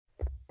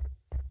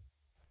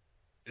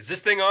Is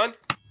this thing on?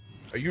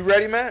 Are you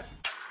ready, Matt?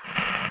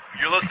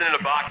 You're listening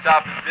to Box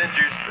Office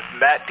Bingers with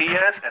Matt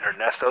Diaz and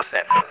Ernesto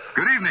Santos.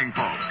 Good evening,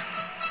 folks.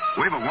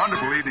 We have a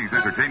wonderful evening's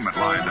entertainment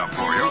lined up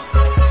for you.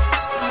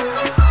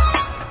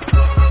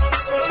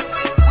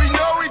 We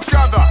know each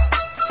other.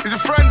 He's a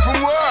friend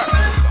from work.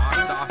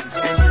 Box Office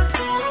Bingers.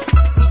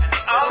 And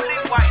the only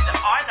way that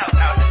I know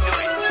how to do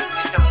it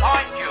is to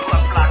find you a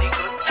bloody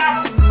good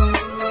dump.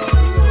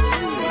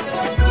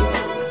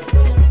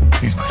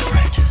 He's my friend.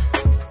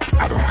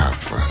 I don't have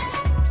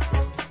friends.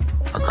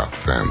 I got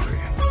family.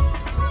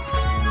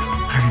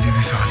 I can do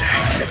this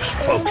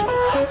all day.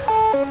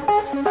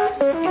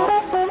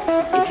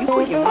 If you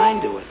put your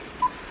mind to it,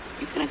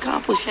 you can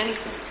accomplish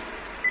anything.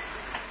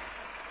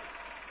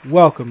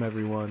 Welcome,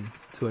 everyone,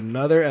 to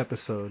another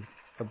episode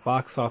of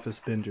Box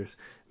Office Bingers.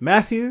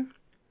 Matthew,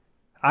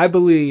 I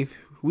believe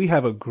we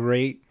have a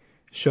great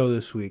show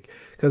this week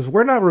because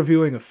we're not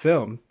reviewing a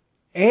film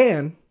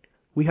and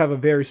we have a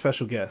very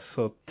special guest.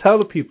 So tell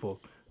the people,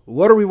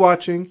 what are we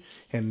watching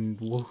and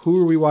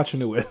who are we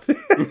watching it with?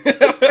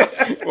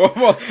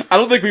 well, I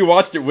don't think we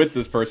watched it with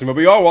this person, but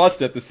we all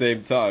watched it at the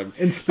same time.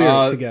 In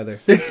spirit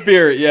together. In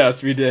spirit,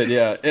 yes, we did,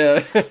 yeah.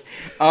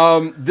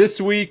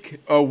 This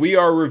week, we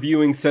are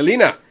reviewing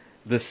Selena,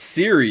 the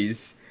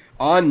series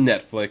on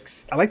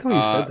Netflix. I like how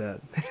you said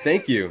that.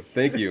 Thank you.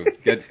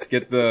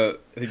 Get the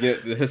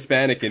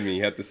Hispanic in me.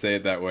 You have to say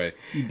it that way.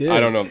 You did.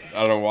 I don't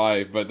know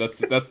why, but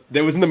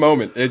that was in the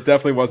moment. It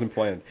definitely wasn't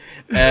planned.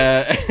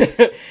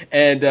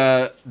 And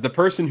the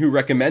person who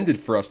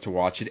recommended for us to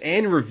watch it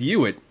and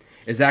review it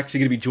is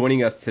actually going to be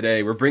joining us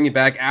today. We're bringing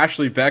back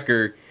Ashley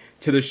Becquer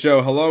to the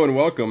show. Hello and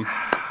welcome.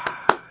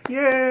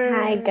 Yay!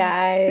 Hi,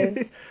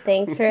 guys.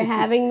 Thanks for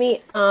having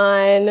me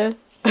on.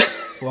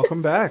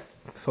 Welcome back.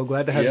 So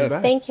glad to have you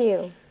back. Thank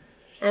you.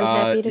 I'm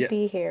happy to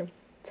be here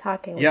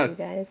talking with you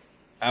guys.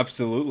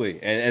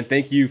 Absolutely. And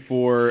thank you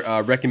for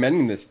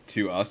recommending this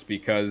to us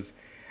because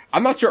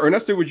I'm not sure.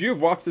 Ernesto, would you have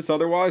watched this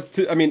otherwise?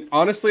 I mean,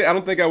 honestly, I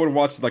don't think I would have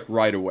watched it like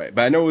right away.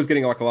 But I know it was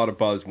getting like a lot of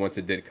buzz once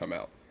it did come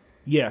out.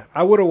 Yeah,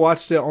 I would have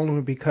watched it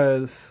only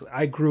because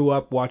I grew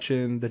up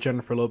watching the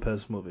Jennifer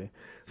Lopez movie.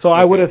 So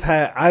okay. I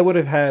would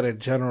have had a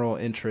general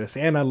interest,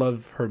 and I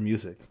love her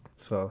music.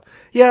 So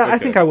yeah, okay. I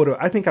think I would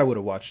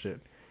have watched it.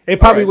 It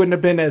probably wouldn't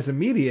have been as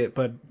immediate,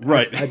 but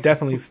I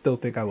definitely still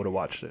think I would have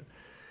watched it.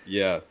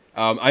 Yeah.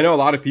 I know a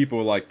lot of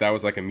people like that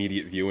was like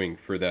immediate viewing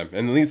for them,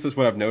 and at least that's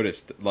what I've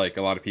noticed. Like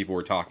a lot of people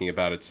were talking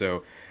about it,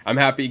 so I'm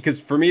happy because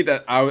for me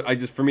this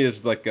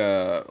is like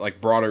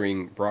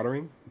broadening. There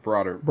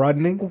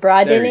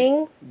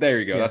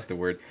you go. Yeah. That's the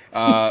word.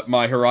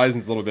 My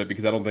horizons a little bit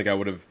because I don't think I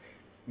would have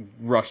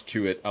rushed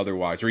to it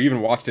otherwise, or even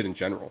watched it in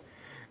general.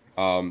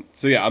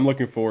 So yeah, I'm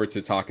looking forward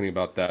to talking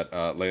about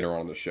that later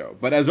on in the show.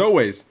 But as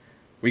always,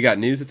 we got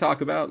news to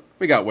talk about.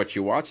 We got what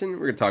you're watching.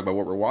 We're gonna talk about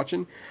what we're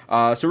watching.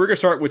 So we're gonna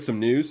start with some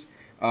news.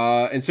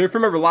 And so if you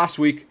remember last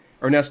week,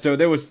 Ernesto,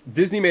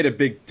 Disney made a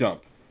big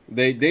dump.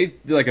 They did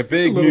like a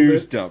big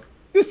news dump.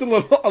 Just a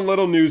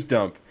little news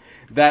dump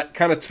that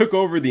kind of took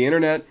over the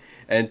internet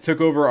and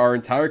took over our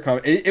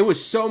entire it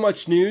was so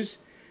much news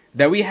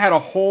that we had a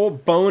whole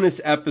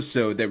bonus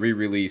episode that we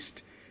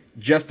released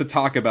just to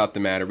talk about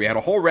the matter. We had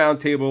a whole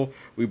roundtable.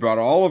 We brought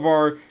all of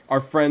our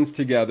friends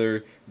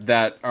together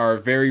that are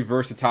very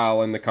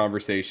versatile in the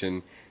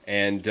conversation.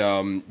 And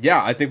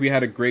I think we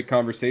had a great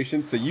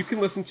conversation. So you can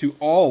listen to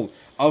all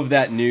of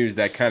that news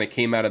that kind of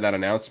came out of that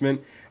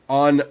announcement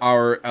on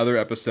our other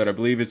episode. I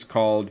believe it's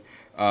called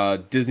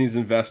Disney's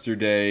Investor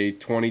Day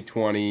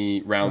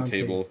 2020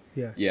 Roundtable.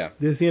 Yeah.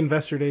 Disney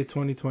Investor Day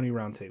 2020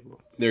 Roundtable.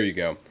 There you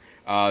go.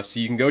 So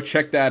you can go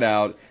check that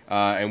out,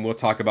 and we'll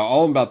talk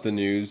all about the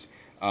news.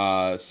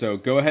 So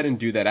go ahead and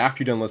do that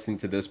after you're done listening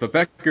to this. But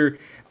Becquer,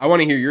 I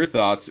want to hear your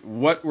thoughts.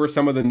 What were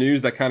some of the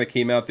news that kind of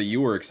came out that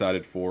you were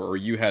excited for, or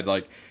you had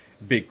like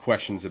big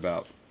questions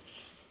about?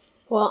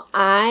 Well,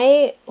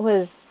 I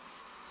was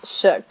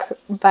shook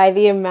by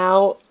the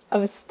amount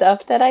of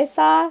stuff that I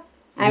saw.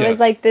 I was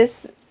like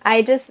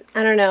I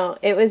don't know.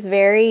 It was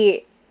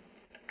like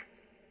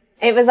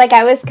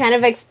I was kind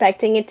of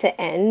expecting it to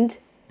end,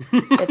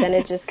 but then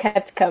it just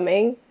kept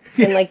coming.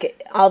 And like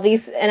all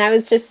these, and I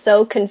was just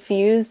so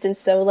confused and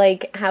so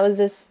like, how is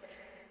this?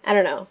 I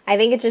don't know. I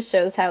think it just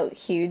shows how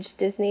huge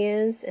Disney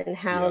is and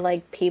how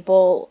like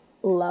people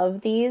love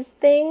these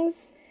things.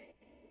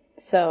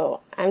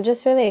 So I'm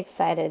just really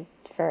excited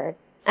for,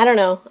 I don't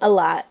know, a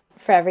lot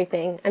for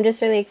everything. I'm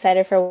just really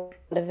excited for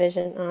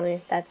WandaVision on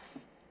it. That's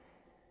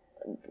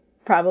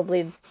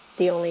probably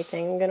the only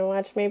thing I'm gonna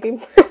watch,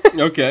 maybe.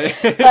 Okay.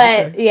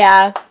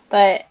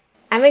 but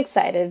I'm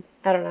excited.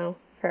 I don't know.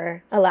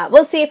 For a lot.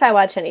 We'll see if I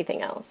watch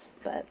anything else,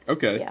 but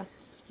okay. Yeah.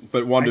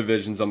 But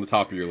WandaVision's on the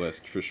top of your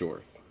list for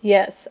sure.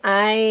 Yes,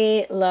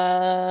 I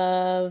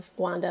love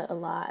Wanda a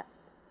lot.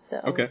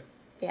 So okay.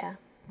 Yeah.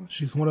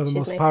 She's one of the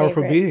most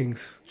powerful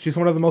beings. She's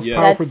one of the most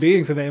powerful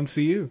beings in the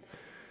MCU.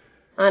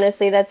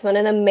 Honestly, that's one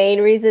of the main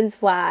reasons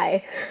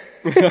why.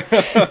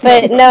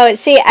 But no,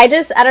 I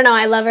don't know,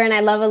 I love her and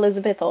I love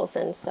Elizabeth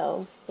Olsen,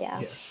 so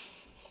yeah.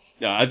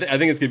 Yeah, I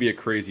think it's gonna be a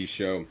crazy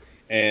show.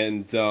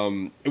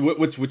 And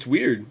what's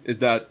weird is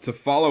that to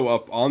follow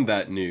up on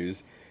that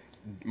news,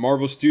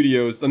 Marvel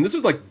Studios, and this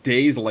was like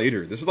days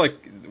later. This was like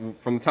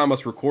from the time I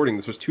was recording.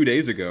 This was 2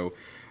 days ago.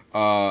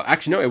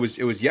 Actually, no,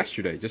 it was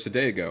yesterday, just a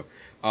day ago.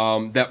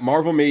 That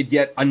Marvel made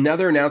yet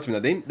another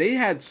announcement. That they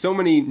had so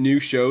many new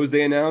shows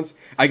they announced.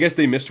 I guess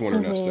they missed one,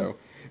 Ernesto,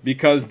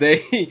 because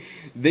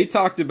they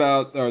talked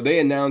about, or they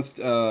announced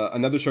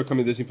another show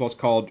coming to Disney Plus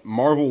called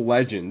Marvel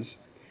Legends,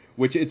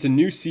 which it's a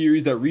new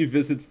series that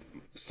revisits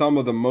some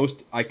of the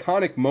most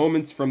iconic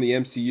moments from the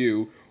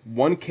MCU,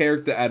 one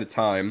character at a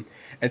time.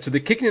 And so they're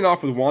kicking it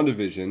off with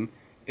WandaVision.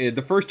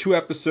 The first 2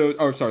 episodes,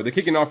 they're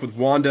kicking off with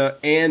Wanda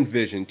and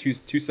Vision,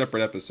 two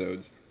separate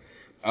episodes.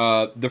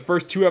 The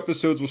first 2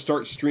 episodes will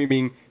start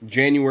streaming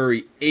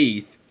January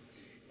 8th,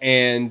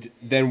 and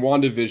then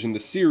WandaVision, the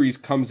series,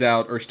 comes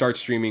out or starts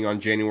streaming on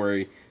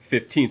January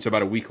 15th, so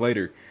about a week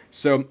later.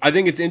 So I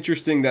think it's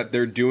interesting that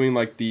they're doing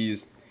like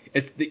these.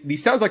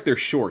 These sounds like they're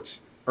shorts,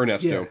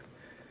 Ernesto. Yeah.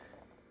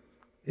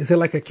 Is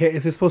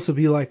it supposed to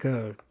be like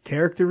a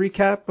character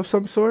recap of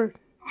some sort?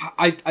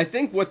 I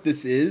think what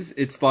this is,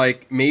 it's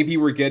like maybe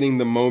we're getting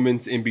the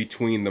moments in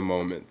between the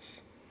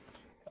moments.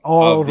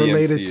 All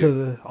related to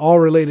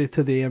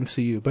the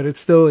MCU, but it's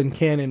still in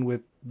canon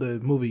with the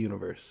movie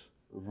universe.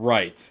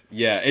 Right.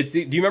 Yeah. Do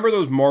you remember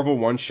those Marvel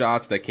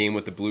one-shots that came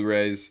with the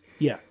Blu-rays?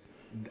 Yeah.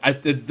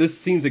 This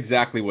seems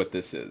exactly what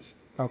this is.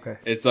 Okay.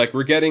 It's like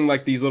we're getting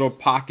like these little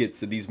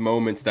pockets of these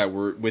moments that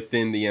were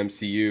within the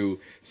MCU.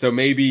 So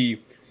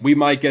maybe we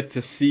might get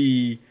to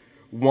see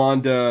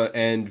Wanda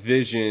and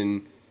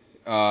Vision,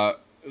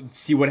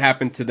 see what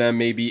happened to them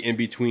maybe in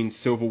between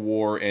Civil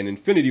War and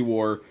Infinity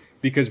War,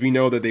 because we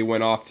know that they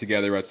went off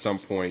together at some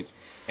point.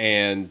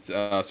 And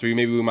so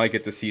maybe we might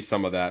get to see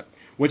some of that.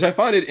 Which I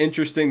find it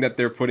interesting that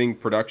they're putting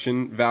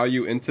production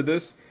value into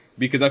this,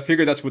 because I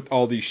figured that's what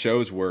all these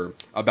shows were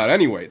about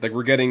anyway. Like,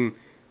 we're getting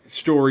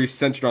stories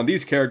centered on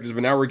these characters,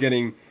 but now we're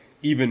getting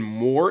even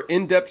more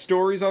in-depth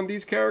stories on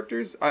these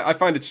characters. I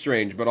find it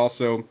strange, but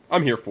also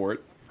I'm here for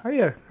it. Oh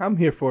yeah, I'm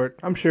here for it.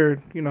 I'm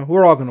sure,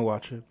 we're all going to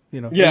watch it.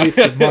 Yeah. At least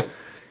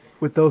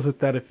with those with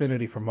that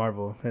affinity for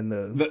Marvel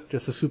and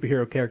just the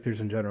superhero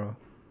characters in general.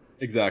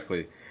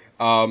 Exactly.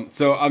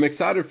 So I'm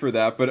excited for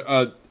that,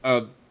 but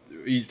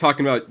you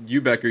talking about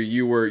you, Becquer,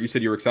 you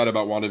said you were excited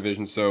about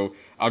WandaVision, so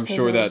I'm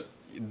sure that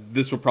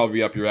this will probably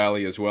be up your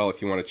alley as well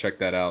if you want to check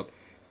that out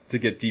to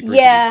get deeper into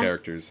these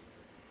characters.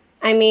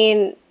 I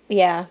mean,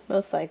 yeah,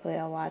 most likely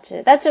I'll watch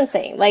it. That's what I'm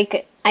saying.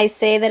 Like, I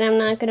say that I'm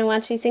not going to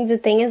watch these things. The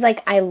thing is,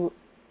 like, I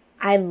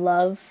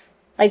love,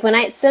 like,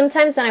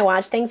 sometimes when I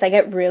watch things, I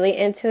get really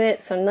into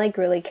it, so I'm, like,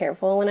 really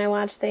careful when I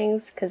watch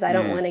things, because I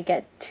don't want to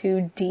get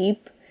too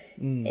deep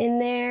in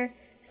there,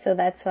 so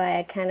that's why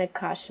I kind of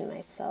caution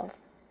myself.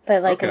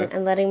 But, like,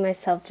 I'm letting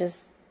myself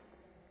just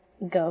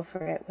go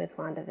for it with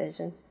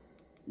WandaVision.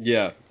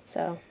 Yeah.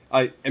 So.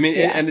 I mean,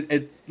 and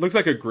it looks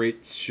like a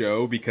great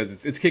show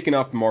because it's kicking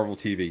off the Marvel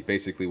TV,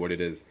 basically what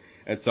it is.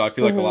 And so I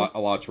feel like a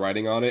lot's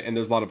riding on it, and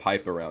there's a lot of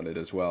hype around it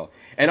as well.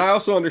 And I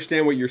also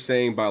understand what you're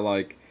saying by,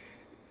 like,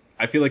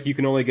 I feel like you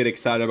can only get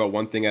excited about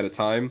one thing at a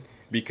time,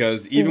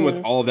 because even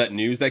with all of that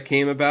news that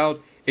came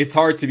about, it's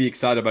hard to be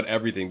excited about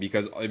everything,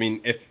 because, I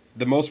mean, if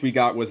the most we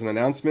got was an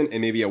announcement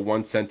and maybe a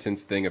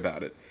one-sentence thing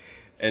about it,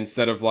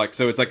 instead of, like,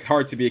 so it's, like,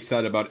 hard to be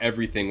excited about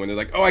everything when they're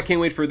like, oh, I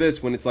can't wait for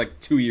this, when it's, like,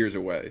 2 years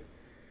away.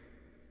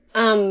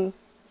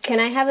 Can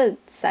I have a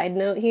side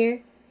note here?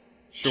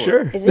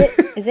 Sure.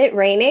 Is it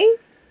raining?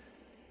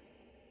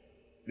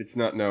 It's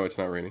not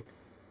raining.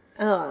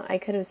 Oh, I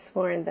could have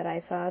sworn that I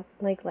saw,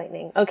 like,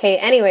 lightning. Okay,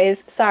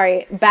 anyways,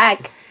 sorry,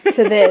 back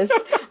to this.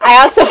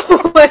 I also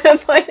want to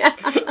point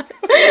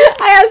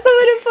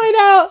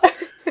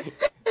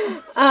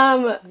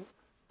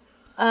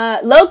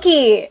out,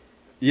 Loki!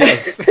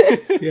 Yes.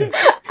 Yeah.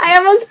 I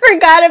almost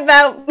forgot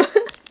about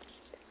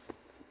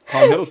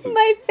Tom Hiddleston.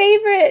 my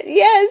favorite,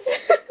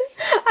 yes.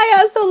 I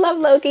also love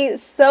Loki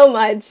so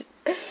much.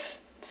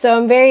 So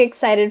I'm very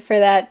excited for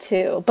that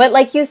too. But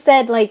like you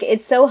said, like,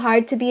 it's so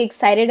hard to be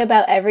excited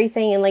about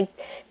everything and, like,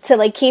 to,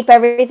 like, keep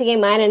everything in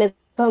mind, and it's,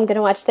 oh, I'm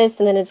gonna watch this,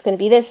 and then it's gonna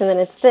be this, and then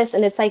it's this,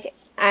 and it's like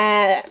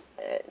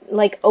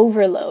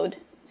overload.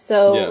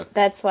 So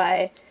that's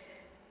why.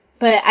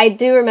 But I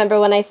do remember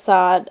when I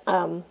saw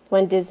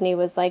when Disney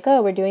was like,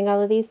 oh, we're doing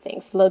all of these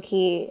things.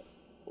 Loki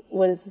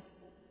was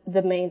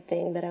the main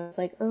thing that I was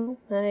like, oh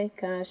my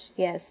gosh,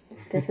 yes,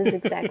 this is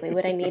exactly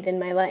what I need in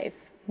my life.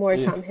 More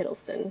Tom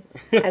Hiddleston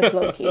as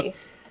Loki.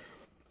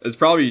 It's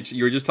probably,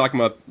 you were just talking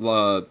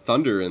about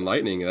thunder and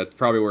lightning. That's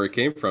probably where it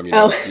came from.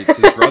 It's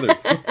his brother.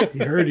 He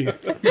heard you.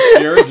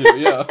 He heard you,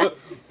 yeah.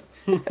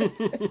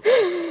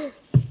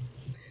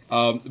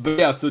 But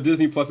yeah, so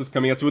Disney Plus is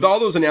coming out. So with all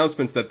those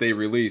announcements that they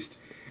released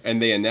and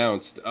they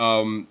announced,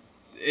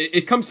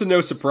 it comes to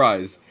no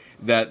surprise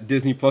that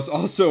Disney Plus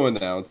also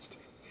announced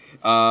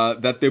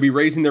that they'll be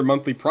raising their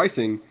monthly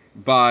pricing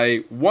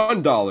by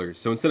 $1.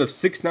 So instead of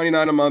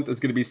 $6.99 a month,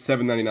 it's going to be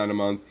 $7.99 a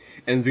month,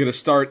 and it's going to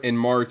start in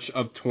March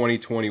of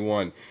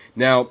 2021.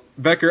 Now,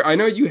 Becquer, I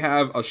know you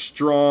have a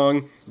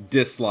strong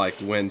dislike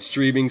when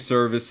streaming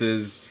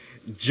services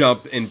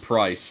jump in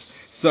price.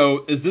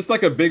 So is this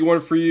like a big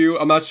one for you?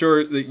 I'm not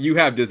sure that you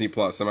have Disney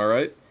Plus. Am I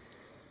right?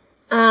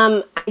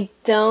 I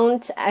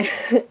don't.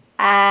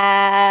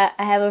 I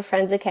have a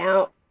friend's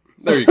account.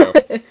 There you go.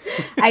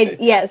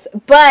 Yes,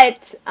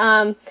 but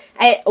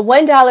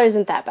 $1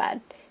 isn't that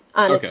bad,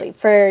 honestly. Okay.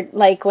 For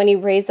like when you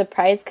raise the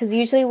price, because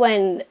usually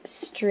when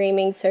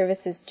streaming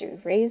services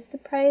do raise the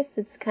price,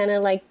 it's kind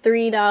of like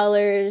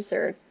 $3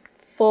 or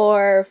 $4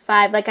 or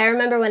 $5. Like I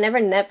remember whenever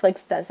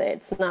Netflix does it,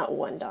 it's not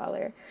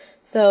 $1.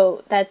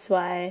 So that's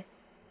why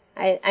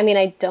I mean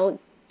I don't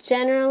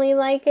generally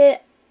like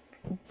it,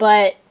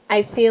 but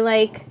I feel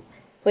like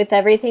with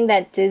everything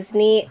that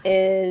Disney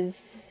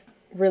is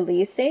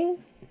releasing,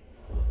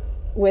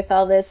 with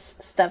all this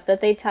stuff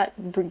that they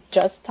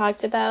just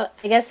talked about,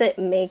 I guess it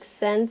makes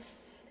sense.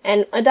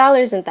 And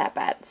 $1 isn't that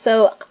bad.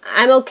 So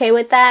I'm okay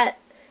with that.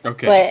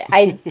 Okay. But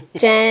I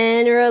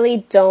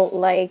generally don't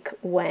like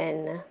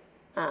when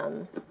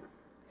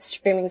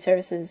streaming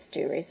services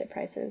do raise their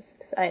prices,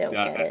 because I don't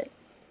get it.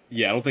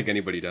 Yeah, I don't think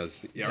anybody does.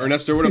 Yeah,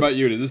 Ernesto, what about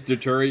you? Does this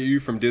deter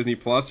you from Disney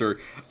Plus, or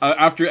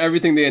after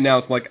everything they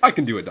announced, like, I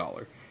can do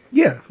 $1?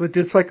 Yeah, but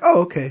it's like,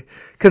 oh, okay.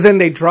 Because then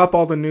they drop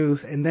all the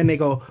news, and then they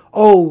go,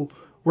 oh,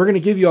 we're going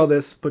to give you all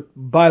this, but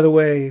by the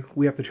way,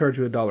 we have to charge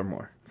you $1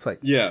 more. It's like,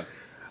 yeah.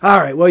 All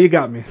right, well, you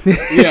got me.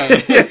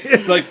 Yeah.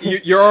 Like,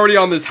 you're already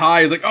on this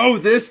high. It's like, oh,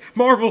 this,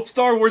 Marvel,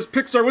 Star Wars,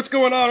 Pixar, what's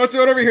going on? What's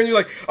going over here? And you're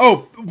like,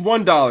 oh,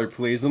 $1,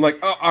 please. I'm like,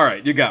 oh, all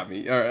right, you got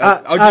me. All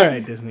right, all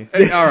right, Disney.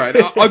 All right,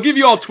 I'll give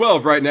you all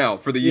 12 right now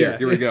for the year. Yeah.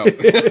 Here we go.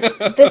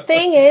 The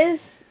thing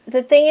is,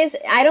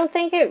 I don't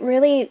think it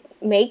really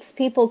makes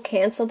people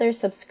cancel their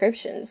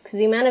subscriptions, because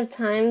the amount of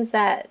times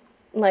that,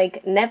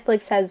 like,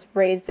 Netflix has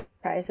raised the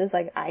prices,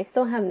 like, I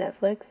still have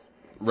Netflix.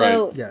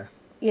 So, right. Yeah.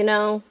 You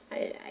know,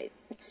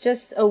 it's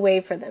just a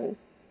way for them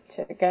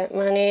to get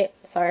money.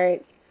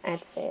 Sorry, I had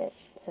to say it.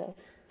 So.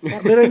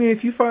 Yep. But I mean,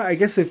 I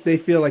guess if they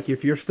feel like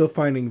if you're still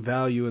finding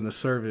value in the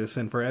service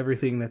and for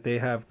everything that they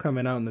have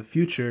coming out in the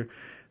future,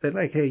 that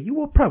like, hey,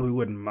 you probably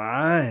wouldn't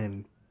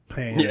mind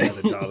paying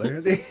another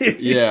 $1.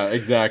 Yeah,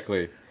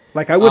 exactly.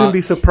 Like, I wouldn't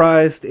be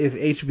surprised if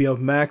HBO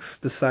Max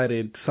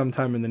decided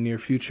sometime in the near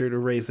future to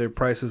raise their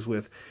prices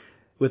with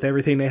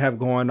everything they have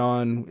going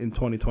on in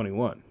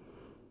 2021.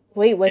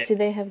 Wait, what do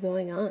they have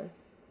going on?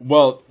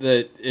 Well,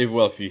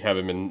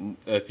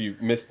 if you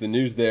missed the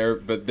news there,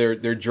 but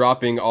they're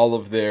dropping all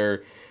of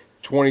their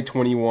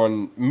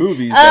 2021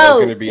 movies that are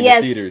going to be in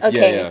the theaters.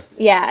 Okay.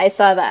 Yeah, I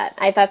saw that.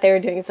 I thought they were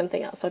doing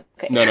something else.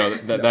 Okay. No,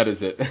 that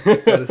is it.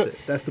 That is it.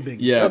 That's the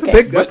big. Yeah. That's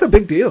okay. That's a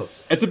big deal.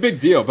 It's a big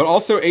deal, but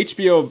also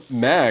HBO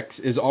Max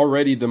is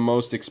already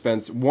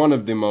one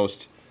of the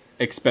most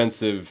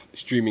expensive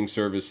streaming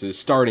services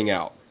starting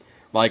out.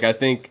 Like, I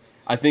think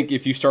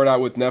if you start out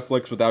with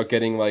Netflix without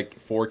getting like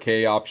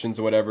 4K options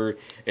or whatever,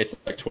 it's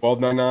like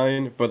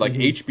 $12.99. But like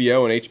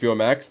HBO and HBO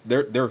Max,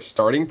 their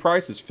starting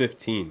price is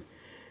 $15.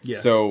 Yeah.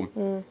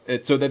 So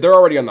so that they're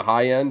already on the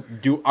high end.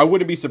 I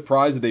wouldn't be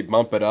surprised if they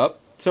bump it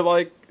up to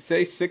like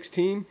say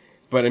 16.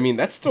 But I mean,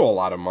 that's still a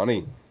lot of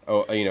money.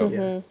 Oh, you know.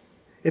 Yeah.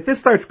 If it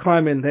starts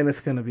climbing, then it's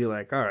gonna be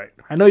like, all right,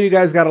 I know you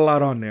guys got a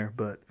lot on there,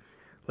 but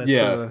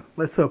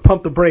let's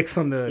pump the brakes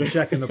on the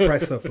jacking the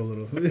price up a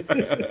little.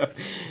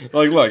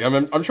 Like, look,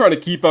 I'm trying to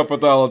keep up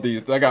with all of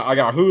these. I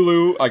got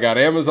Hulu, I got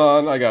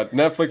Amazon, I got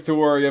Netflix to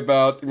worry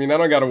about. I mean, I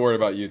don't got to worry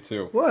about you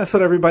too. Well, that's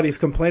what everybody's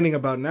complaining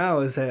about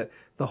now, is that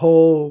the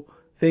whole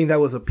thing that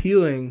was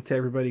appealing to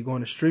everybody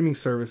going to streaming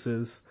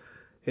services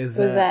is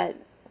that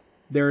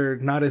they're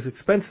not as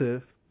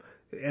expensive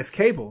as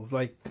cable.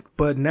 Like,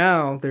 but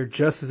now they're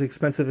just as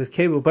expensive as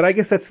cable. But I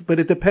guess but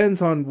it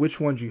depends on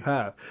which ones you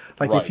have.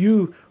 Like, right. If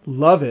you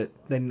love it,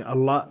 then a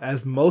lot,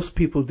 as most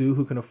people do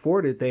who can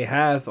afford it, they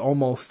have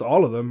almost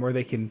all of them, or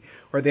they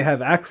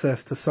have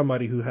access to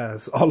somebody who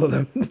has all of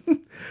them.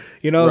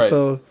 You know,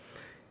 right.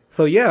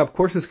 So yeah, of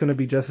course it's going to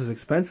be just as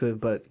expensive,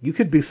 but you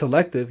could be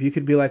selective. You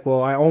could be like,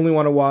 well, I only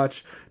want to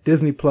watch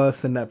Disney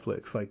Plus and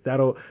Netflix. Like,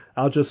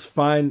 I'll just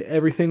find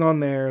everything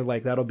on there.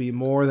 Like, that'll be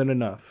more than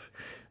enough.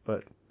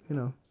 But, you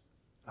know,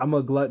 I'm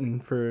a glutton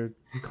for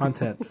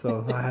content,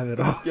 so I have it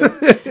all. Yes.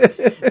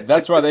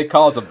 That's why they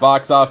call us a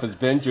box office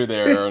binger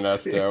there,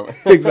 Ernesto.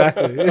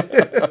 Exactly.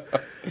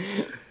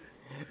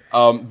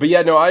 But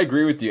yeah, no, I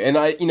agree with you. And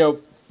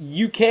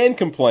you can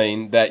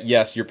complain that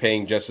yes, you're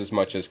paying just as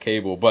much as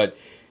cable, but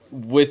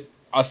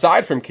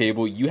aside from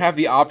cable, you have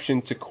the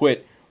option to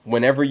quit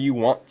whenever you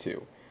want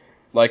to.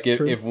 Like,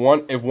 if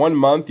one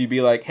month you'd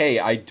be like, hey,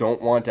 I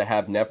don't want to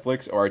have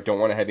Netflix or I don't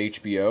want to have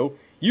HBO,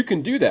 you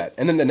can do that.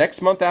 And then the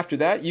next month after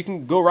that, you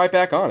can go right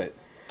back on it.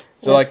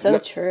 So that's so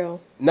true.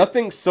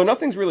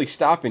 Nothing's really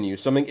stopping you.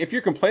 So I mean, if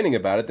you're complaining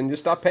about it, then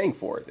just stop paying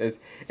for it.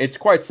 It's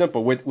quite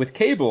simple. With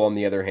cable, on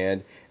the other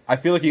hand, I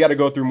feel like you got to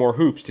go through more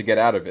hoops to get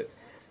out of it.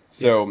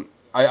 So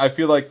I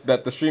feel like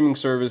that the streaming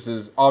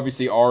services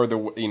obviously are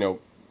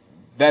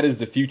that is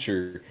the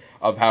future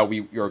of how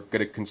we are going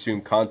to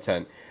consume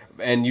content.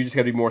 And you just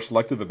got to be more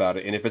selective about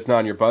it. And if it's not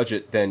on your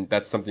budget, then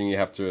that's something you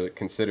have to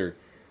consider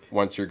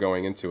once you're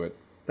going into it.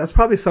 That's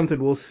probably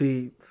something we'll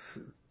see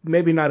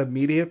maybe not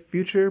immediate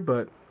future,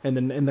 but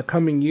in the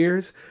coming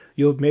years,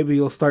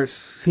 you'll start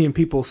seeing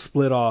people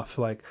split off.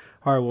 Like,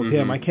 all right, well,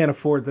 damn, I can't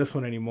afford this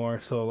one anymore.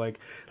 So like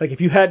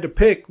if you had to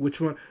pick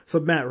which one, so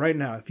Matt, right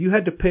now, if you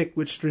had to pick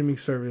which streaming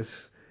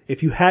service,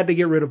 if you had to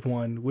get rid of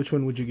one, which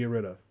one would you get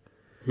rid of?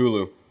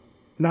 Hulu.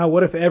 Now,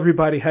 what if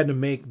everybody had to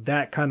make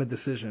that kind of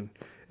decision?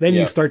 Then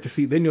you'll start to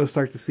see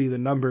the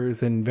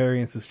numbers and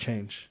variances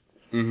change.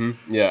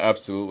 Yeah,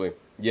 absolutely.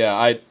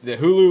 Yeah, the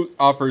Hulu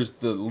offers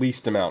the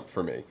least amount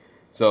for me,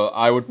 so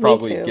I would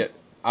probably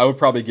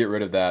get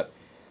rid of that.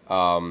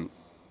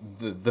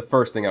 The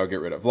first thing I would get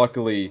rid of.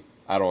 Luckily,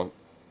 I'm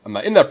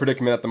not in that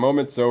predicament at the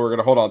moment, so we're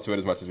gonna hold on to it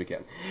as much as we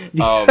can.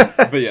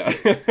 But yeah,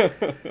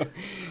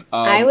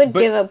 I would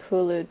give up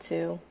Hulu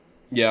too.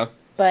 Yeah.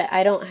 But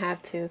I don't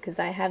have to because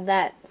I have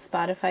that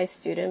Spotify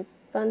student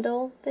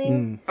bundle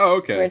thing. Oh,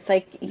 okay. Where it's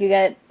like you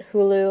get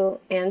Hulu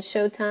and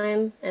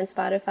Showtime and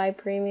Spotify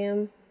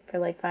Premium for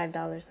like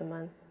 $5 a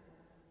month.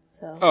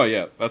 So. Oh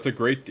yeah, that's a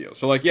great deal.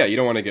 So like, you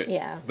don't want to get.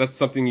 Yeah. That's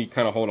something you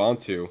kind of hold on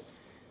to.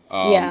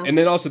 Yeah. And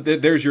then also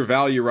there's your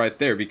value right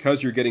there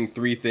because you're getting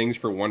 3 things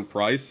for one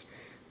price.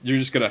 You're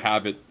just gonna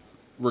have it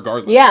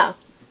regardless.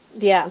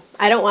 Yeah.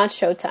 I don't watch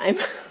Showtime,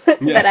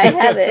 but I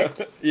have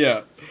it.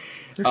 Yeah.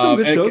 There's some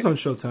good shows on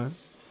Showtime.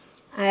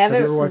 I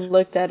haven't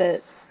looked at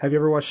it. Have you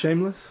ever watched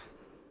Shameless?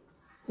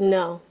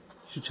 No.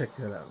 You should check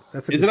that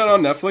out. Isn't it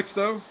on Netflix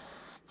though?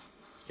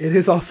 It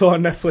is also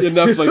on Netflix.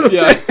 Yeah, Netflix,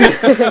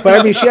 yeah. But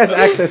I mean, she has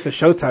access to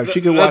Showtime.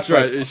 She can watch.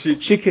 That's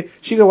right.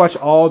 She can watch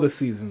all the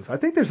seasons. I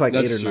think there's like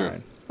 8 or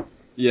 9.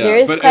 Yeah, there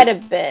is quite a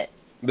bit.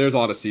 There's a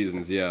lot of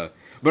seasons, yeah.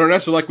 But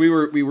Ernesto, like we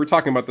were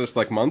talking about this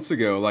like months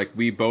ago. Like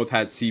we both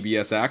had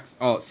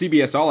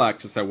CBS All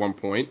Access at one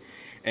point.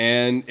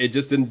 And it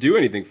just didn't do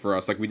anything for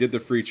us. Like, we did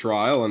the free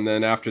trial, and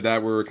then after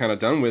that, we were kind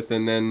of done with,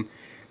 and then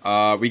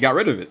we got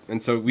rid of it.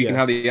 And so we can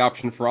have the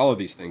option for all of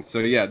these things. So,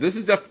 yeah, this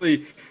is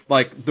definitely,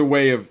 like, the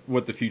way of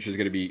what the future is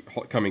going to be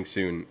coming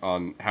soon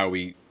on how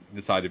we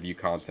decide to view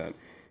content.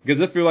 Because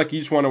if you're like, you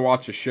just want to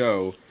watch a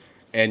show,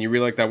 and you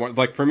really like that one,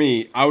 like, for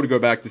me, I would go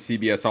back to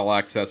CBS All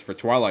Access for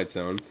Twilight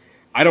Zone.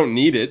 I don't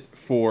need it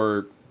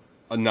for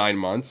 9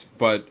 months,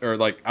 I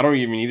don't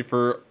even need it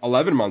for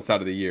 11 months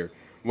out of the year.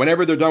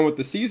 Whenever they're done with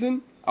the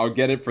season, I'll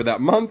get it for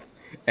that month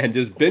and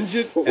just binge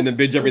it and then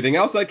binge everything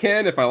else I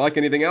can if I like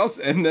anything else.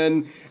 And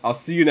then I'll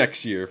see you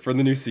next year for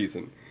the new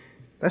season.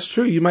 That's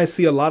true. You might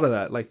see a lot of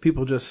that. Like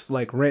people just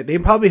like rent. They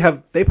probably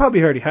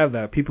already have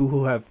that. People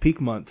who have peak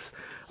months.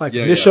 Like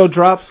when this show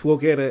drops, we'll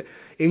get an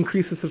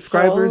increase of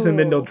subscribers and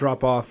then they'll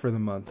drop off for the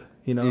month.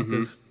 You know,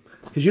 because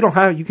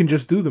you can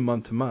just do the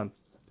month to month.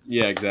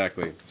 Yeah,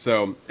 exactly.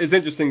 So it's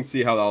interesting to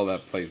see how all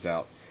that plays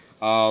out.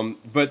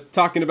 But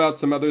talking about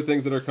some other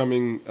things that are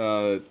coming,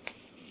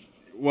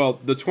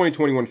 the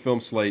 2021 film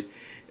slate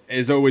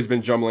has always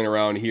been jumbling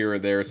around here or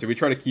there, so we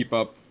try to keep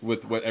up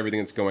with everything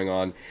that's going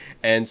on.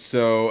 And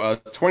so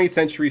 20th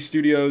Century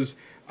Studios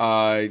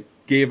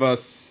gave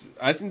us,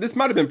 I think this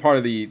might have been part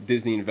of the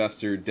Disney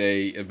Investor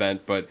Day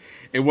event, but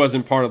it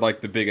wasn't part of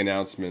like the big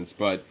announcements.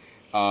 But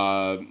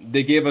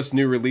they gave us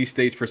new release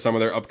dates for some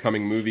of their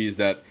upcoming movies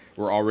that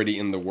were already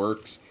in the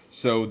works.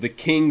 So The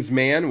King's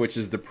Man, which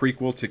is the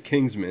prequel to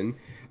Kingsman,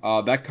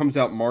 that comes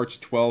out March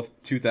 12th,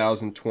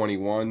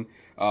 2021.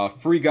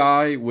 Free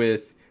Guy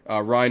with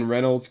Ryan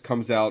Reynolds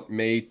comes out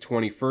May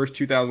 21st,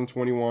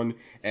 2021.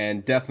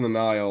 And Death on the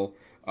Nile,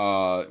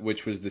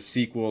 which was the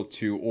sequel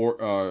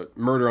to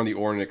Murder on the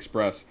Orient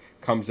Express,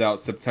 comes out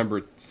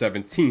September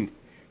 17th,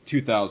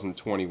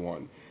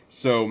 2021.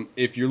 So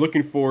if you're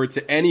looking forward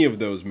to any of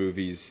those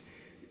movies,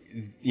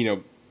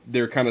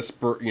 they're kind of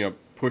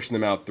pushing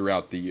them out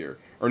throughout the year.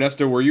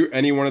 Ernesto, were you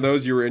any one of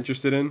those you were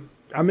interested in?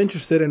 I'm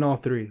interested in all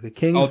 3. The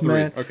King's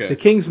Man. Okay. The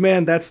King's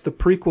Man, that's the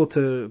prequel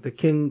to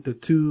the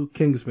 2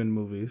 Kingsman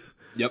movies.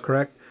 Yep.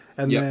 Correct?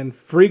 And then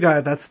Free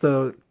Guy, that's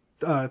the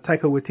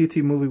Taika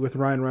Waititi movie with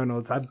Ryan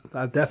Reynolds. I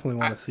definitely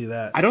want to see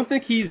that. I don't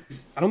think he's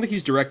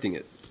directing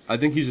it. I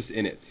think he's just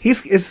in it.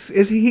 He's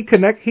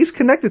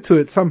connected to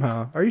it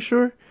somehow. Are you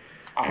sure?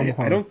 I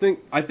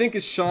think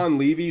it's Sean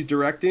Levy's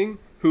directing,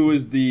 who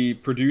is the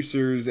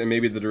producers and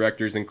maybe the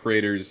directors and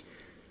creators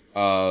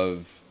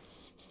of.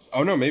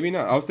 Oh no, maybe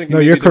not. I was thinking.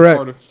 No, you're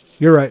correct.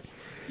 You're right.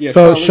 Yeah,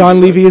 so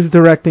Sean Levy is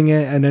directing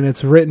it, and then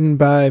it's written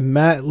by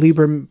Matt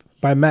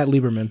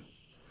Lieberman.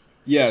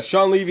 Yeah,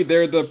 Sean Levy.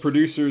 They're the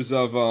producers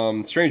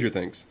of Stranger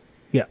Things.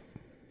 Yeah.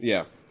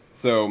 Yeah.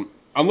 So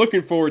I'm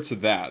looking forward to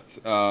that.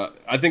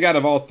 I think out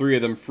of all 3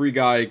 of them, Free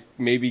Guy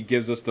maybe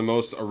gives us the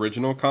most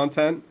original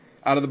content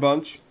out of the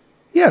bunch.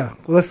 Yeah.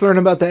 Well, let's learn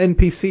about the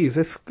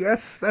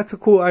NPCs. That's a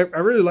cool. I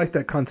really like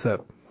that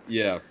concept.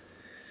 Yeah.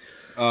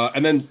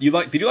 And then did you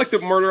like the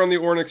Murder on the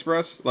Orient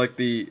Express, like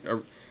the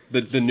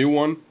new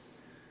one?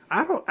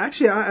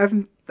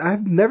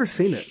 I've never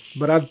seen it,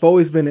 but I've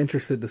always been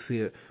interested to see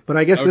it. But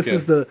I guess this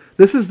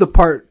is the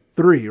part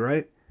 3,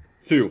 right?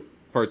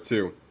 Part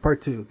 2.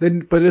 Part 2. Then,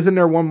 but isn't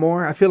there one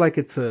more? I feel like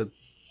it's a.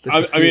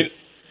 I mean,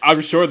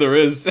 I'm sure there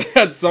is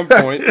at some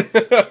point.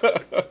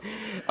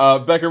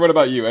 Becquer, what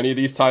about you? Any of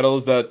these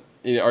titles that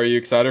are you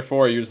excited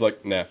for? Or are you just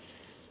like, nah?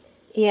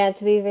 Yeah,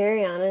 to be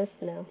very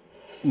honest, no.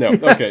 No,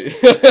 okay.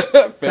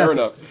 Fair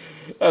enough.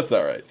 That's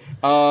all right.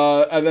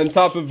 And then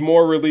top of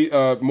more release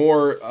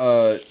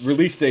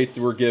dates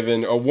that were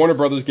given, Warner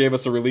Brothers gave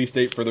us a release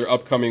date for their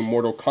upcoming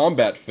Mortal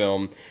Kombat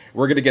film.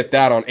 We're going to get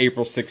that on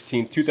April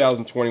 16th,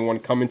 2021,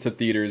 coming to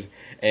theaters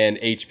and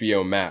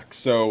HBO Max.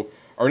 So,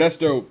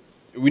 Ernesto,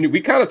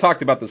 we kind of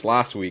talked about this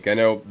last week. I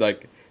know,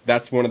 like,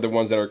 that's one of the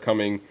ones that are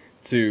coming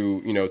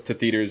to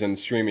theaters and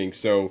streaming.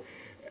 So,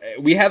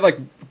 we had, like,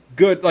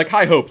 good, like,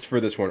 high hopes for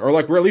this one, or,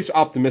 like, we're at least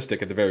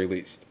optimistic at the very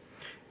least.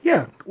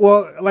 Yeah,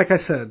 well, like I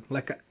said,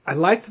 like I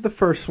liked the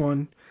first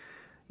one,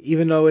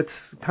 even though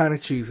it's kind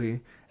of cheesy,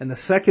 and the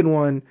second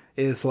one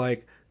is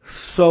like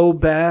so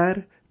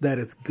bad that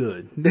it's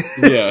good.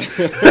 Yeah.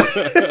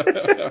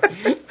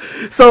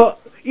 So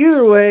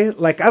either way,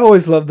 like I've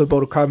always loved the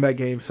Mortal Kombat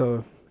game,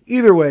 so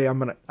either way,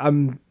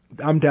 I'm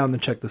down to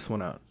check this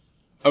one out.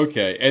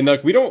 Okay, and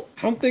like I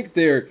don't think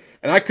they're,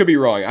 and I could be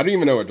wrong. I don't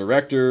even know a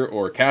director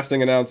or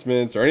casting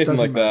announcements or anything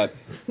like that.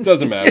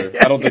 Doesn't matter.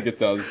 I don't think it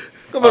does.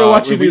 I'm gonna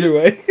watch it either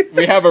way.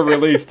 We have a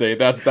release date.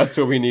 That's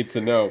what we need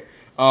to know.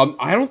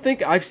 I don't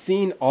think I've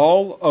seen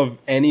all of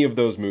any of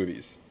those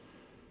movies.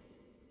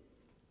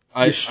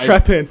 Just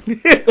strap in.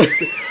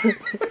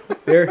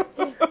 They're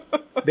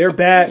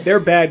bad.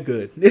 They're bad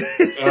good.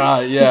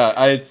 Yeah.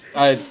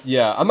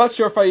 I'm not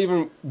sure if I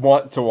even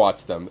want to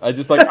watch them.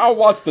 I'll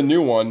watch the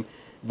new one,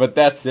 but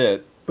that's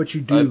it. But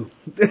you do.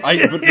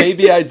 But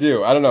maybe I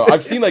do. I don't know.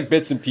 I've seen like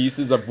bits and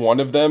pieces of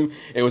one of them.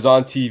 It was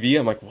on TV.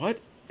 I'm like, what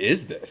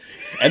is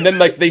this? And then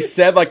like they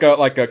said like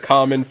a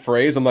common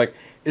phrase. I'm like,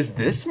 is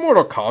this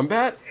Mortal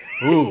Kombat?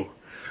 Ooh,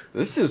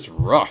 this is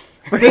rough.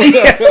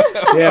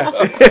 Yeah.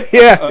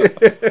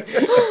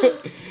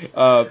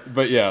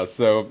 But yeah.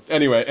 So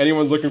anyway,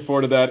 anyone's looking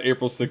forward to that.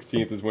 April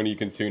 16th is when you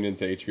can tune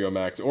into HBO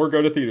Max or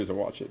go to theaters and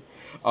watch it.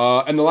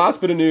 And the last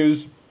bit of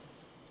news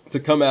to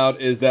come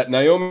out is that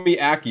Naomi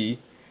Ackie,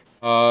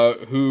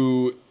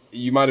 who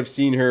you might have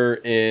seen her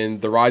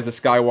in The Rise of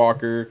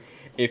Skywalker.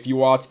 If you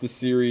watch the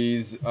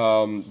series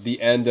The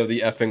End of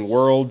the Effing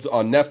Worlds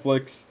on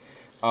Netflix,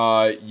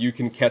 you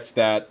can catch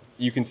that.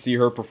 You can see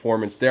her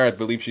performance there. I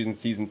believe she's in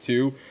season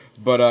 2.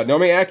 But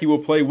Naomi Ackie will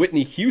play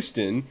Whitney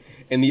Houston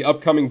in the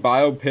upcoming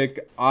biopic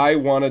I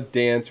Wanna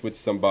Dance with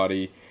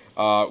Somebody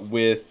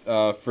with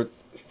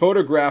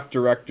photograph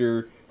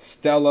director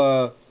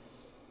Stella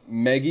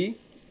Meggy,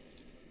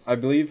 I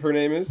believe her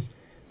name is.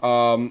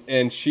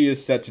 And she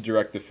is set to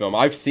direct the film.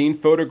 I've seen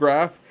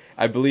Photograph.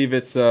 I believe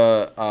it's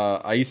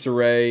Issa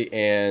Rae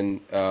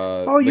and you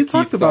Lakeith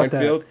talked about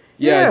Steinfeld. that.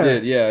 Yeah, I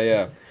did.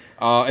 Yeah.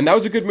 And that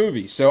was a good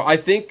movie. So I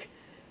think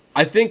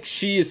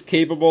she is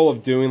capable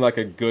of doing like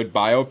a good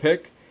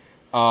biopic.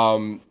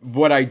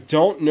 What I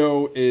don't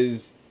know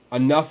is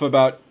enough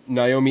about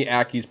Naomi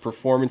Akkie's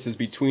performances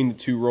between the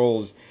two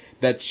roles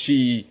that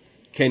she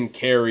can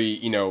carry,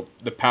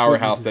 the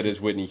powerhouse that is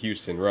Whitney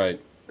Houston,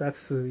 right? That's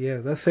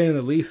saying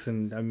the least.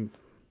 And I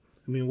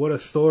mean, what a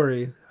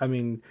story. I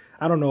mean,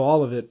 I don't know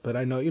all of it, but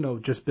I know,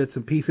 just bits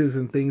and pieces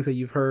and things that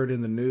you've heard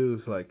in the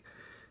news. Like,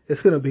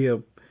 it's gonna be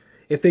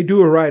if they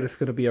do it right, it's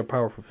gonna be a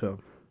powerful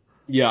film.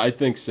 Yeah, I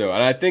think so,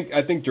 and I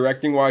think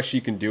directing wise she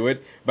can do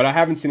it, but I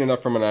haven't seen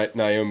enough from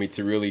Naomi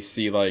to really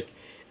see like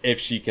if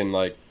she can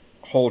like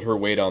hold her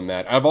weight on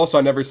that. I've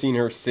never seen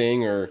her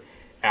sing or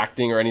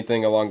acting or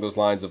anything along those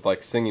lines of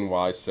like singing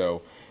wise,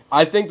 so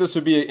I think this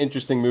would be an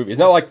interesting movie. It's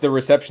not like the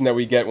reception that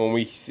we get when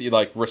we see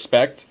like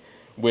Respect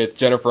with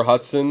Jennifer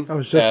Hudson. I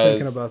was just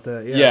thinking about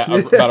that. Yeah,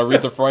 about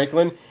Aretha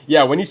Franklin.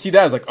 Yeah, when you see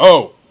that, it's like,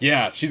 oh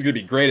yeah, she's gonna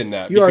be great in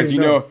that you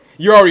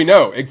already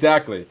know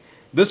exactly.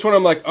 This one,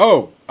 I'm like,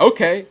 oh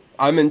okay,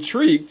 I'm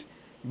intrigued,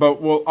 but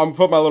I'm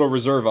put my little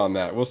reserve on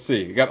that. We'll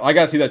see. I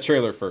gotta see that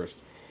trailer first.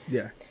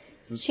 Yeah.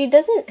 She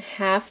doesn't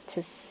have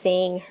to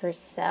sing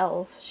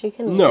herself. She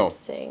can lip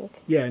sync.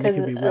 Yeah, and it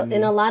can be Whitney.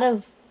 In a lot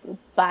of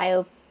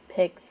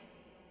biopics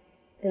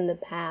in the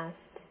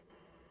past,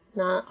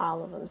 not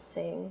all of them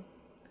sing.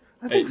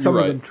 I think some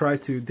of them try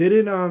to.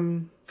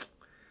 Didn't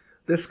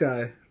this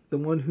guy, the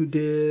one who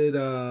did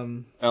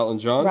Elton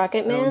John?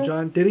 Rocket Man? Elton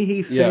John, didn't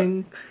he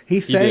sing? Yeah. He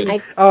sang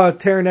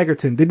Taron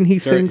Egerton. Didn't he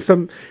sing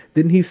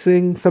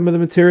some of the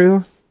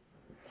material?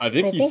 I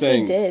think he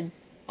sang he did.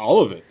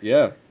 All of it,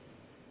 yeah.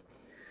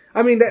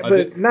 I mean,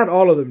 but not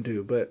all of them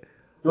do. But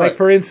like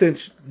for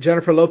instance,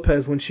 Jennifer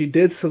Lopez, when she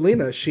did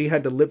Selena, she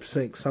had to lip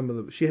sync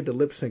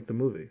the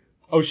movie.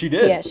 Oh, she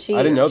did. Yeah,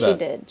 I didn't know that. She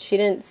did. She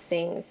didn't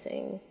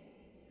sing.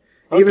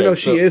 Even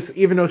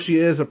though she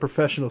is a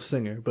professional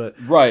singer, but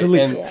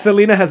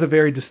Selena has a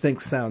very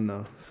distinct sound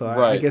though, so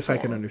I guess I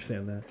can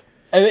understand that.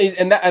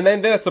 And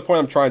then that's the point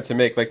I'm trying to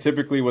make. Like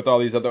typically with all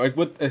these other, like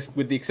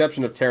with the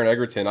exception of Taron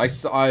Egerton,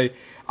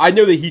 I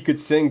know that he could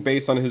sing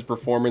based on his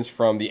performance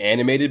from the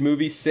animated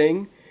movie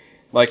Sing.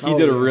 Like he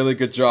did a really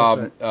good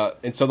job,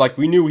 and so like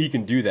we knew he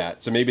can do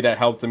that. So maybe that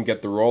helped him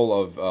get the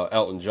role of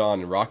Elton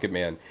John in Rocket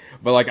Man.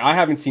 But like I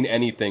haven't seen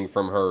anything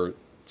from her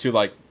to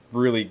like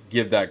really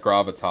give that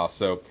gravitas.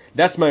 So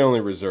that's my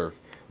only reserve.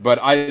 But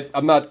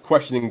I'm not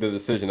questioning the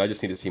decision. I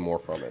just need to see more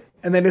from it.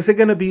 And then is it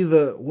going to be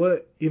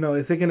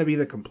is it going to be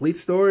the complete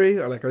story,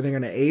 or like are they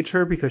going to age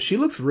her, because she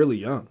looks really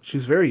young.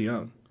 She's very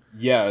young.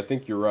 Yeah, I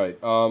think you're right.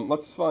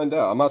 Let's find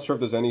out. I'm not sure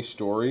if there's any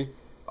story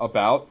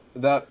about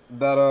that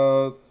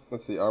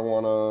let's see.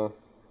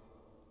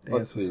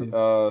 Let's see.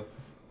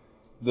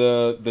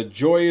 The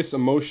joyous,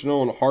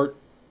 emotional, and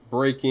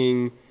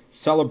heartbreaking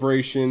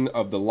celebration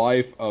of the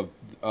life of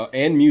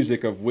and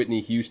music of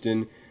Whitney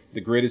Houston,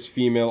 the greatest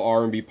female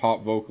R&B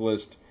pop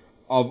vocalist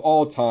of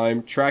all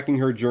time, tracking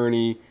her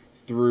journey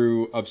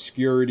through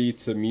obscurity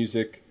to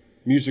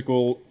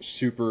musical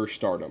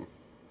superstardom.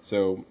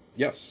 So,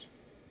 yes.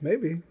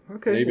 Maybe.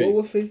 Okay. Maybe. Well,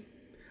 we'll see.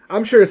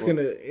 I'm sure it's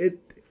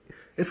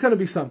gonna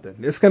be something.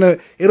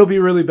 It'll be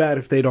really bad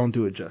if they don't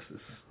do it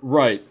justice.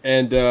 Right.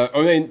 And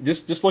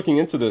just looking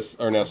into this,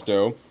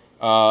 Ernesto,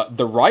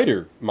 the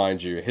writer,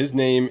 mind you, his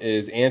name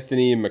is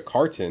Anthony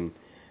McCartan.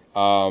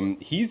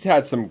 He's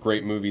had some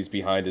great movies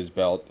behind his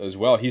belt as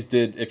well.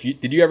 Did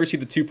you ever see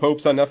The Two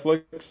Popes on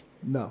Netflix?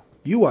 No.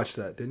 You watched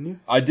that, didn't you?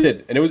 I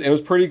did, and it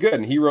was pretty good.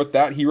 And he wrote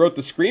that. He wrote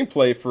the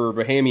screenplay for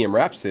Bohemian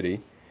Rhapsody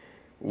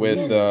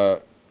with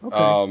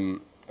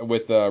Rami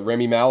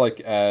Malek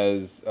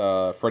as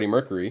Freddie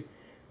Mercury.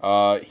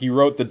 He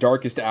wrote The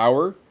Darkest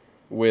Hour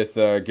with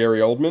Gary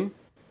Oldman,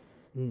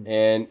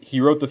 and he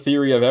wrote The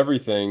Theory of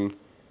Everything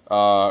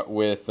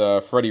with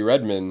Freddie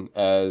Redmond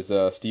as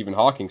Stephen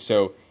Hawking.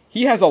 So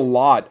he has a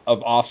lot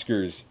of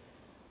Oscars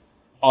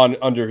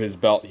under his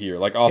belt here,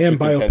 like Oscar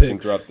contention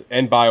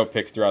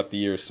biopics throughout the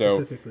year.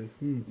 So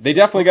they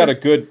definitely got a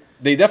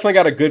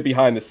good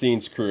behind the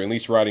scenes crew, at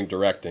least writing,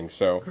 directing.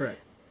 So correct.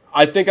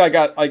 I think I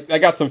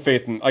got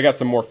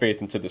some more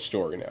faith into the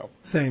story now.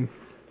 Same.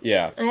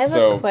 Yeah. I have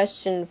a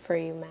question for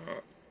you,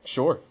 Matt.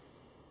 Sure.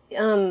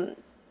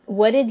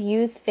 What did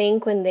you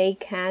think when they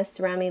cast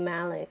Rami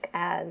Malek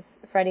as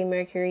Freddie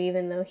Mercury,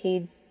 even though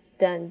he'd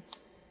done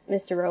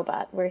Mr.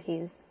 Robot, where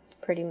he's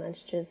pretty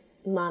much just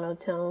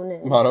monotone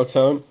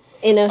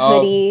in a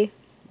hoodie?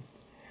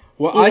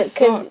 Well,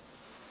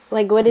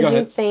 what did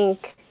you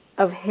think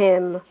of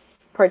him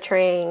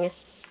portraying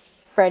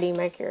Freddie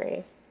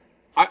Mercury?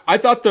 I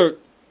thought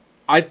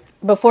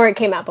before it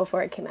came out.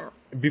 Before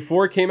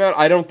it came out,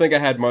 I don't think I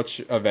had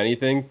much of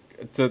anything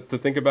to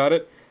think about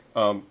it.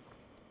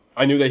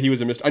 I knew that he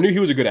was I knew he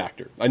was a good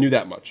actor. I knew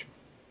that much.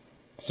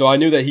 So I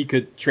knew that he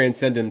could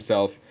transcend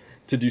himself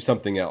to do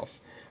something else.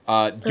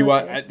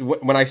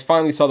 When I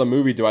finally saw the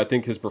movie, do I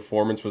think his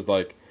performance was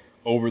like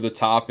over the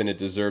top and it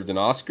deserved an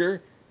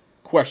Oscar?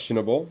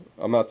 Questionable.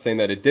 I'm not saying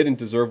that it didn't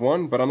deserve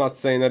one, but I'm not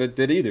saying that it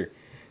did either.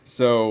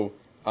 So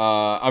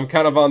I'm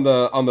kind of on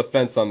the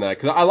fence on that,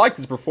 because I liked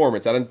his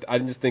performance. I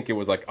didn't just think it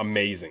was like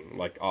amazing,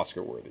 like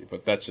Oscar worthy,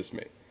 but that's just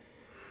me.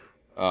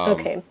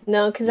 Okay,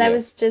 no, because I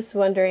was just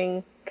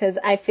wondering, because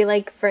I feel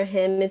like for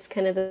him it's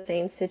kind of the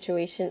same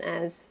situation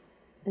as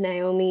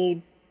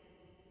Naomi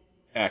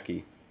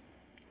Aki.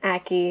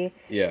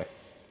 Yeah.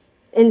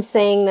 In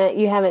saying that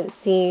you haven't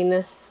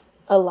seen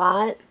a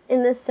lot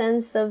in the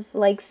sense of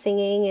like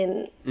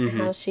singing and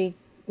how she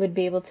would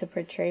be able to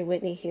portray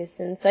Whitney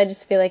Houston. So I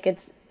just feel like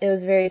it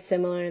was very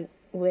similar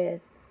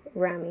with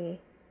Rami.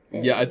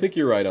 Yeah, I think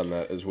you're right on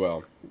that as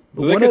well.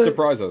 So they could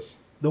surprise us.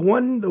 The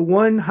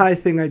one high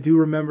thing I do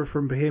remember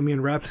from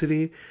Bohemian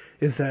Rhapsody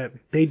is that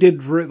they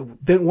did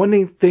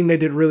one thing they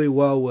did really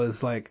well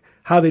was like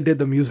how they did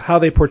how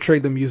they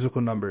portrayed the musical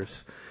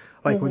numbers.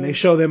 Like when they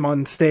show them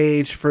on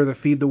stage for the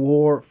Feed the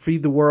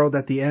World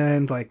at the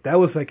end, like that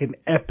was like an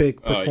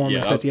epic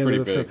performance at the end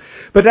of the film.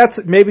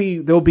 But maybe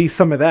there'll be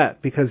some of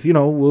that, because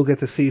we'll get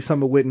to see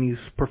some of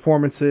Whitney's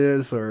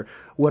performances or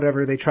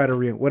whatever they try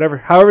to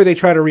however they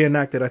try to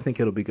reenact it. I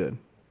think it'll be good.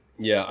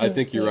 Yeah, I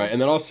think you're right.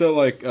 And then also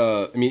like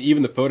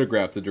even the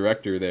photograph, the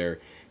director there,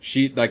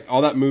 she like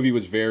all that movie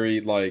was very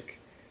like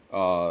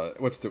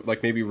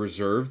maybe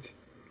reserved,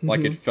 like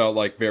it felt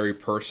like very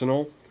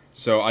personal.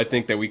 So I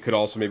think that we could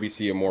also maybe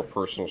see a more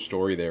personal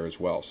story there as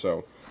well.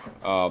 So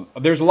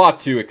there's a lot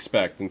to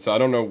expect, and so I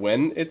don't know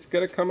when it's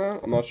going to come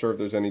out. I'm not sure if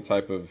there's any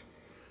type of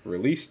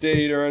release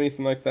date or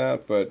anything like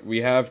that, but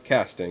we have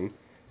casting,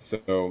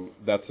 so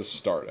that's a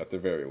start at the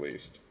very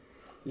least.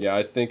 Yeah,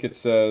 I think it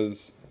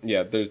says,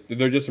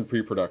 they're just in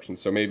pre-production,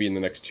 so maybe in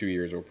the next 2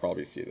 years we'll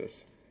probably see this.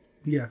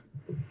 Yeah.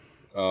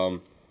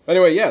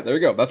 Anyway, there we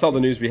go. That's all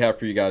the news we have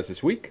for you guys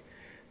this week.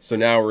 So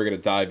now we're going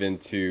to dive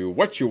into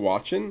what you're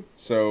watching.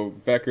 So,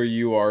 Becquer,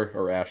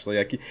 or Ashley,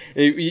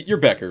 you're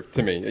Becquer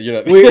to me.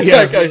 You're not,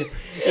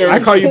 I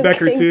call you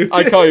Becquer too.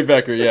 I call you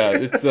Becquer, yeah.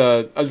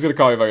 I'm just going to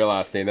call you by your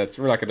last name.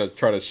 We're not going to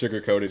try to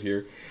sugarcoat it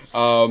here.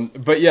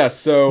 But yeah,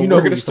 so we're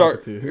going to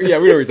start. Yeah, we know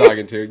who you're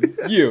talking to.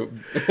 You,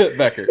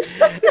 Becquer.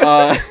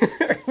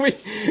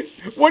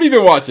 What have you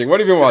been watching?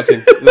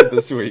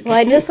 This week? Well,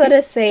 I just want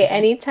to say,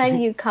 anytime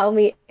you call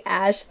me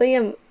Ashley,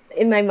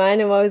 in my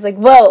mind, I'm always like,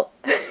 whoa,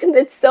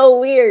 that's so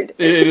weird.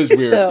 It is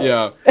weird,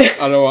 yeah. I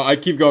don't know. I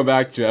keep going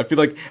back to it. I feel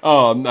like,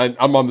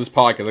 I'm on this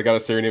podcast. I got to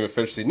say your name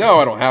officially.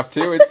 No, I don't have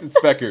to. It's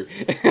Becquer.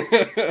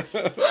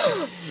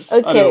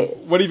 Okay.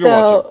 What have you been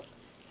watching?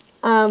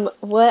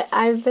 What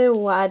I've been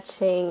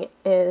watching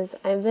is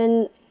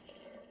I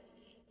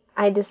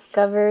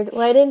decided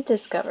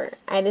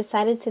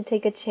to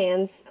take a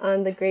chance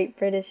on the Great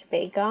British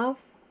Bake Off.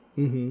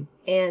 Mm-hmm.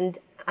 And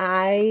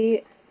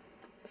I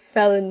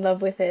fell in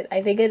love with it.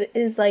 I think it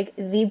is like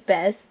the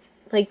best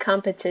like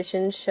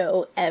competition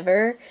show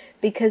ever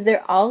because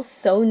they're all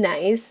so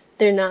nice.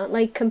 They're not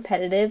like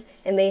competitive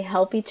and they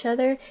help each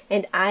other,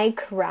 and I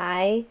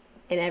cry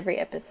in every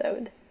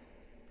episode.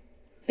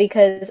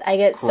 Because I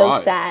get so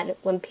sad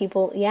when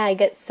people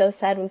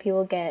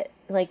get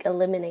like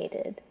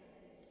eliminated.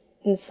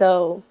 And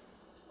so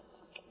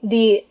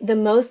the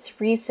most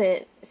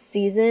recent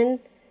season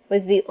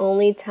was the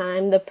only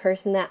time the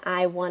person that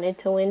I wanted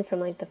to win from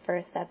like the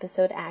first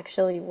episode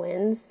actually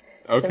wins.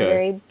 Okay. So I'm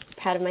very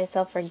proud of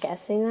myself for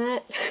guessing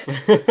that.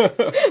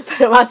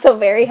 But I'm also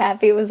very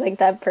happy it was like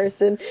that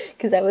person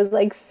because I was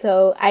like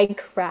I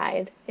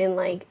cried in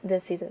like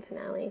the season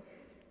finale.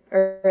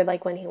 Or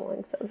like when he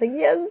won. So I was like,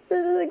 yes,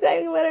 this is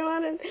exactly what I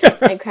wanted.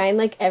 I cried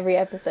like every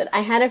episode.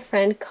 I had a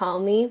friend call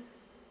me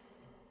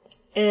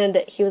and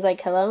he was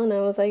like, hello, and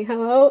I was like,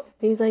 hello.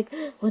 And he's like,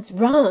 what's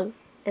wrong?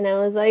 And I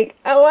was like,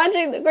 I'm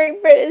watching the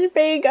Great British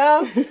Bake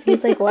Off.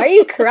 He's like, why are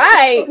you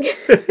crying?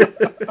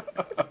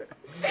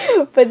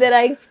 But then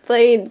I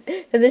explained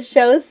that the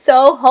show is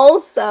so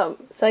wholesome.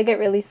 So I get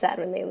really sad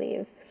when they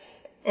leave.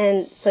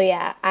 And so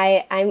yeah,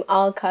 I'm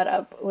all caught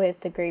up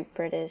with the Great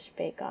British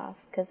Bake Off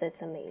because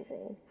it's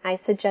amazing. I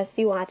suggest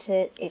you watch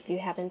it if you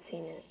haven't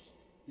seen it.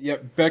 Yeah,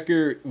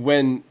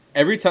 Becquer,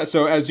 every time,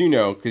 so as you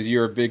know, because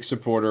you're a big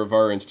supporter of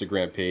our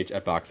Instagram page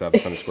at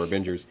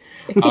boxoffice_bingers,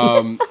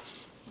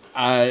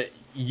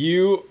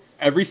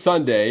 every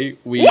Sunday,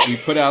 we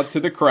put out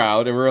to the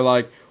crowd and we're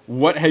like,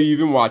 what have you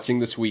been watching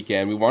this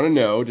weekend? We want to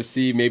know to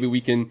see maybe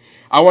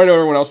I want to know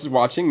everyone else is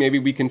watching, maybe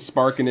we can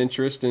spark an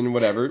interest in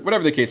whatever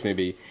the case may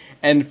be.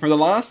 And for the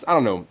last, I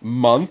don't know,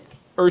 month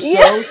or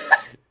so,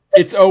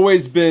 it's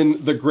always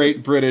been the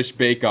Great British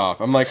Bake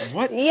Off. I'm like,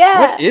 what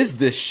is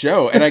this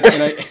show? And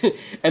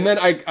then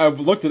I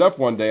looked it up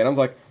one day and I'm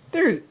like,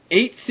 there's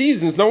 8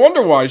 seasons. No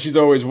wonder why she's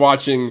always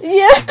watching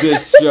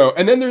this show.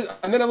 And then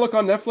I look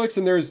on Netflix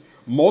and there's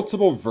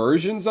multiple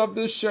versions of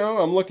this show.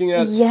 I'm looking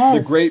at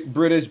the Great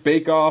British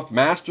Bake Off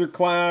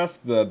Masterclass,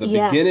 the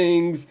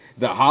beginnings,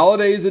 the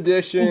holidays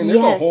edition. There's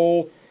a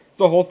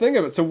whole thing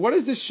of it. So what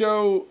is this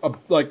show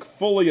like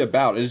fully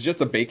about? Is it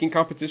just a baking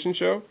competition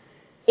show?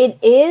 It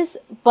is,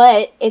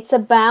 but it's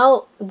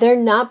about they're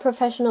not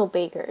professional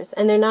bakers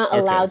and they're not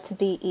allowed to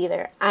be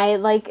either.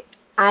 I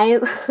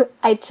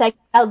checked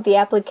out the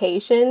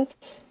application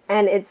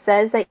and it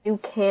says that you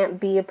can't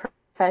be a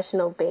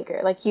professional baker.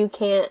 Like you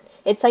can't,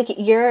 it's like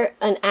you're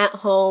an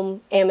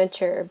at-home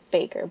amateur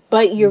baker,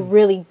 but you're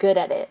really good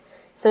at it.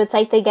 So it's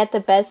like they get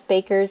the best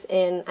bakers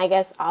in, I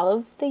guess, all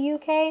of the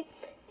UK,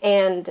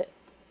 and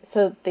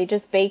so they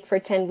just bake for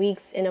 10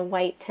 weeks in a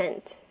white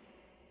tent.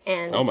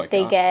 And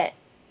they get,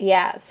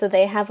 so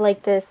they have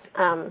like this,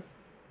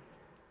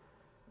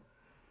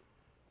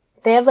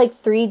 they have like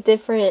 3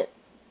 different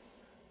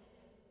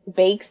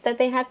bakes that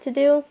they have to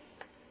do.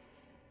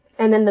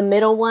 And then the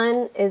middle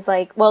one is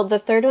like, well, the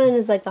third one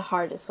is like the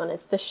hardest one.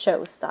 It's the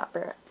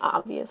showstopper,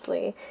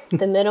 obviously.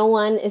 The middle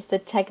one is the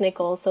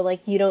technical, so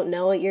like you don't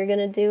know what you're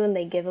gonna do, and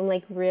they give them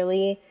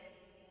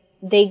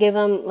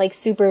like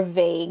super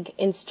vague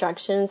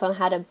instructions on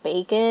how to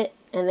bake it,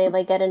 and they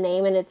like get a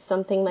name, and it's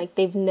something like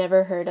they've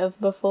never heard of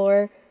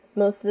before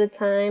most of the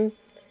time.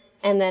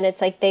 And then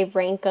it's like they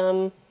rank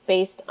them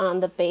based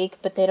on the bake,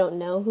 but they don't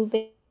know who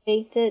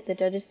baked it. The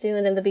judges do,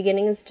 and then the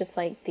beginning is just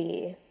like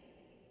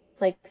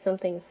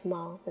something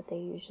small that they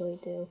usually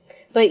do.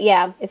 But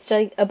yeah, it's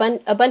like a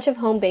bunch of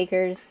home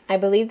bakers. I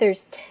believe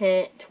there's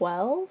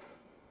 12.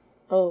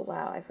 Oh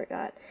wow, I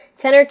forgot.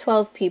 10 or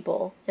 12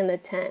 people in the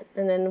tent,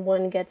 and then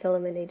one gets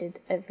eliminated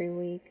every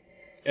week.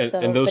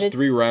 And those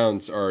 3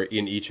 rounds are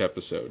in each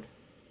episode?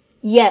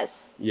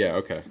 Yes. Yeah,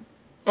 okay.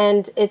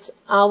 And it's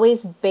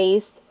always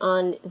based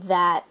on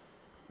that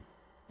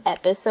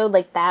episode,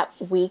 like that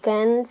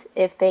weekend,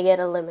 if they get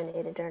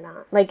eliminated or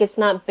not. Like, it's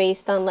not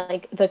based on,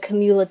 like, the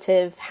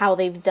cumulative, how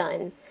they've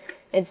done.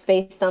 It's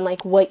based on,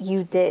 like, what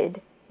you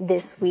did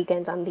this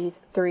weekend on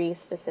these 3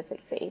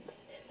 specific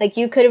bakes. Like,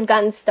 you could have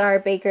gotten Star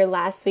Baker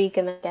last week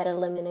and then get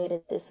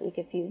eliminated this week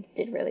if you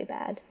did really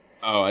bad.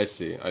 Oh, I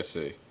see.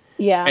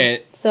 Yeah.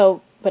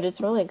 But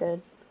it's really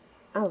good.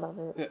 I love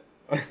it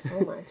so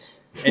much.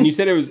 And you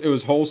said it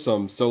was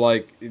wholesome, so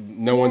like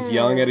no one's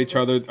yelling at each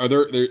other. Are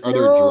there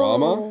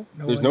drama?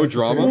 There's no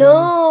drama?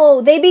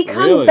 No, they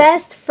become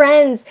best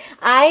friends.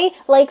 I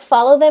like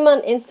follow them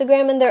on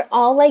Instagram and they're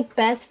all like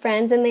best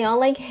friends and they all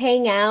like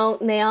hang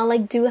out and they all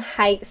like do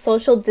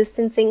social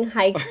distancing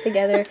hikes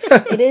together.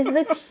 It is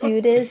the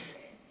cutest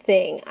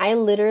thing.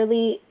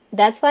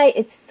 That's why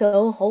it's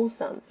so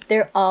wholesome.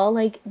 They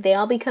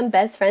all become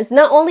best friends.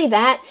 Not only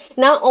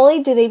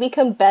do they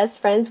become best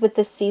friends with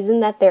the season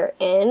that they're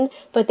in,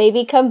 but they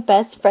become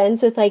best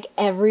friends with like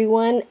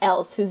everyone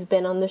else who's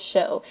been on the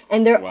show.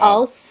 And they're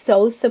all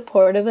so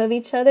supportive of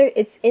each other.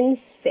 It's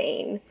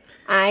insane.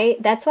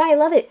 That's why I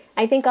love it.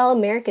 I think all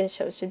American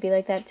shows should be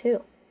like that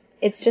too.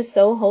 It's just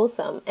so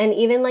wholesome. And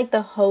even like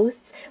the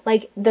hosts,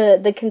 like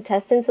the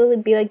contestants will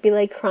be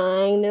like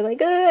crying. They're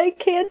like, oh, I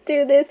can't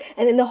do this.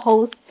 And then the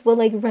hosts will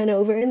like run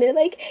over and they're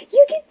like,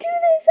 you can do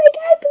this. Like,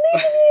 I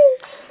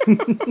believe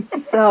in you.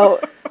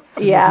 So,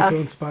 yeah. Feel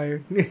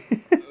inspired.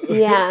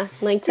 Yeah.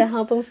 Like to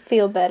help them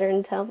feel better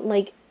and tell them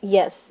like,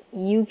 yes,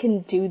 you can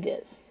do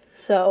this.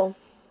 So,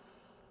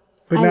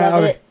 But I now,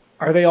 love it.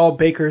 Are they all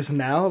bakers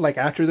now? Like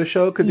after the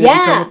show, could they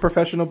become a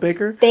professional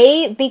baker?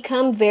 They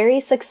become very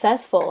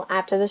successful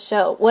after the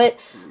show.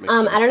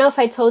 I don't know if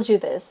I told you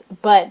this,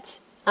 but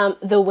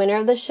the winner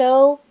of the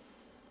show,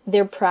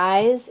 their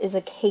prize is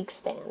a cake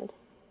stand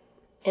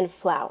and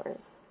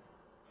flowers.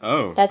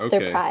 Oh, that's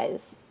their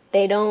prize.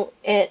 They don't,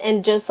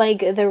 and just like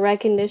the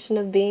recognition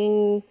of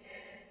being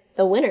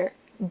the winner,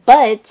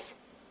 but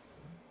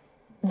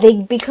they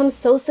become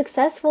so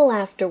successful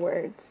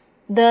afterwards.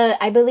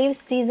 I believe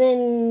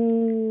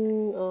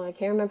I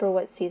can't remember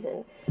what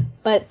season,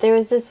 but there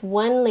was this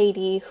one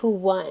lady who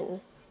won,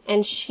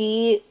 and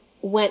she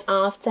went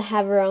off to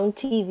have her own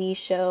TV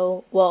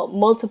show, well,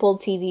 multiple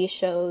TV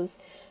shows,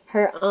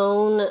 her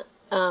own,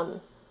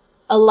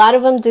 a lot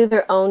of them do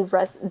their own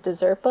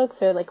dessert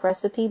books, or like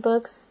recipe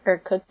books, or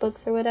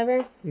cookbooks, or whatever.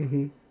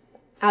 Mm-hmm.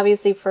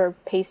 Obviously for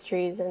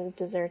pastries and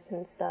desserts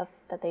and stuff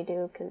that they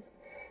do, because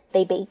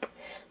they bake.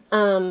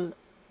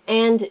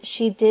 And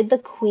she did the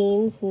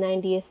Queen's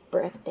 90th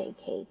birthday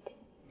cake.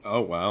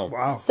 Oh, wow.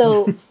 Wow.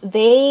 So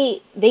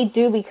they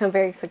do become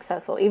very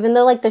successful, even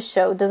though like the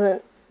show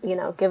doesn't,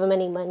 give them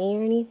any money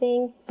or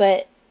anything,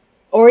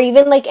 or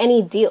even like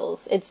any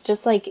deals. It's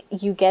just like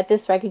you get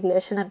this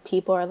recognition and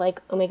people are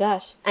like, oh my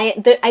gosh.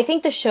 I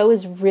think the show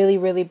is really,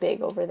 really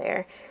big over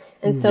there.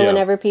 And so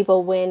whenever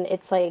people win,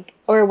 it's like,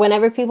 or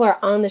whenever people are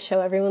on the show,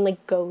 everyone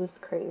like goes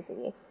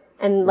crazy.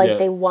 And like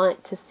they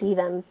want to see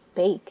them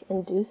bake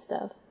and do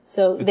stuff.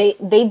 So they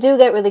do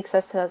get really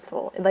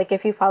successful. Like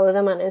if you follow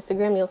them on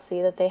Instagram, you'll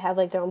see that they have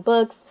like their own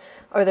books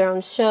or their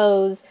own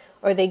shows,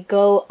 or they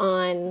go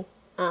on,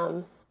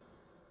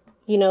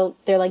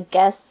 they're like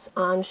guests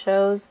on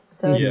shows.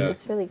 So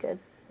it's really good.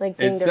 Like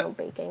doing their own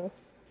baking.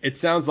 It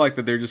sounds like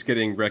that they're just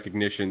getting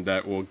recognition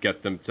that will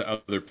get them to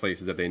other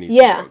places that they need to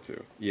go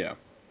to. Yeah.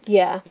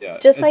 Yeah. It's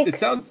just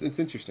it's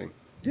interesting.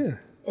 Yeah.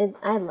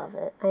 I love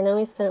it. I know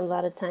we spent a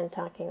lot of time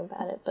talking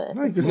about it, but...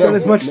 No, you can spend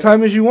as much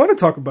time as you want to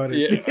talk about it.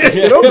 Yeah.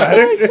 It don't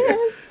matter.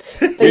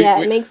 But yeah,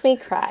 it makes me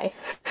cry.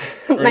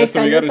 My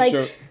friend was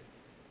like...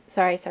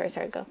 Sorry,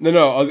 go.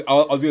 No, I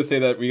was going to say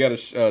that we got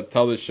to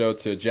tell this show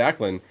to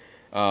Jacqueline,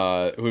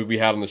 who we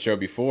had on the show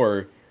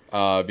before,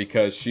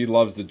 because she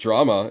loves the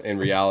drama in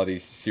reality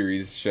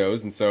series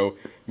shows, and so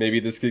maybe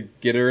this could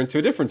get her into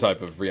a different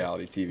type of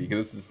reality TV,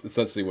 because this is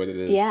essentially what it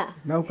is. Yeah.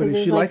 No, but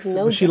she likes,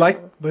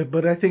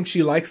 but I think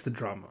she likes the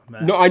drama,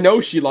 man. No, I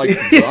know she likes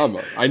the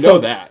drama. I know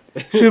that.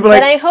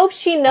 But I hope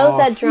she knows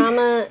that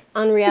drama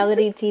on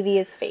reality TV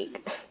is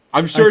fake.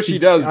 I'm sure she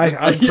does.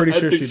 I'm pretty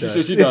sure she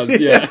does. She does,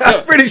 yeah.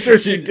 I'm pretty sure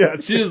she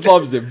does. She just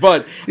loves it.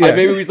 But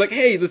maybe he's like,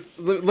 hey,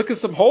 look at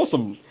some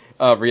wholesome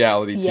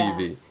reality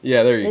TV.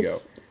 Yeah, there you go.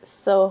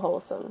 So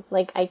wholesome.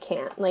 Like, I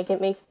can't. Like, it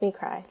makes me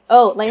cry.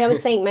 Oh, like I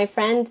was saying, my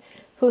friend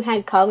who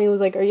had called me was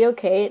like, are you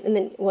okay? And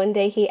then one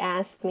day he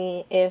asked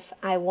me if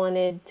I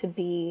wanted to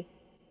be,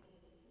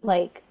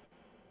 like,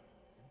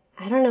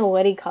 I don't know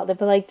what he called it,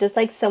 but like just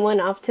like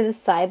someone off to the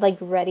side, like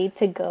ready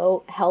to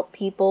go help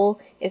people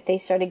if they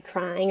started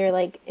crying or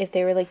like if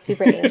they were like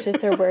super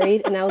anxious or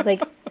worried. And I was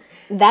like,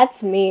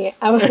 that's me.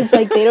 I was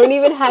like, they don't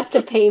even have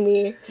to pay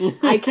me.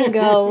 I can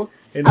go.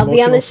 I'll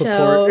be on the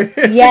show.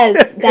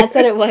 Yes, that's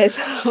what it was.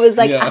 I was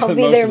like, I'll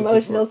be their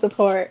emotional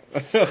support.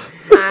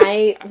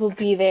 I will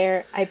be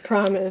there. I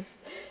promise.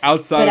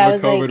 Outside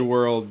of a COVID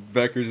world,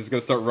 Becker's just going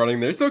to start running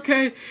there. It's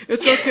okay.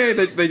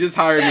 They just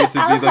hired me to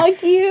I'll be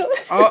hug you.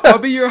 I'll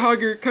be your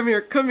hugger. Come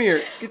here.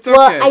 It's okay.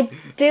 Well, I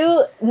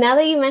do, now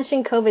that you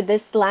mentioned COVID,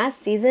 this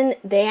last season,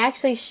 they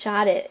actually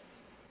shot it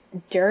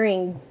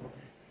during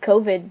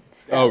COVID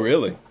stuff. Oh,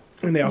 really?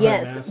 And they all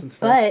had masks and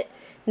stuff? But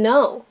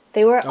no,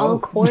 they were all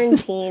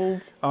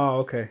quarantined. Oh,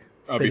 okay.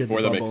 Oh,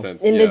 before that makes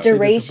sense. In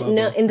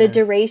the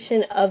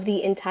duration of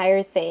the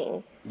entire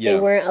thing. Yeah. They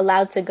weren't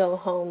allowed to go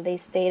home. They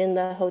stayed in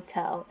the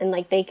hotel, and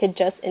like they could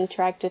just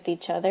interact with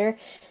each other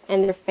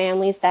and their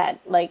families that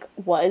like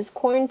was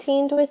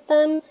quarantined with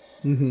them.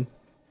 Mm-hmm.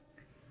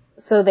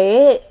 So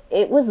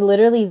it was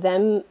literally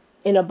them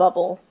in a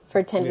bubble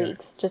for 10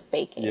 weeks just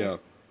baking. Yeah,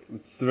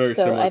 it's very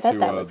similar I thought to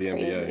that was the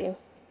crazy. NBA.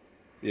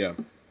 Yeah.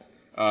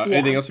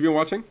 Anything else you've been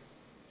watching?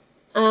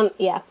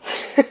 Yeah.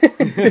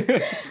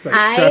 Like,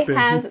 I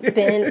have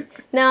been.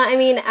 No, I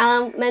mean,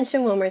 I'll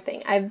mention one more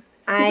thing.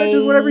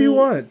 Mention whatever you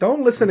want.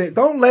 Don't listen.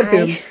 Don't let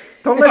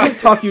him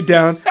talk you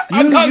down.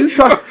 You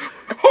talk.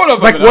 Hold up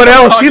It's like, a minute, what I'm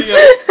else? talking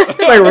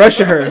He's like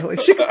rushing her.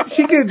 Like she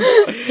could.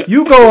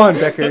 You go on,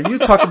 Becquer. You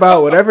talk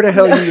about whatever the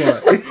hell you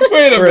want. Wait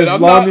a for minute, as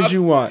long as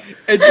you want.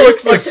 It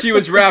looks like she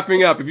was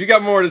wrapping up. If you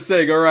got more to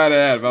say, go right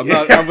ahead. But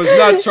I was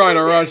not trying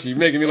to rush you. You're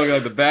making me look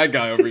like the bad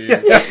guy over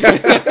here.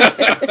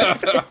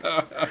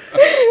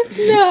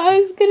 No,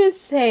 I was gonna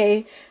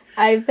say,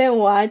 I've been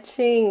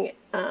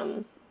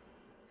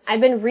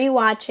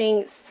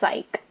rewatching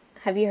Psych.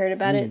 Have you heard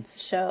about it? It's a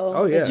show.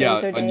 Oh, yeah.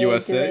 Yeah, James on O'Day,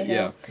 USA, Julia Hill.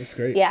 yeah. That's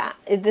great. Yeah,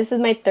 this is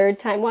my third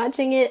time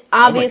watching it.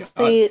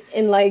 Obviously,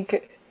 in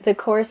like the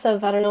course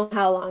of I don't know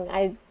how long,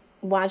 I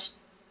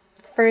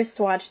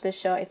first watched this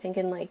show, I think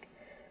in like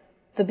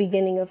the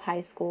beginning of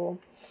high school.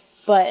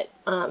 But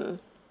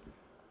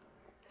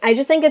I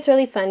just think it's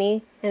really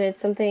funny, and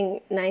it's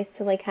something nice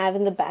to like have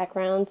in the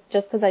background.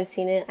 Just because I've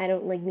seen it, I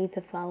don't like need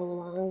to follow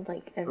along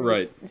like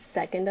every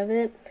second of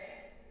it.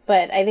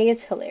 But I think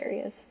it's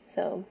hilarious,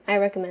 so I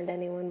recommend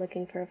anyone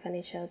looking for a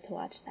funny show to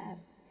watch that.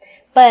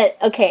 But,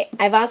 okay,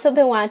 I've also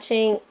been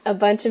watching a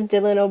bunch of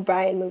Dylan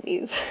O'Brien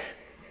movies.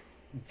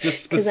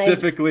 Just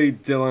specifically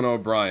Dylan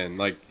O'Brien,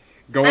 like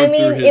going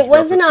through his it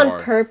wasn't repertoire.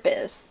 on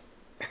purpose,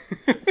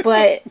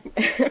 but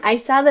I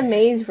saw The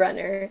Maze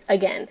Runner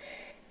again,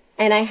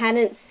 and I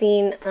hadn't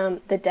seen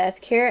The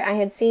Death Cure. I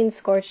had seen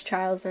Scorched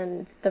Trials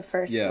and the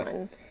first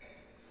one,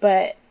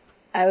 but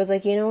I was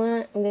like, you know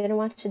what? I'm going to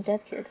watch The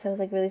Death Cure because I was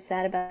like really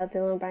sad about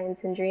Dylan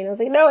O'Brien's injury. And I was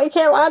like, no, I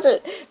can't watch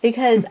it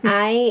because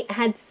I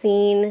had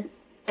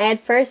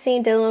first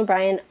seen Dylan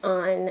O'Brien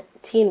on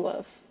Teen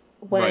Wolf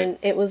when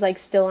it was like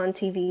still on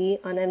TV,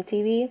 on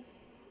MTV.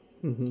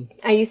 Mm-hmm.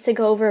 I used to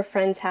go over a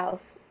friend's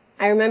house.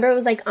 I remember it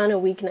was like on a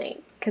weeknight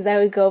because I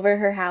would go over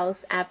her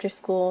house after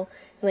school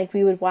and like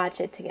we would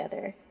watch it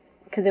together.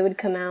 Because it would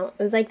come out.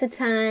 It was like the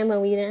time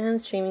when we didn't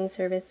have streaming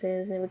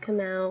services, and it would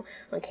come out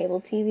on cable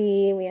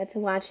TV. We had to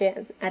watch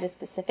it at a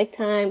specific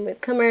time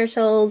with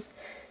commercials.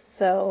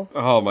 So.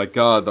 Oh my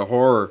God, the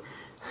horror.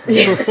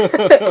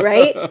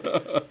 Right?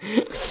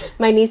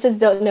 My nieces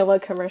don't know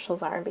what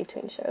commercials are in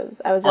between shows.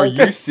 I was Are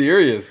like, you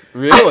serious?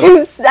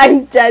 Really?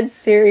 I'm dead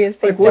serious.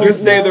 They don't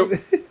know.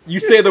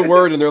 You say the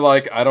word, and they're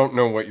like, I don't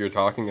know what you're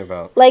talking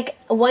about. Like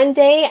one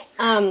day,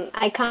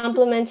 I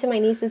complimented my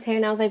niece's hair,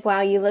 and I was like,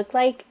 wow, you look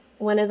like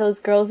one of those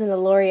girls in the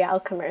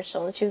L'Oreal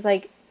commercial. And she was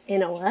like,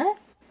 in a what?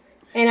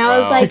 And I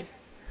was like,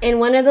 in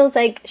one of those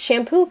like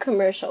shampoo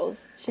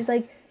commercials. She's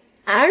like,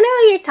 I don't know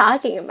what you're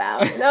talking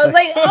about. And I was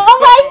like, oh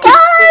my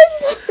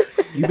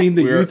gosh! You mean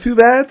the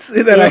YouTube ads?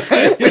 That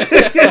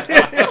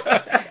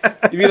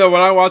You mean the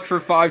one I watched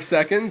for 5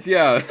 seconds?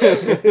 Yeah.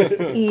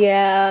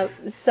 Yeah.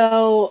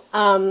 So,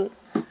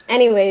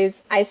 anyways,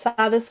 I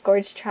saw the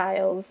Scorched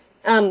Trials,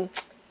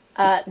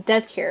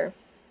 Death Cure,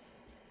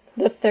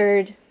 the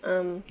third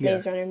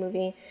Maze Runner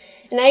movie,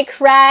 and I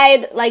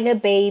cried like a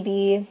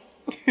baby.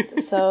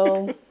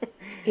 So,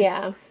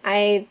 yeah,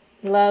 I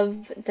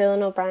love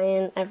Dylan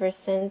O'Brien ever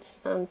since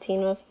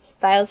Teen Wolf,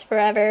 Styles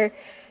Forever.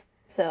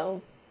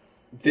 So,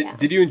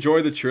 Did you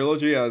enjoy the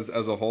trilogy as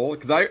a whole?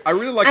 Because I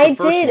really liked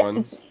the first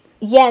one.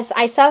 Yes,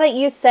 I saw that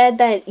you said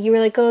that you were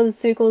like, oh, the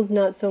sequels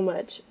not so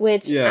much,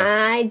 which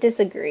I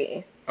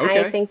disagree.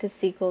 Okay. I think the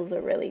sequels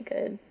are really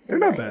good. They're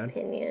not bad.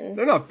 Opinion.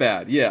 They're not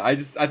bad. Yeah, I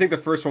think the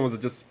first one was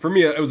just, for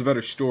me, it was a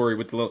better story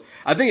with the little.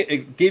 I think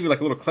it gave you like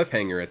a little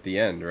cliffhanger at the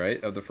end,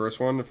 right, of the first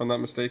one, if I'm not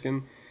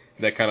mistaken.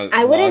 That kind of.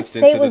 I wouldn't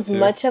say it was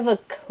much of a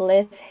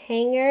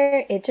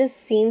cliffhanger. It just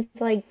seems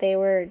like they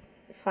were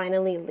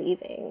finally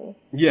leaving.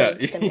 Yeah,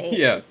 the maze.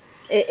 Yeah.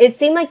 It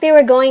seemed like they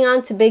were going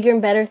on to bigger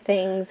and better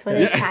things when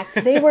in fact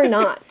they were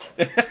not.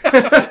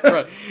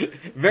 Right.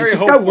 Very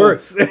hopeful. Got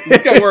worse.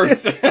 It got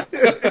worse.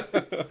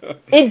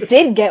 It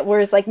did get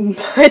worse, like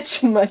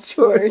much, much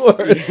worse.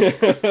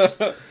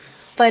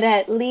 But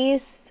at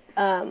least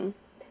the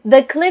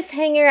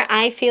cliffhanger,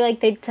 I feel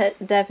like they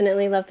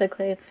definitely left a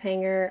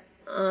cliffhanger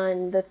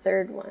on the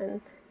third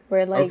one,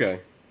 where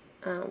like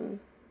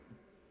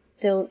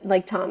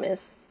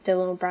Thomas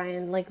Dylan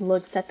O'Brien like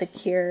looks at the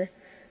cure.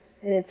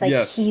 And it's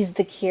like he's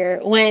the cure.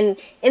 When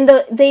in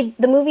the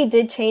movie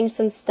did change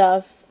some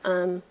stuff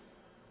from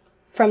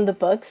the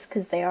books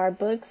because they are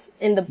books.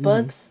 In the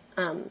books,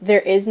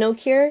 there is no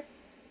cure,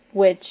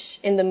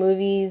 which in the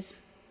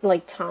movies,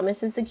 like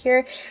Thomas is the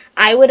cure.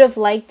 I would have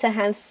liked to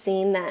have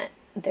seen that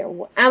there.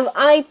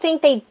 I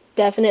think they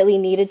definitely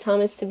needed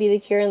Thomas to be the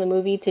cure in the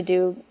movie to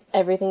do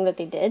everything that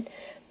they did,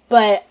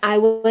 but I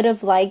would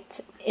have liked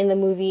in the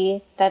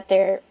movie that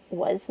there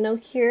was no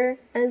cure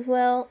as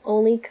well,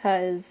 only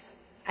because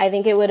I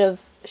think it would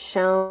have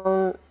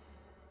shown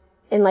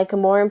in like a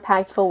more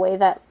impactful way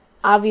that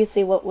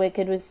obviously what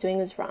Wicked was doing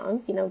was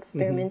wrong,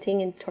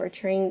 experimenting and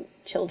torturing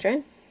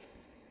children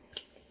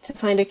to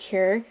find a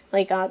cure,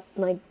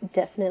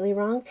 definitely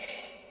wrong.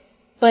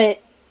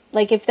 But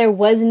like if there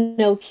was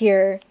no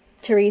cure,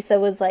 Teresa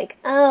was like,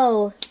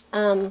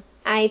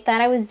 I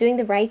thought I was doing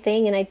the right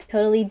thing and I'd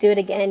totally do it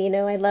again.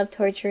 I love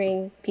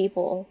torturing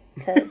people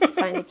to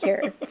find a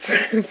cure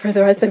for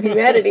the rest of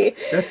humanity.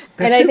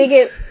 I think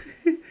it.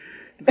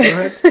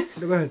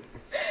 Go ahead.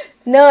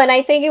 No, and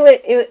I think it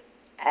would.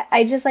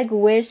 I just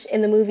wish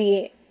in the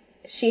movie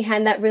she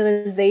had that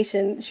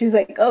realization. She was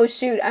like, oh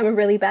shoot, I'm a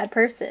really bad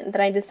person,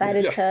 that I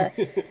decided to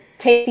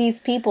take these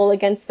people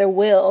against their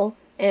will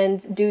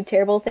and do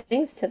terrible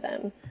things to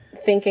them,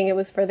 thinking it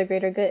was for the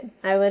greater good.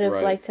 I would have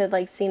liked to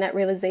like seen that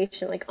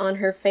realization like on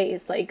her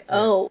face, like,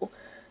 oh,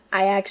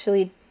 I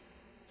actually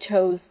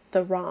chose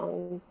the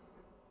wrong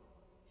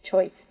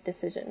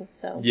decision.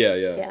 So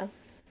yeah.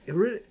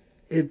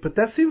 But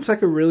that seems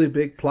like a really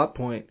big plot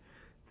point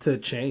to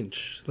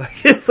change.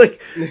 Like it's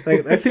like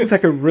that seems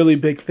like a really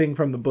big thing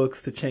from the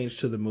books to change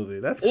to the movie.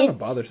 That's kind of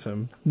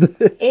bothersome.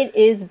 It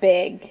is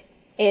big.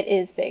 It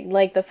is big.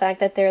 Like the fact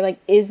that there like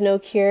is no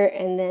cure,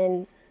 and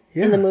then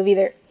in the movie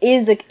there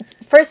is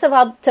first of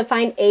all, to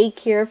find a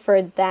cure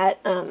for that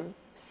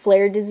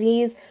flare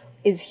disease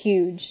is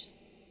huge,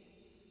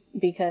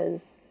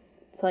 because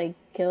it's like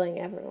killing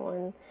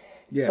everyone.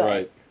 Yeah, but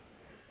right.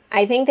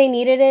 I think they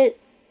needed it.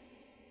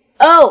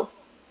 Oh,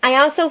 I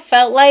also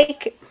felt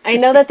like, I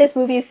know that this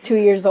movie is 2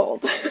 years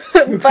old,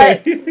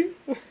 but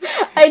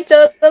I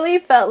totally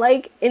felt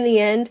like in the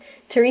end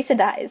Teresa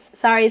dies.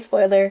 Sorry,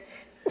 spoiler.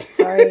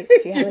 Sorry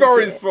if you haven't You've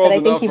already seen it, spoiled but I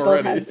think enough you both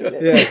already. have seen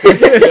it.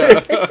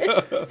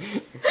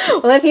 Yeah.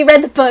 Well, if you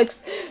read the books.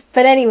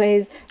 But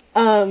anyways,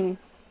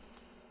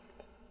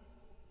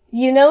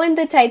 you know in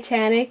the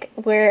Titanic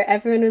where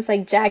everyone was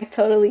like, Jack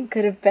totally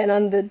could have been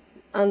on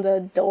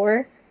the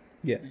door?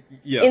 Yeah.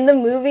 Yes. In the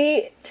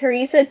movie,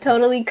 Teresa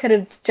totally could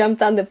have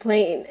jumped on the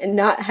plane and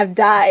not have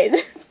died.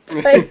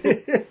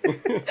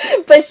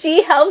 But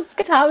she helps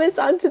Thomas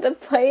onto the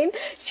plane.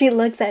 She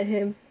looks at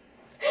him.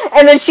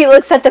 And then she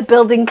looks at the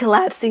building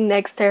collapsing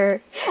next to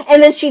her.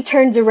 And then she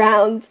turns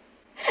around.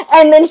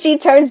 And then she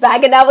turns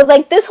back, and I was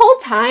like, this whole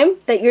time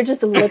that you're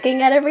just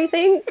looking at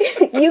everything,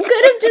 you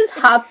could have just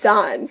hopped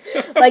on.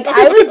 Like,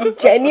 I was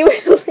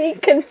genuinely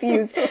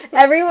confused.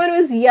 Everyone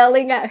was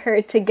yelling at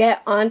her to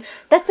get on.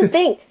 That's the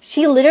thing.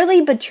 She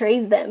literally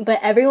betrays them, but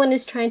everyone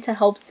is trying to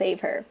help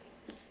save her.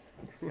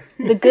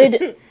 The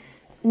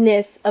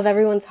goodness of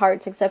everyone's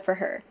hearts except for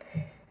her.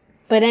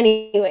 But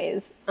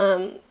anyways,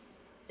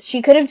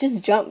 she could have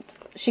just jumped.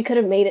 She could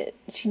have made it.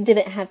 She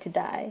didn't have to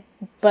die.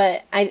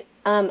 But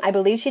I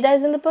believe she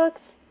dies in the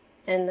books,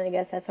 and I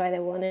guess that's why they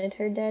wanted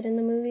her dead in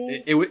the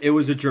movie. It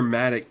was a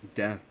dramatic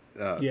death,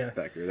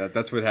 Becquer.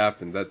 That's what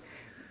happened.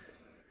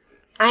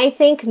 I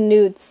think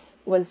Newt's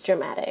was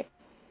dramatic.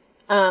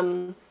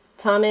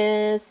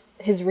 Thomas,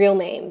 his real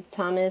name,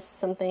 Thomas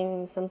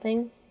something,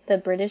 the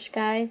British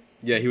guy.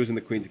 Yeah, he was in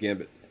the Queen's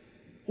Gambit.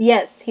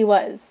 Yes, he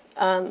was.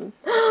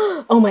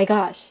 Oh my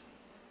gosh.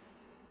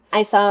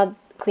 I saw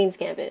Queen's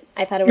Gambit.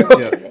 I thought it was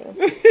amazing.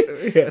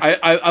 Yes.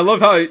 I love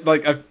how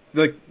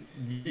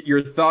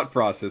your thought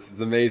process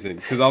is amazing,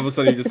 because all of a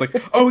sudden you're just like,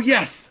 oh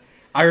yes,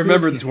 I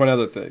remember this one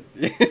other thing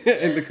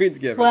in the Queen's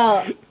Gambit.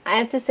 Well, I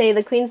have to say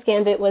the Queen's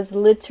Gambit was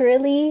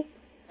literally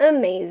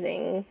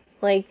amazing.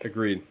 Like,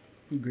 Agreed.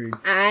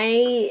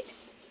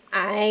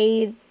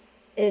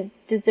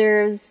 It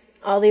deserves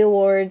all the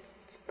awards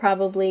it's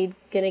probably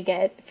gonna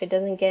get. If it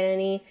doesn't get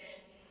any,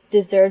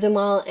 deserved them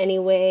all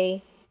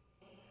anyway.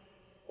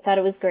 Thought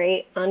it was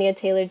great. Anya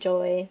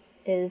Taylor-Joy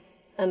is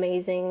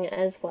amazing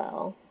as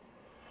well.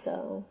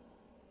 So,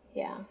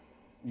 yeah.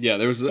 Yeah,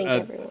 there was. I think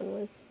everyone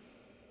was.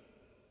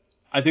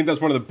 I think that's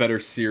one of the better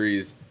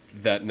series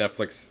that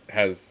Netflix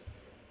has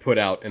put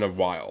out in a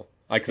while.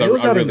 It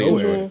was out of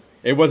nowhere. Enjoyed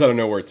it. It was out of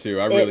nowhere too.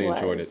 I really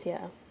enjoyed it.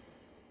 Yeah.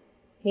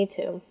 Me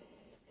too.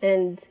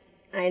 And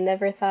I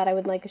never thought I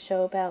would like a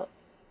show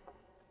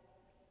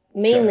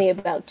mainly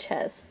about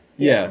chess.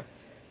 Yeah.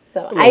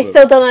 So I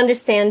still don't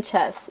understand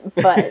chess,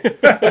 but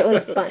it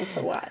was fun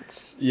to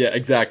watch. Yeah,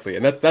 exactly.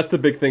 And that's the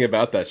big thing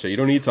about that show. You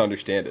don't need to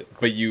understand it,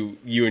 but you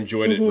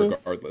enjoyed it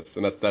regardless.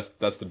 And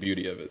that's the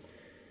beauty of it.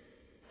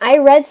 I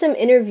read some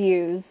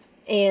interviews,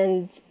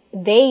 and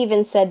they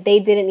even said they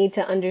didn't need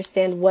to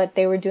understand what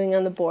they were doing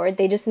on the board.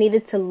 They just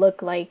needed to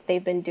look like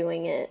they've been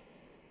doing it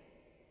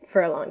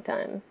for a long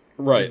time.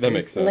 Right, that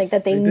makes sense. Like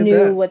that they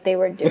knew what they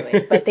were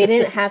doing, but they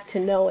didn't have to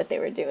know what they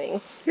were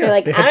doing. They're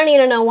like, I don't need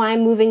to know why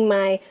I'm moving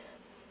my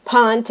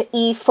pawn to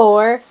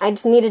e4. I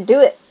just need to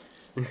do it.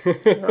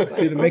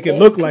 See, to make it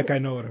look like I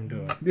know what I'm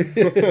doing.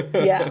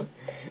 Yeah.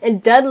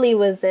 And Dudley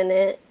was in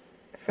it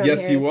from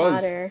Harry he was.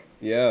 Potter.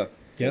 Yeah.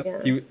 Yep.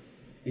 Yeah.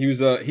 He's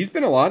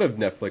been in a lot of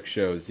Netflix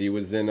shows. He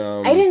was in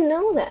I didn't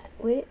know that.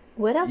 Wait,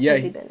 what else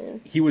has he been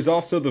in? He was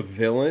also the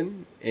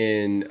villain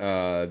in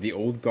The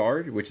Old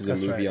Guard, which is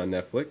a movie on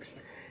Netflix.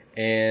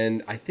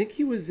 And I think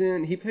he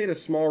played a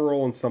small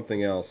role in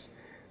something else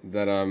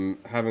that I'm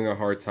having a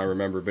hard time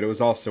remembering, but it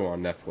was also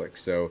on Netflix.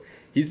 So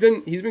he's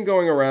been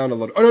going around a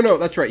little. Oh no,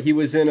 that's right. He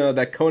was in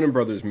that Coen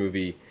Brothers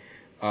movie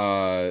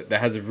that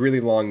has a really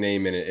long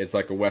name in it. It's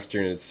like a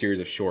western and it's a series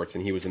of shorts,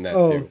 and he was in that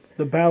too.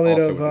 The Ballad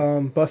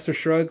of Buster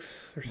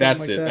Scruggs or something That's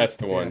like it. that. That's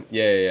the one.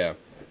 Yeah.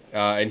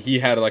 And he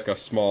had like a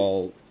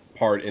small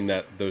part in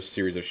those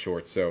series of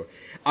shorts. So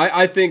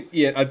I think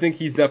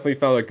he's definitely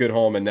found a good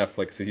home in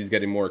Netflix. So he's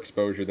getting more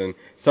exposure than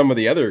some of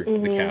the other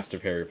the cast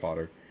of Harry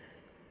Potter.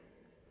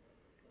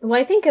 Well,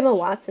 I think Emma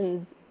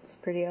Watson is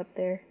pretty up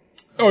there.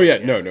 Oh yeah,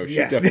 no, she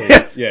Yeah.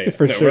 definitely, yeah,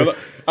 For no, sure.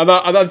 I'm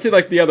not saying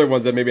like the other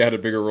ones that maybe had a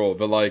bigger role,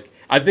 but like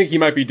I think he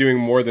might be doing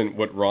more than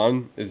what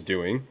Ron is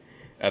doing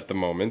at the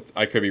moment.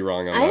 I could be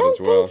wrong on I that as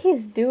don't well. think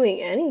he's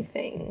doing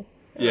anything.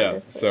 Yeah,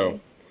 Honestly. so.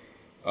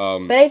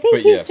 But I think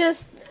he's yeah.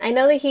 just. I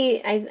know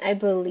that I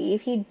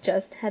believe he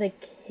just had a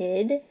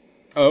kid.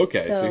 Oh,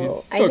 okay. So So he's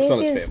I focused think on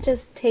his he's family.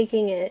 just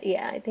taking it.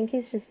 Yeah, I think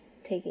he's just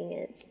taking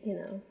it.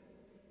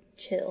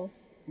 Chill.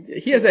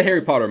 He has that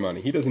Harry Potter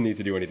money. He doesn't need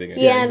to do anything.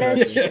 Yeah,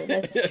 that's true.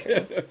 That's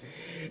true.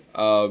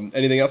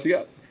 Anything else you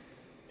got?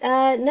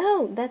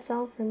 No, that's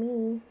all for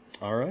me.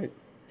 All right.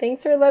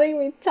 Thanks for letting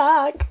me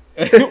talk.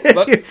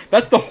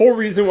 That's the whole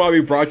reason why we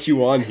brought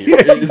you on here,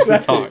 is to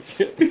talk.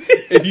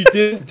 If you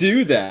didn't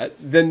do that,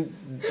 then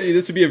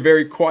this would be a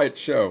very quiet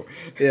show.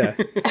 Yeah.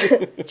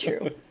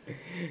 True.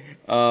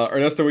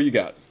 Ernesto, what you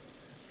got?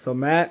 So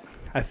Matt,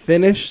 I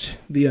finished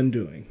The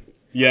Undoing.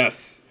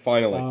 Yes,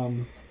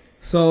 finally.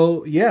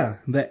 So yeah,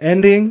 the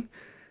ending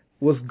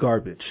was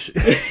garbage.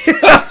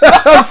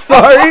 I'm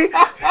sorry.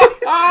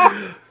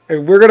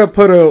 And we'll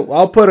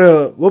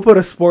put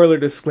a spoiler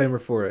disclaimer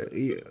for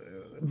it.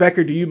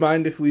 Becker, do you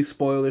mind if we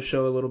spoil the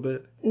show a little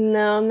bit?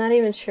 No, I'm not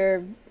even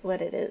sure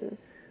what it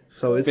is.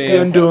 So it's The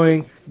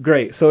Undoing.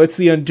 Great. So it's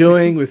The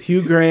Undoing with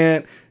Hugh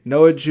Grant,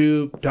 Noah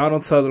Jupe,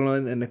 Donald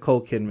Sutherland, and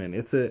Nicole Kidman.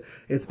 It's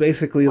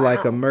basically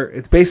like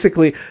it's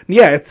basically,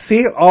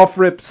 see, off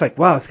rip, it's like,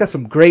 wow, it's got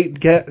some great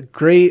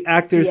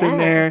actors in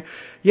there.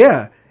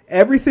 Yeah.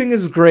 Everything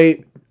is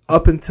great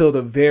up until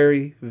the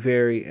very,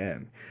 very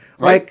end.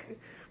 Right. Like,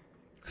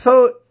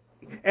 so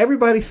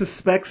everybody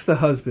suspects the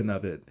husband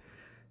of it.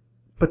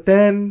 But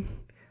then,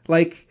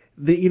 like,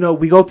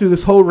 we go through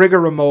this whole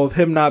rigmarole of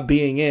him not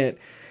being it,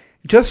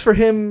 just for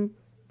him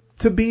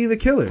to be the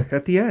killer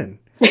at the end.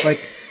 Like,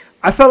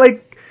 I felt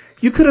like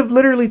you could have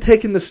literally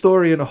taken the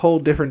story in a whole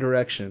different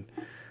direction.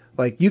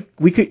 Like, you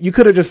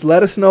could have just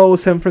let us know it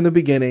was him from the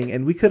beginning,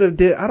 and we could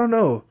have I don't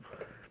know.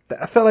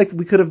 I felt like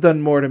we could have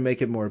done more to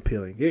make it more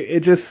appealing.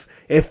 It was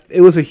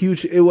a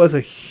huge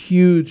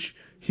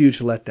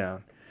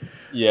letdown.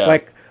 Yeah.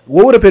 Like,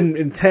 what would have been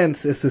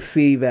intense is to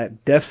see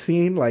that death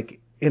scene, like,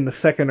 in the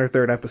second or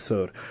third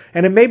episode.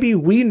 And then maybe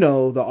we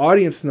know, the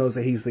audience knows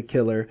that he's the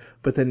killer,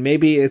 but then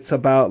maybe it's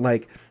about,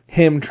 like,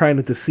 him trying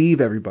to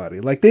deceive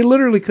everybody. Like, they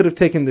literally could have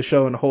taken the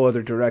show in a whole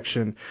other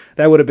direction.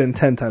 That would have been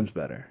 10 times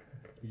better.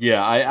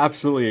 Yeah, I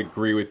absolutely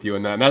agree with you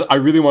on that. And I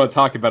really want to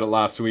talk about it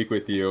last week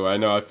with you. I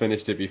know I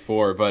finished it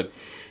before, but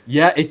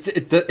yeah,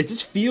 it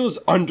just feels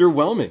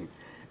underwhelming.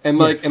 And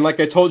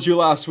like I told you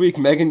last week,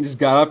 Megan just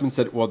got up and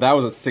said, "Well, that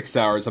was a 6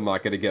 hours I'm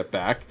not going to get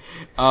back,"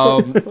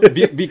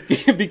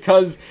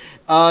 because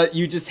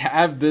you just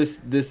have there's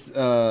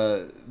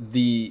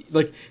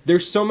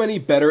so many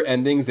better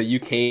endings that you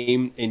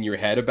came in your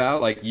head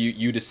about, like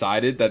you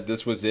decided that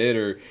this was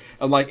it,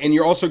 and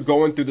you're also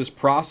going through this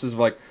process of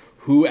like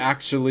who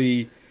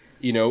actually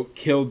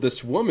killed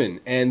this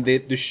woman, and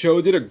the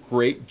show did a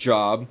great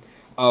job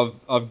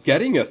of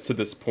getting us to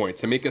this point,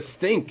 to make us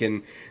think,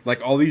 and like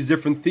all these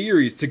different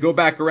theories, to go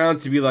back around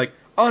to be like,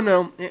 oh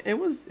no, it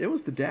was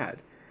the dad,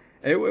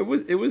 it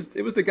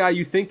was the guy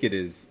you think it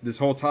is this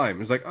whole time.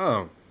 It's like,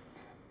 oh,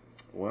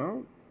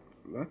 well,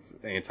 that's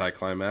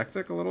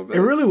anticlimactic a little bit.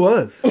 It really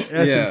was. That's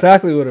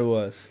exactly what it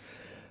was.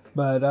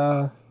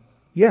 But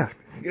yeah,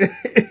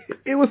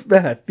 it was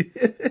bad.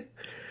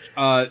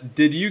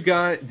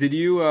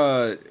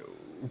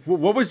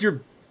 What was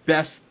your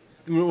best?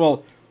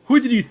 Well, who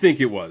did you think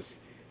it was?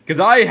 Because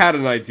I had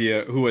an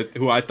idea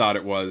who I thought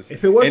it was.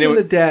 If it wasn't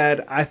the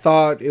dad, I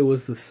thought it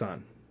was the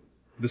son.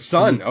 The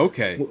son,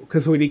 okay.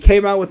 Because when he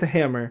came out with the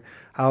hammer,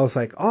 I was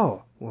like,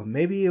 oh, well,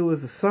 maybe it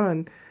was the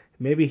son.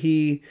 Maybe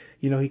he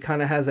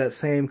kind of has that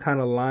same kind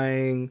of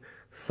lying,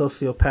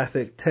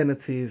 sociopathic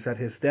tendencies that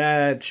his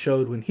dad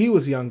showed when he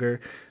was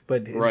younger.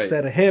 But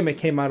instead of him, it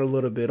came out a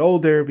little bit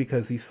older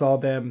because he saw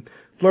them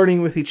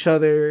flirting with each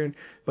other,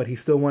 but he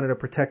still wanted to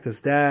protect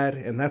his dad,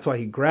 and that's why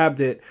he grabbed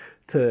it.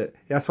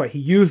 That's why he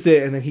used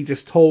it, and then he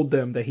just told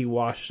them that he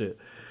washed it.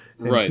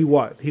 And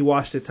he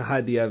washed it to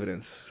hide the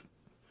evidence.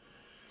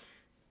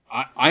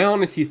 I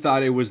honestly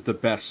thought it was the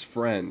best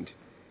friend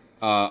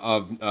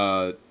of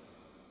Nicole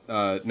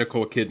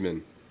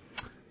Kidman.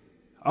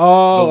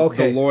 Oh,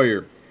 okay. The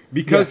lawyer,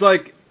 because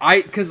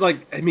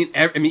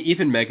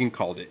even Megan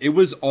called it. It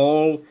was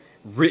all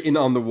written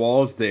on the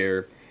walls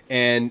there,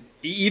 and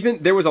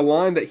even there was a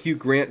line that Hugh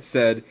Grant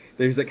said.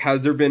 That he's like,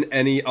 "Has there been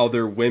any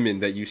other women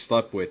that you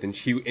slept with?" And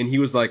he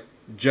was like,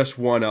 "Just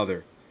one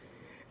other."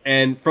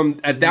 And from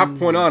at that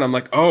point on, I'm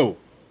like, "Oh,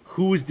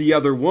 who's the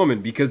other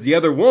woman?" Because the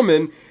other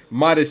woman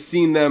might have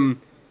seen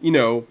them,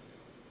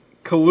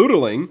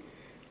 colludeling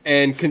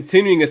and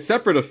continuing a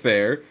separate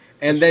affair.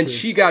 And then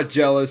she got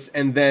jealous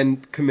and then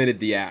committed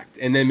the act.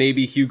 And then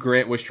maybe Hugh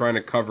Grant was trying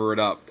to cover it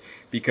up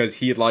because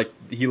he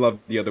loved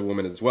the other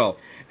woman as well.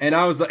 And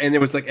it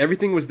was like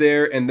everything was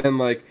there. And then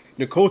like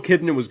Nicole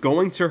Kidman was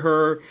going to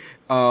her,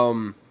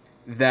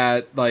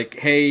 that like,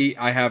 hey,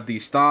 I have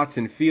these thoughts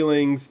and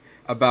feelings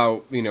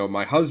about,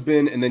 my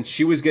husband, and then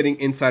she was getting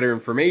insider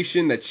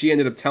information that she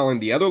ended up telling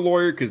the other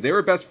lawyer because they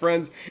were best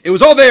friends. It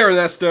was all there,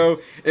 Ernesto.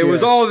 It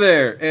was all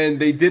there, and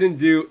they didn't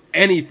do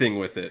anything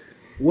with it.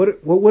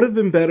 What would have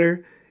been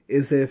better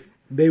is if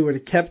they would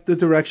have kept the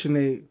direction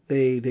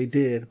they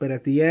did, but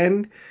at the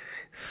end,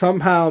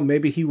 somehow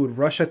maybe he would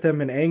rush at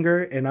them in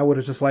anger, and I would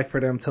have just liked for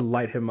them to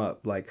light him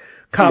up, like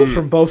cops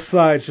from both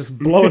sides just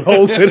blowing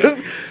holes in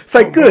him. It's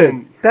like,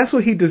 good, that's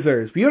what he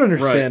deserves. But you don't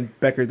understand,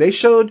 Becquer. They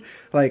showed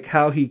like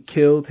how he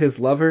killed his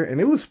lover, and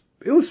it was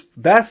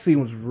that scene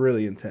was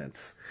really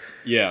intense.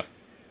 Yeah,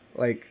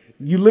 like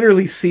you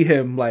literally see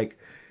him like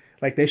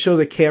they show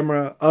the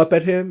camera up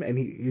at him, and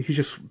he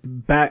just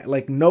back,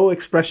 like no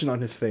expression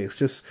on his face,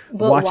 just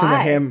watching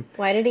him.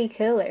 Why did he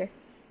kill her?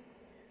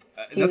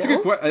 That's a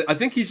good question. I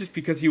think he's just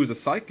because he was a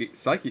psycho.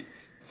 So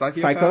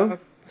psychopath?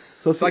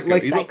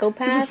 He's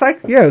a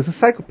psycho. Yeah, he was a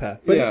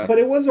psychopath. But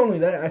it was only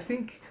that, I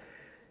think,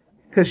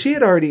 because they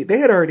had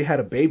already had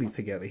a baby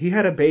together. He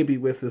had a baby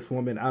with this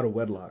woman out of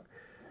wedlock.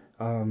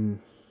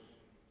 Wasn't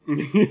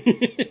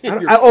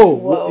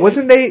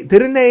they?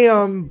 Didn't they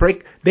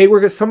break? He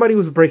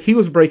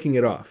was breaking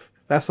it off.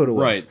 That's what it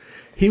was. Right.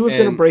 He was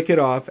gonna break it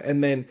off,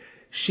 and then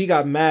she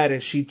got mad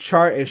and she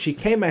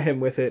came at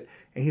him with it,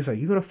 and he's like,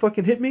 "You gonna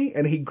fucking hit me?"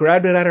 And he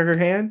grabbed it out of her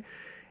hand,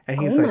 and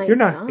he's like, "You're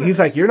not." He's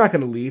like, "You're not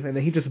gonna leave." And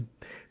then he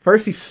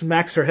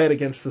smacks her head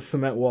against the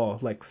cement wall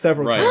like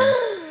several times,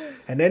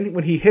 and then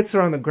when he hits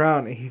her on the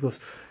ground, and he goes.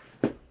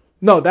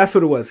 No, that's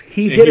what it was.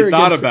 He hit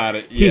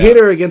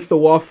her against the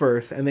wall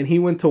first, and then he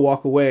went to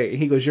walk away, and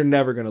he goes, "You're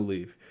never going to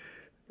leave.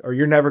 Or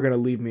you're never going to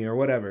leave me," or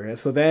whatever. And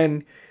so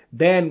then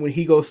when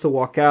he goes to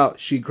walk out,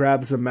 she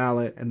grabs a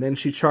mallet, and then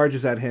she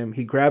charges at him.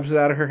 He grabs it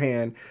out of her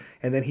hand,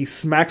 and then he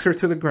smacks her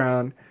to the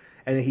ground,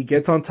 and then he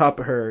gets on top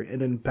of her, and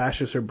then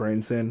bashes her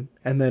brains in,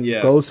 and then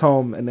goes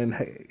home,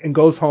 and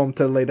goes home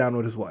to lay down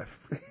with his wife.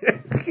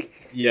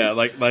 Yeah,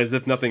 like as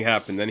if nothing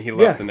happened. Then he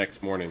left the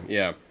next morning.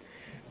 Yeah.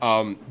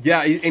 And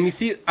you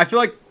see, I feel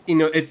like,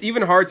 it's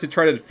even hard to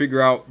try to figure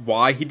out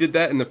why he did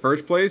that in the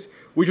first place,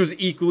 which was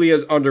equally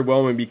as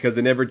underwhelming because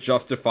they never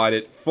justified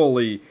it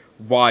fully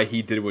why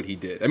he did what he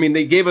did. I mean,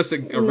 they gave us a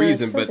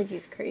reason, it sounds like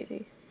he's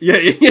crazy. Yeah,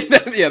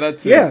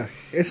 that's it. Yeah,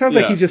 it sounds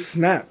like he just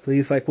snapped.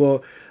 He's like,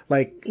 well,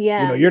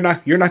 you're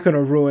not going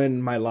to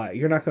ruin my life.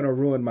 You're not going to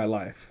ruin my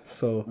life.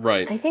 So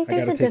right. I think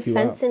there's a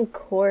defense in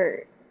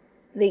court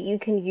that you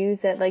can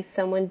use that, like,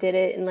 someone did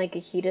it in, like, a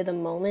heat of the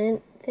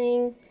moment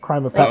thing.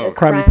 Crime of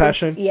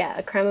passion? Yeah,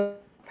 a crime of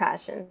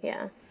passion,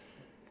 yeah.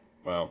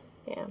 Wow.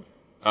 Yeah.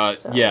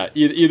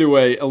 Either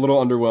way, a little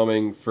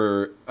underwhelming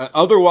for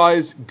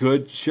otherwise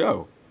good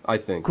show, I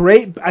think.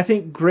 Great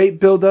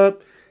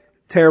build-up,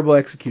 terrible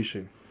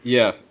execution.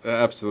 Yeah,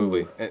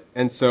 absolutely.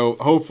 And so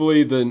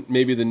hopefully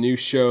maybe the new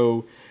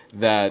show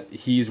that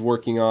he's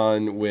working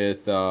on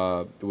with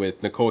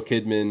Nicole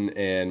Kidman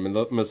and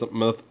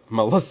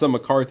Melissa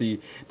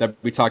McCarthy that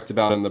we talked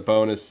about in the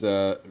bonus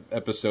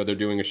episode. They're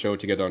doing a show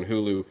together on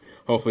Hulu.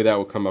 Hopefully that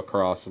will come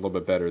across a little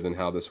bit better than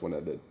how this one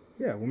ended.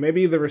 Yeah, well,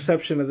 maybe the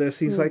reception of this,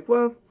 he's like,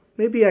 well,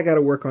 maybe I got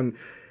to work on.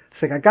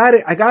 It's like I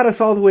got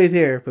us all the way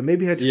there, but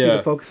maybe I just need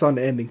to focus on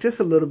the ending just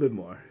a little bit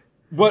more.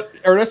 What,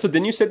 Ernesto,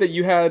 then you said that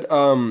you had,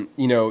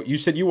 you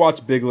said you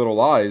watched Big Little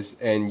Lies,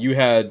 and you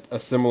had a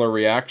similar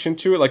reaction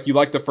to it? Like, you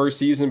liked the first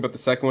season, but the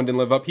second one didn't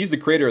live up? He's the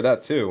creator of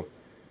that, too.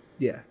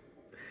 Yeah.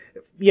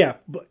 Yeah,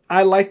 but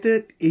I liked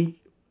it.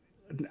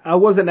 I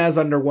wasn't as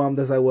underwhelmed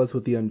as I was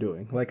with The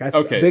Undoing.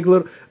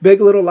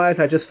 Big Little Lies,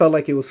 I just felt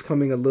like it was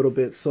coming a little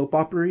bit soap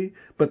opera-y,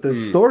 but the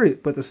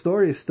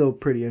story is still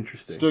pretty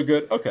interesting. Still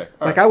good? Okay.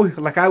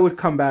 I would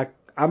come back.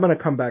 I'm going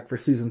to come back for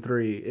season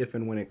 3 if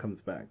and when it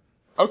comes back.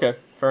 Okay,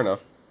 fair enough.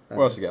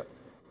 What else you got?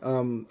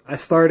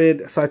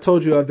 I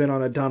told you I've been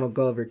on a Donald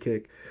Glover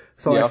kick.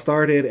 So I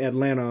started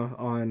Atlanta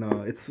on,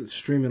 it's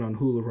streaming on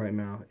Hulu right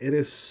now. It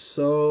is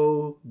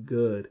so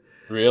good.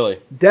 Really?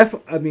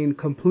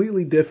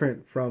 Completely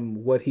different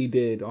from what he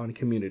did on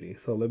Community.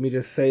 So let me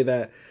just say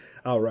that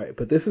outright.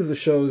 But this is a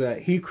show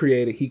that he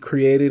created. He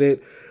created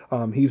it.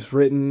 He's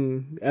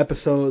written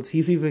episodes.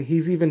 He's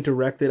even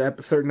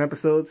directed certain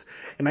episodes.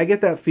 And I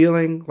get that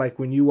feeling like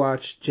when you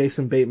watch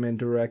Jason Bateman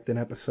direct an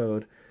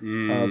episode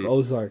of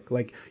Ozark,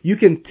 like you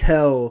can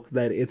tell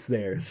that it's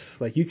theirs.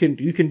 Like you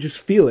can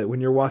just feel it when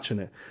you're watching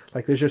it.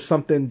 Like there's just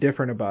something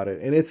different about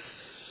it. And it's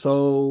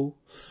so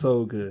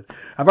good.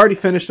 I've already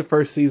finished the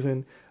first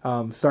season,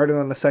 started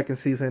on the second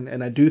season,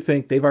 and I do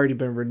think they've already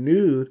been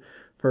renewed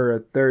for a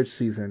third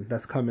season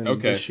that's coming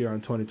this year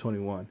in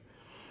 2021.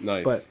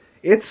 Nice. But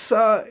it's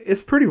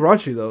pretty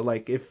raunchy though.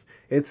 Like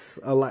it's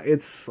a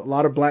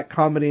lot of black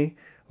comedy.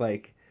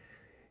 Like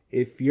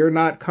if you're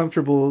not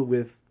comfortable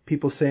with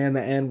people saying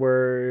the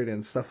N-word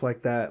and stuff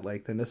like that,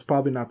 like then it's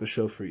probably not the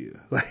show for you.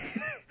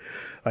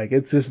 Like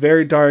it's just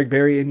very dark,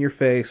 very in your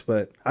face,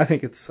 but I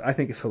think it's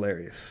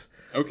hilarious.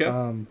 Okay.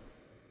 And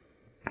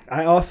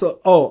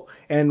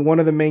one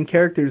of the main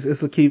characters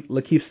is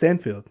Lakeith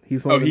Stanfield.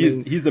 He's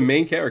the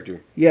main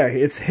character. Yeah,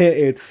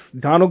 it's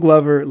Donald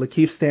Glover,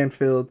 Lakeith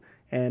Stanfield,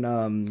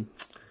 and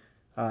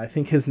I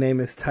think his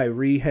name is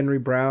Tyree Henry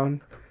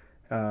Brown.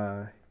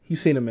 you've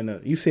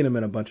seen him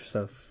in a bunch of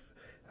stuff.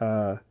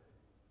 But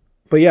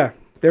yeah,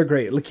 they're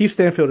great. Lakeith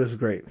Stanfield is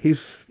great.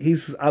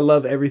 I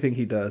love everything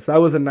he does. That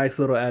was a nice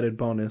little added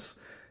bonus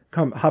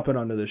hopping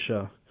onto the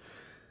show.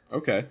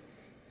 Okay.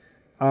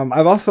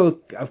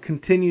 I've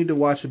continued to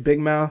watch Big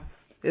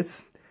Mouth.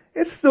 It's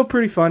still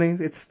pretty funny.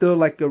 It's still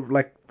like a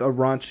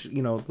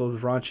raunch,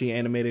 those raunchy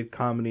animated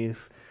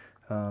comedies.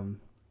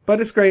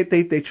 But it's great.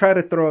 They try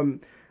to throw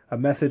a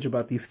message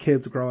about these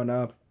kids growing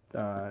up.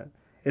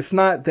 It's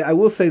not. I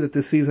will say that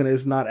this season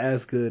is not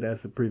as good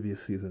as the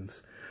previous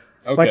seasons.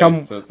 Okay.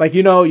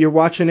 You're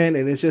watching it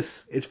and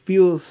it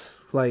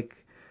feels like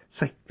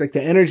it's like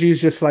the energy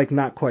is just like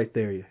not quite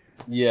there yet.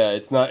 Yeah,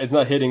 it's not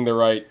hitting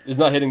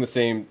the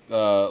same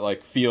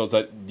feels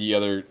that the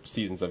other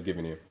seasons have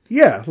given you.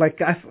 Yeah,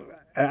 like I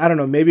don't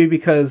know, maybe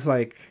because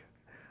like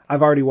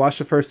I've already watched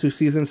the first 2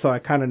 seasons, so I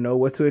kind of know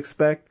what to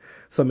expect.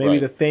 So maybe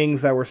the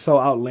things that were so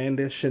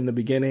outlandish in the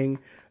beginning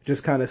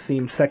just kind of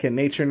seem second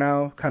nature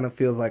now. Kind of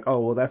feels like, oh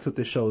well, that's what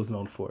this show is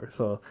known for.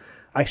 So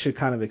I should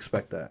kind of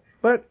expect that.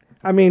 But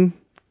I mean,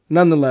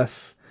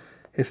 nonetheless,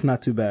 it's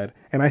not too bad.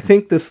 And I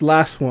think this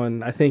last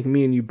one, I think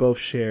me and you both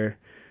share.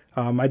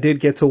 I did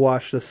get to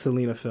watch the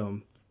Selena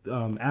film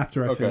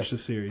after I finished the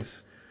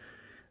series.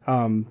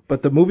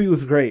 But the movie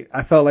was great.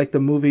 I felt like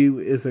the movie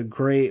is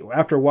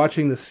after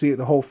watching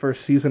the whole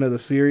first season of the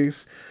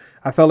series,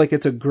 I felt like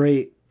it's a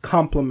great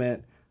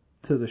complement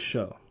to the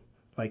show.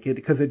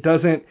 Because it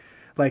doesn't,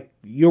 like,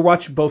 you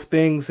watch both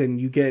things and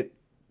you get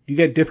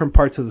different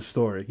parts of the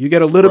story. You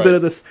get a little bit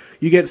of this,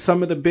 you get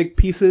some of the big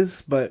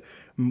pieces, but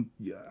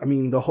I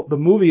mean, the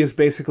movie is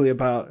basically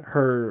about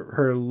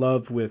her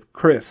love with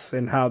Chris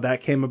and how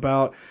that came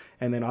about,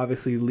 and then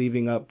obviously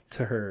leading up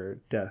to her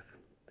death.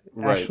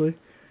 Right. Ashley,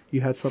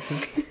 you had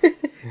something?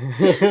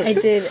 I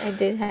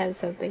did have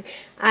something.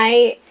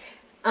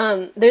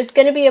 There's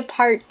gonna be a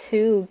part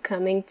 2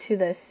 coming to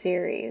the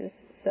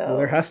series, so.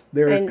 Well,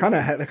 there kind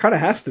of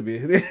has to be.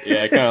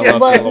 Yeah, it kind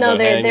of. Well, no,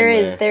 there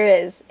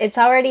is. It's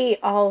already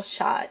all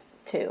shot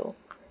too,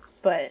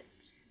 but.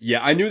 Yeah,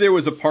 I knew there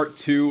was a part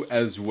 2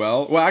 as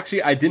well. Well,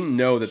 actually, I didn't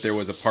know that there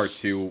was a part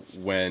 2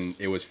 when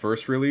it was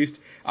first released.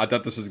 I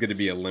thought this was going to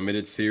be a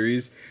limited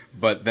series,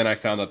 but then I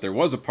found out there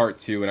was a part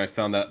 2, and I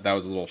found that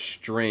was a little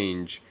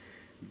strange,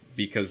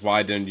 because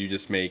why didn't you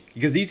just make...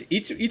 Because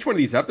each one of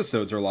these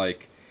episodes are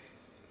like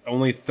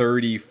only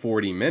 30,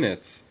 40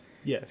 minutes.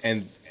 Yeah.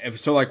 And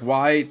so, like,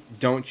 why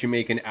don't you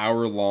make an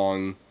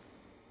hour-long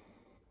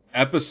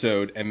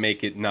episode and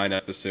make it 9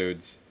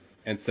 episodes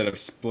instead of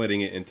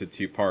splitting it into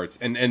 2 parts?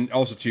 And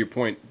also, to your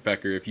point,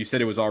 Becquer, if you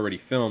said it was already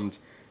filmed,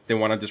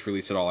 then why not just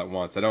release it all at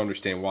once? I don't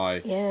understand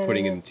why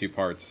putting it in 2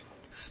 parts.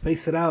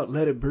 Space it out,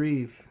 let it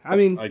breathe. I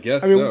mean, so. We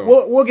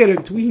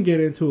can get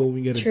into it when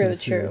we get into the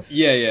series. True.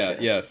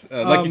 Yes.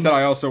 Like you said,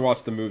 I also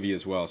watched the movie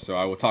as well, so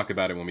I will talk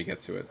about it when we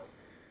get to it.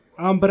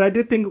 But I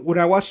did think when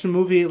I watched the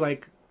movie,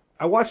 like,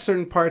 I watched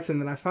certain parts and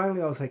then I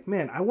was like,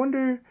 man, I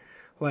wonder,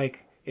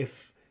 like,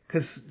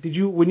 because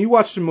when you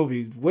watched the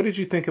movie, what did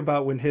you think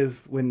about when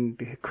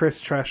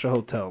Chris trashed a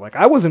hotel? Like,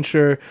 I wasn't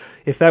sure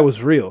if that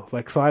was real.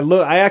 Like, so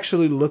I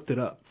actually looked it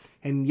up.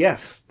 And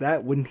yes,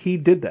 when he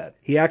did that,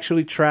 he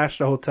actually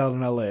trashed a hotel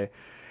in LA.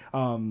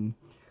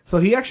 So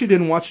he actually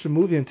didn't watch the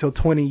movie until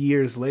 20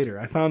 years later.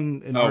 I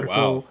found an article.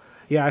 Wow.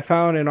 Yeah, I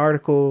found an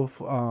article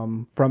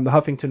from the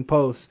Huffington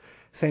Post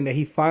saying that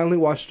he finally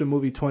watched the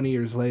movie 20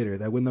 years later.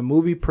 That when the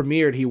movie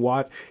premiered,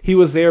 he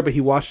was there, but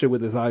he watched it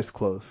with his eyes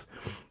closed.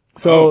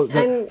 So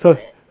the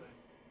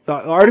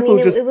article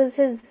it was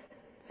his.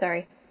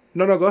 Sorry.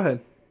 No, go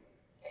ahead.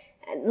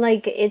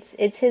 Like,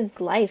 it's his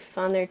life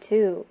on there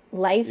too,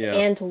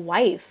 and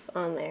wife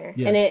on there,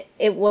 and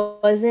it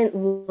wasn't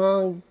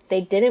long.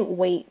 They didn't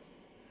wait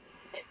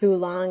too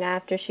long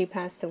after she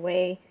passed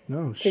away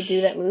to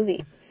do that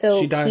movie.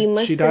 So he must have been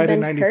hurting. She died in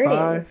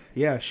 95.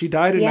 Yeah, she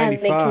died in 95. Yeah,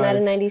 they came out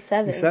in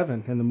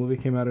 97. And the movie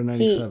came out in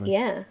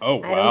 97. Oh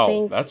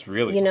wow, that's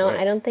really. quick.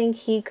 I don't think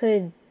he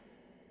could.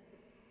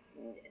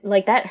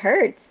 Like, that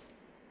hurts.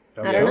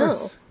 I don't know.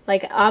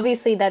 Like,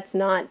 obviously that's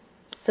not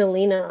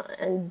Selena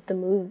and the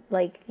movie,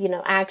 like,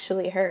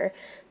 actually her,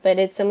 but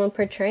it's someone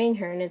portraying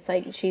her, and it's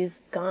like she's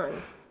gone.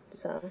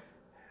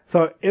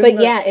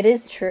 It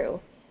is true.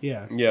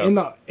 Yeah. In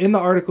the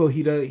article,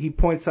 he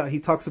points out, he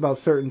talks about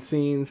certain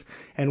scenes,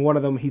 and one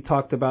of them he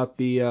talked about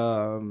the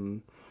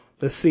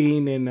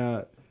scene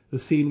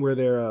where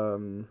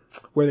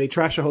they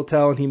trash a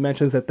hotel, and he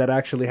mentions that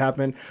actually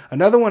happened.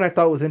 Another one I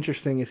thought was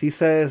interesting is he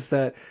says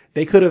that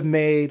they could have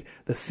made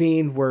the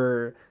scene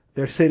where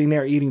they're sitting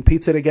there eating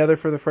pizza together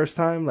for the first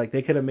time, like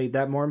they could have made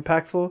that more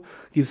impactful.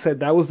 He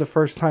said that was the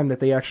first time that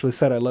they actually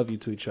said "I love you"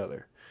 to each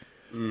other.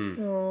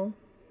 Mm.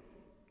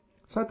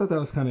 So I thought that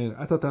was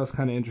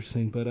kind of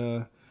interesting. But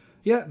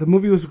the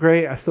movie was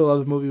great. I still love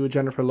the movie with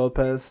Jennifer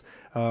Lopez.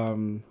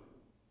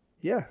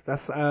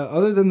 That's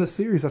other than the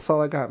series, that's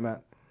all I got,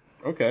 Matt.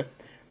 Okay.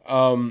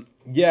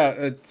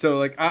 So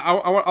like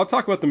I'll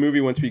talk about the movie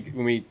when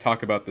we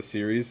talk about the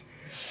series.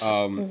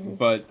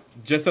 But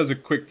just as a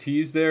quick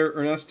tease there,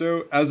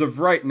 Ernesto, as of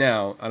right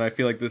now, and I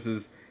feel like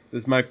this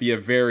might be a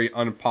very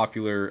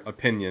unpopular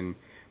opinion,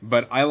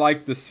 but I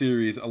like the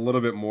series a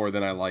little bit more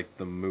than I like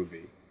the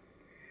movie.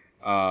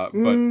 But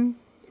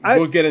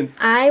we'll get in.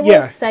 I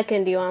will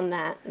second you on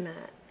that,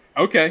 Matt.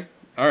 Okay,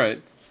 all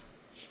right.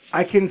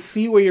 I can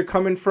see where you're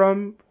coming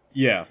from.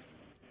 Yeah.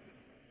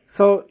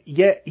 So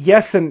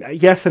yes and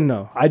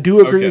no. I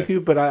do agree with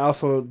you, but I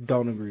also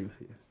don't agree with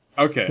you.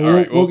 Okay, all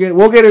right.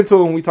 We'll get into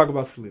it when we talk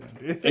about Selena.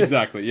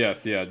 Exactly.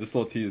 Yes. Yeah. Just a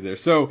little tease there.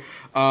 So,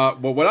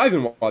 what I've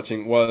been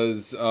watching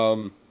was,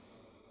 so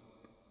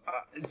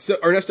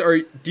Ernesto,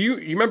 do you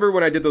remember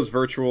when I did those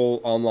virtual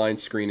online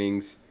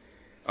screenings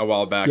a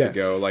while back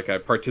ago? Like I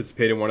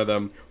participated in one of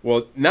them.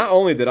 Well, not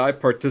only did I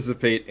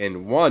participate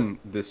in one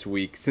this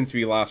week since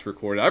we last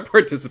recorded, I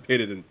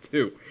participated in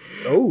two.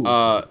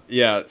 Oh.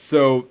 Yeah.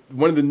 So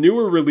one of the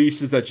newer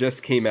releases that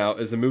just came out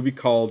is a movie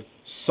called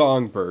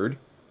Songbird.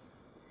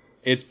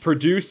 It's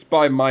produced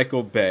by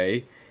Michael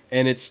Bay,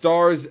 and it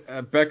stars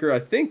Becquer. I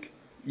think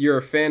you're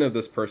a fan of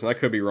this person. I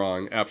could be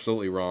wrong,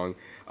 absolutely wrong.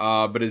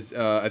 But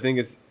I think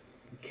it's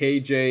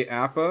KJ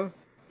Apa,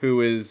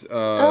 who is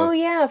oh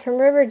yeah, from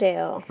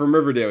Riverdale. From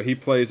Riverdale, he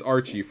plays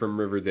Archie from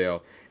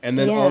Riverdale, and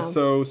then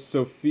also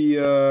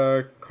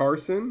Sophia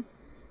Carson,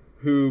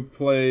 who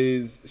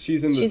plays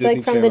she's in the Disney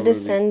like from Channel the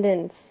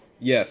Descendants.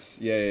 Movies. Yes,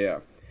 yeah.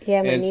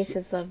 Yeah, my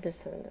nieces love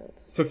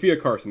Descendants. Sophia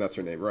Carson, that's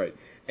her name, right?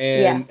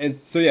 And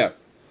so yeah.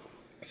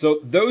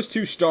 So those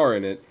two star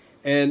in it,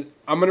 and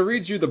I'm going to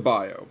read you the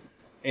bio,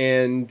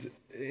 and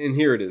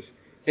here it is.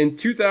 In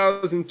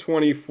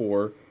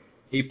 2024,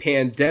 a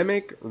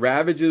pandemic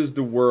ravages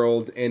the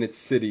world and its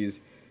cities,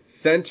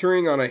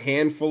 centering on a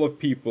handful of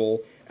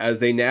people as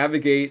they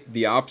navigate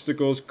the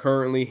obstacles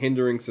currently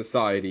hindering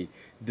society.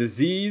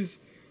 Disease,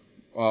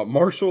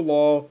 martial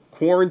law,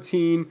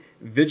 quarantine,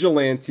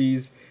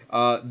 vigilantes.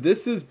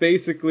 This is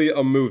basically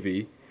a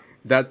movie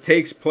that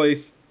takes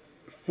place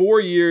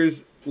 4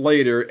 years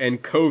later,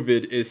 and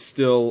COVID is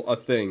still a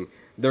thing.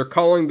 They're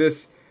calling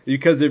this,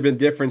 because there have been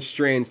different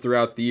strains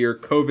throughout the year,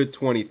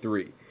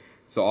 COVID-23.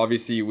 So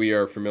obviously we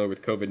are familiar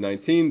with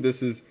COVID-19.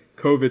 This is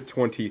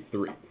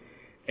COVID-23.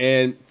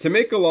 And to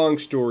make a long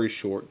story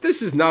short,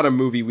 this is not a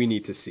movie we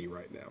need to see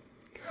right now.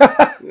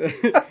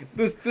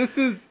 This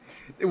is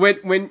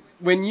when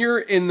you're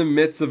in the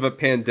midst of a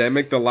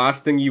pandemic, the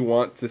last thing you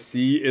want to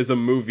see is a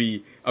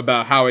movie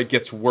about how it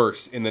gets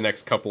worse in the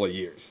next couple of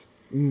years.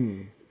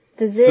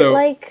 Does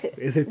it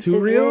is it too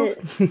real?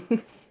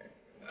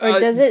 Or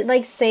does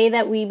it say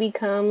that we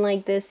become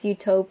like this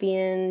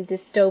utopian,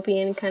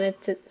 dystopian kind of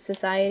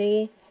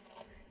society?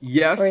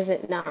 Yes. Or is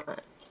it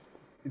not?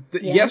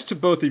 Yes to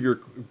both of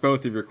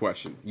your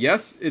questions.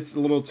 Yes, it's a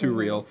little too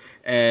real,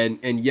 and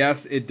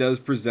yes, it does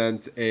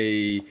present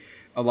a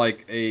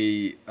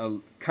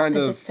kind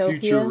of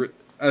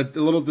a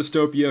little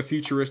dystopia,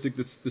 futuristic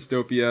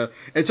dystopia.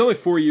 It's only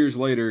 4 years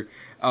later,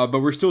 but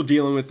we're still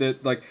dealing with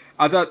it. Like,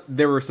 I thought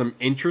there were some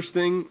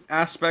interesting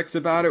aspects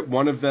about it.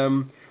 One of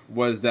them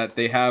was that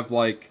they have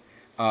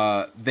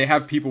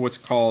people what's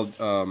called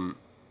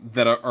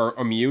that are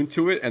immune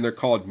to it, and they're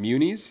called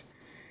munies.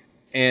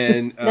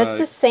 And that's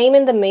the same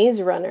in the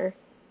Maze Runner.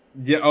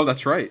 Yeah. Oh,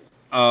 that's right.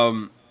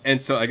 And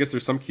so I guess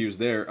there's some cues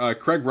there.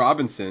 Craig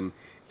Robinson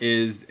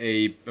is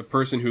a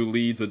person who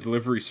leads a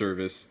delivery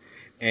service,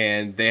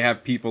 and they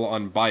have people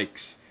on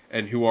bikes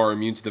and who are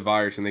immune to the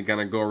virus, and they're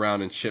gonna go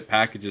around and ship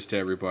packages to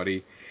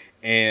everybody.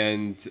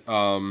 And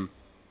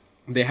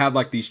they have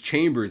like these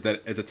chambers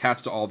that is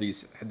attached to all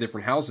these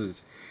different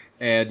houses,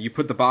 and you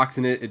put the box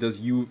in it. It does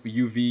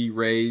UV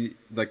ray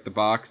like the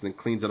box, and then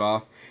cleans it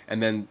off,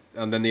 and then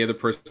the other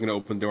person's gonna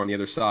open the door on the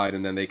other side,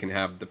 and then they can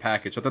have the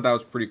package. I thought that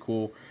was pretty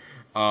cool.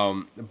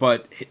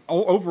 But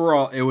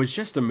overall, it was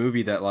just a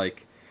movie that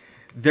like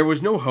there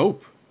was no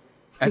hope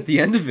at the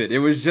end of it. It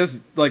was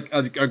just like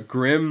a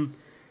grim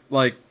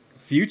like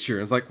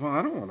future. It's like, well,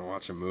 I don't want to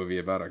watch a movie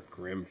about a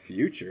grim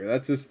future.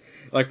 That's just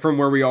like from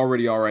where we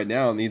already are right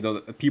now.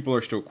 And people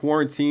are still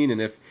quarantined, and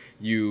if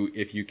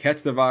you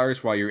catch the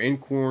virus while you're in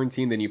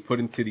quarantine, then you put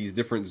into these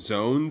different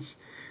zones,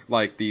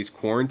 like these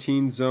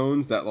quarantine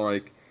zones that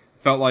like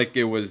felt like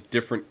it was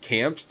different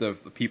camps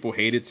that people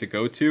hated to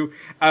go to.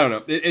 I don't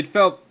know. It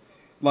felt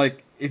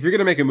like if you're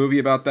gonna make a movie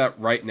about that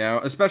right now,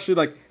 especially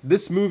like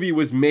this movie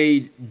was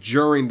made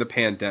during the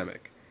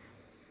pandemic.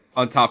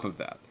 On top of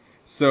that.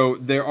 So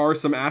there are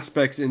some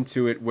aspects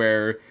into it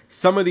where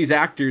some of these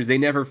actors, they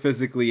never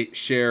physically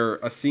share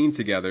a scene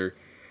together,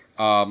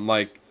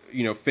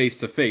 face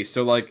to face.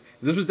 So like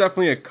this was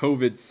definitely a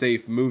COVID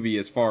safe movie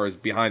as far as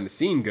behind the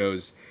scene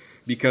goes,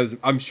 because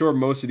I'm sure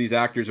most of these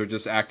actors are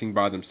just acting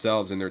by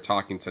themselves and they're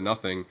talking to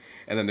nothing,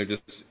 and then they're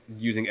just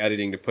using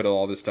editing to put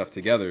all this stuff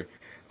together.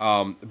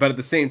 But at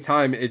the same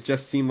time, it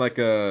just seemed like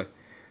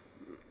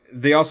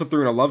they also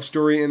threw in a love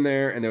story in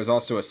there, and there was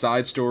also a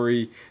side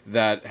story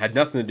that had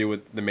nothing to do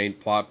with the main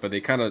plot, but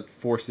they kind of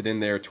forced it in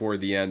there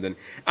toward the end, and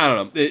I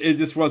don't know, it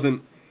just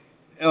wasn't,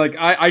 like,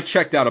 I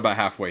checked out about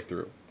halfway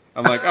through.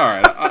 I'm like,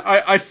 alright,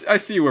 I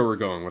see where we're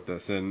going with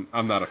this, and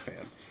I'm not a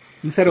fan.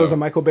 You said it was a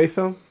Michael Bay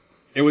film?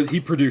 He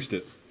produced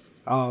it.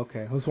 Oh,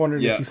 okay. I was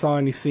wondering Yeah. if you saw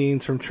any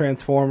scenes from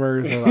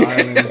Transformers or the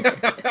island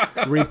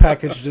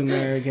repackaged in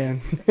there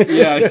again.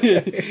 Yeah.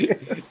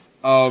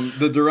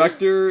 The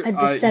director. A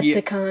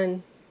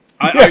Decepticon.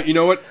 You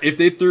know what? If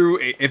they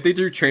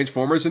threw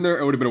Transformers in there,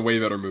 it would have been a way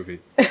better movie.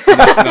 I've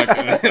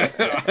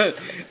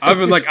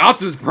been like,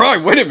 Optimus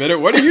Prime, wait a minute,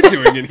 what are you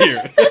doing in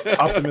here?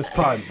 Optimus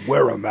Prime,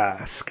 wear a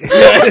mask.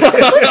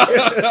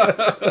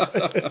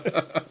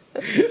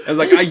 I was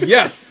like,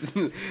 yes,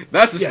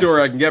 that's a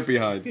story I can get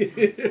behind.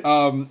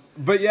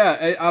 But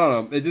yeah, I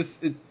don't know.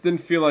 It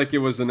didn't feel like it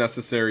was a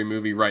necessary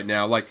movie right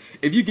now. Like,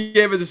 if you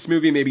gave us this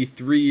movie maybe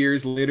 3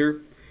 years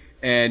later,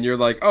 and you're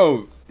like,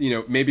 oh,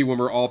 maybe when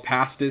we're all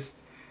past this,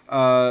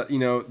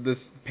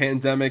 this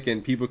pandemic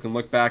and people can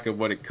look back at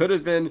what it could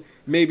have been,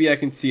 maybe I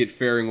can see it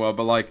faring well.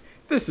 But like,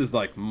 this is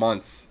like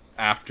months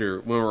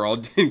after when we're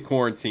all in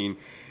quarantine,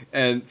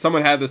 and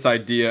someone had this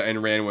idea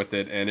and ran with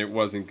it, and it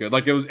wasn't good.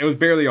 Like, it was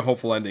barely a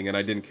hopeful ending, and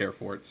I didn't care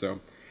for it. So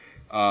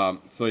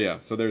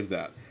there's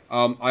that.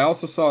 I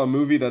also saw a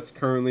movie that's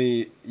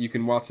currently, you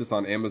can watch this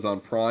on Amazon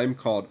Prime,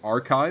 called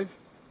Archive.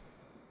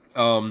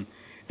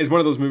 It's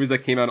one of those movies that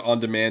came out on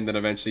demand that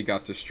eventually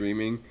got to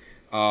streaming.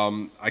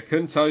 I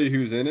couldn't tell you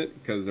who's in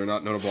it because they're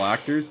not notable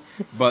actors,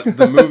 but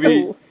the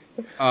movie,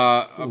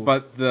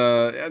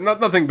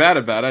 nothing bad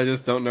about it. I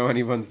just don't know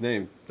anyone's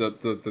name.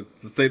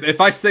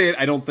 If I say it,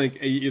 I don't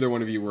think either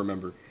one of you will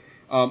remember.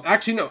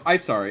 Actually, no,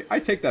 I'm sorry. I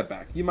take that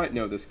back. You might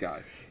know this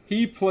guy.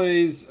 He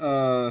plays,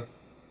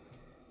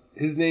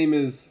 his name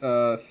is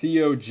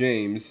Theo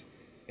James,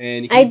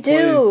 and I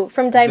do,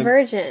 from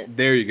Divergent.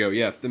 There you go.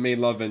 Yes, the main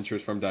love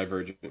interest from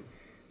Divergent.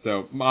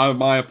 So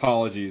my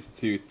apologies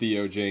to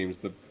Theo James,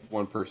 the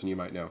one person you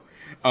might know.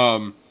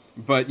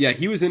 But yeah,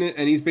 he was in it,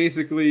 and he's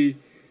basically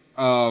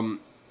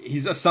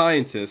he's a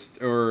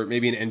scientist or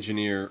maybe an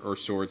engineer or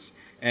sorts,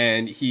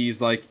 and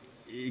he's like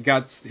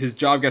his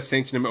job got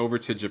sanctioned him over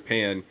to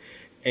Japan,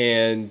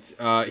 and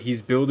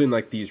he's building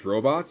like these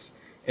robots,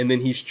 and then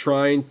he's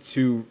trying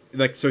to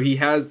he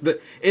has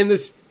in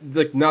this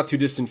not too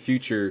distant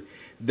future,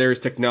 there's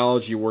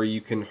technology where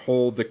you can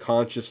hold the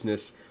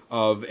consciousness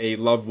of a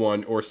loved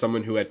one or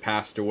someone who had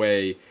passed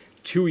away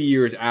 2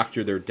 years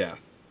after their death.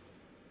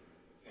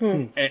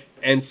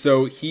 And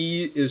so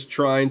he is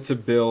trying to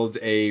build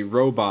a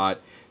robot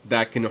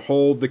that can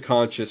hold the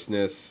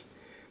consciousness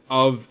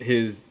of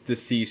his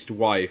deceased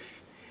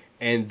wife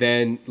and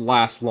then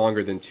last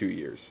longer than 2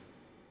 years.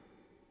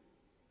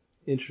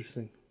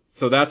 Interesting.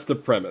 So that's the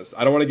premise.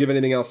 I don't want to give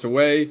anything else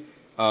away.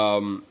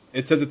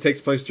 It says it takes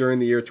place during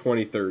the year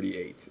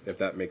 2038, if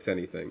that makes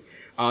anything.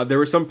 There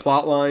were some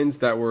plot lines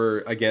that were,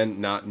 again,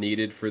 not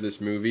needed for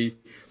this movie,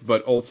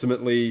 but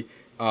ultimately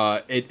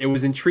it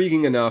was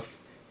intriguing enough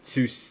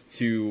to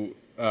see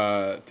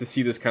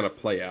this kind of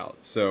play out.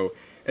 So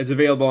it's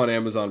available on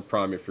Amazon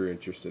Prime if you're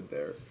interested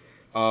there.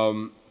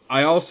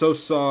 I also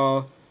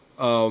saw,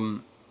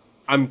 I'm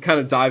kind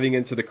of diving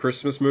into the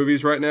Christmas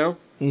movies right now.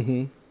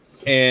 Mm-hmm.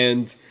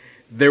 And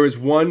there was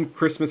one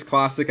Christmas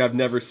classic I've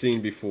never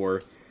seen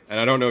before, and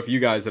I don't know if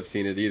you guys have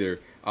seen it either.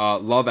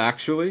 Love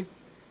Actually.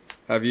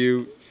 Have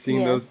you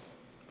seen those?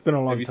 It's been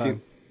a long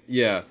time.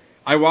 Yeah.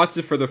 I watched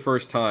it for the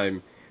first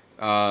time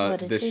What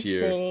did this you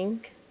year.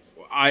 think?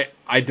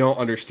 I don't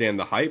understand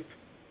the hype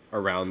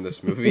around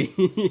this movie.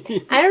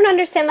 I don't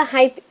understand the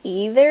hype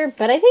either,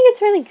 but I think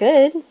it's really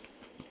good.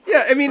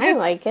 Yeah, I mean, I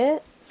like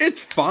it.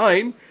 It's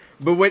fine,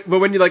 but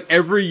when you like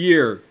every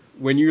year,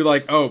 when you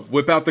like, oh,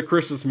 whip out the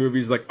Christmas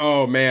movies, like,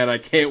 oh man, I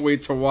can't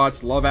wait to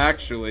watch Love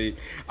Actually,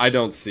 I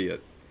don't see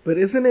it. But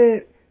isn't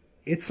it?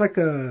 It's like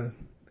a.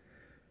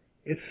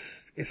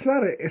 It's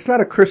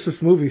not a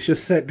Christmas movie. It's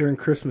just set during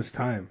Christmas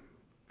time.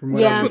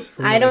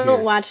 I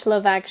don't watch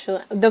Love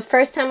Actually. The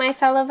first time I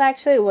saw Love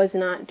Actually was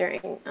not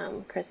during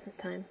Christmas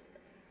time.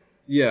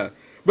 Yeah,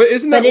 but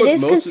isn't that? But it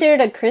is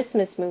considered a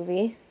Christmas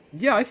movie.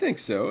 Yeah, I think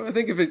so. I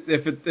think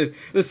if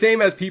the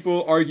same as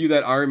people argue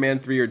that Iron Man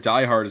 3 or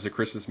Die Hard is a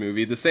Christmas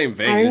movie, the same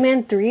vein. Iron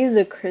Man 3 is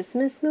a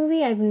Christmas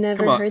movie? I've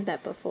never heard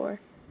that before.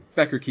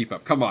 Becker, keep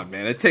up. Come on,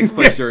 man. It takes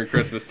place during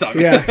Christmas time.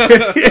 Yeah.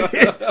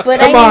 But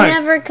I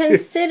never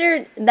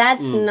considered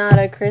that's not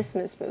a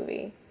Christmas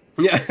movie.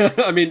 Yeah,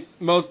 I mean,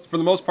 for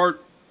the most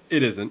part,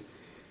 it isn't.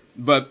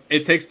 But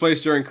it takes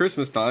place during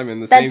Christmas time,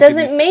 and that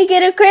doesn't make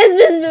it a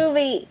Christmas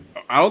movie.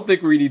 I don't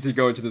think we need to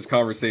go into this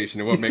conversation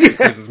of what makes a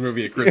Christmas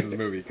movie a Christmas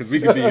movie, because we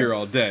could be here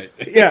all day.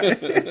 Yeah.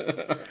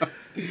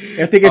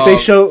 I think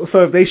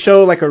if they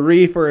show like a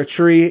wreath or a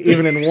tree,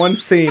 even in one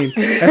scene,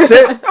 that's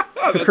it.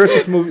 It's a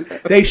Christmas movie.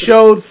 They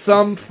showed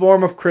some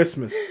form of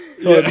Christmas,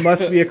 so it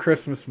must be a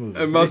Christmas movie.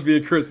 It must be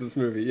a Christmas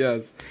movie,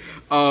 yes.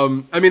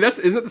 I mean,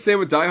 isn't it the same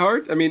with Die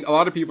Hard? I mean, a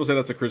lot of people say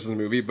that's a Christmas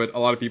movie, but a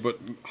lot of people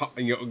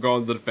go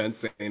on the defense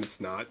saying it's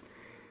not.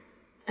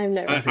 I've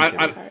never seen Die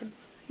Hard.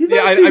 You've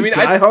never seen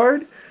Die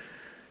Hard?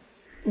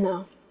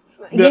 No.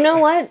 You know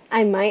what?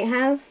 I might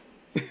have.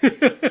 I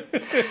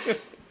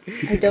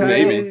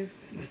don't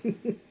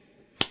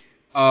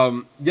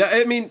know. Yeah,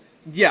 I mean,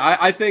 yeah,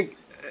 I think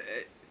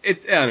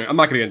it's. I don't know, I'm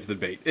not going to get into the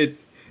debate.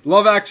 It's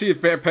Love Actually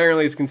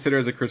apparently is considered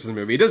as a Christmas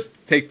movie. It does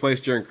take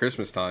place during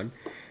Christmas time.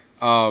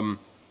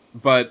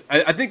 But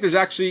I think there's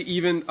actually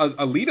even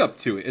a lead up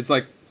to it. It's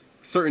like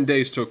certain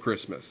days till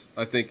Christmas.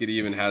 I think it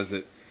even has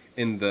it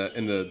in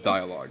the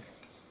dialogue.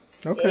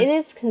 Okay. It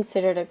is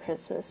considered a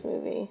Christmas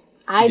movie.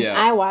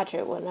 I watch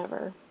it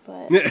whenever,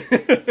 but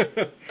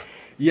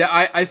yeah,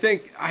 I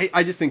think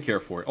I just didn't care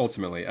for it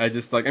ultimately. I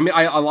just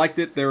I liked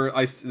it.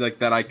 I like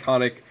that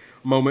iconic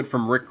moment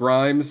from Rick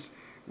Grimes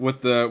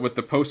with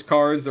the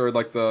postcards or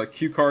like the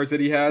cue cards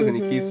that he has, and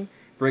he keeps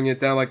bringing it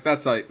down. Like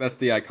that's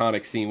the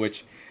iconic scene,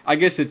 which I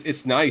guess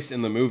it's nice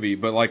in the movie,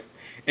 but like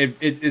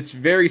it's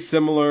very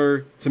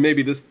similar to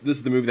maybe this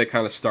is the movie that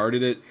kind of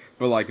started it,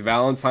 but like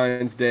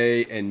Valentine's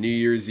Day and New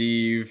Year's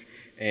Eve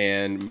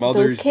and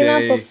Mother's Day. Those came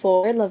out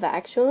before Love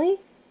Actually?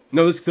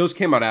 No, those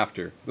came out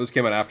after. Those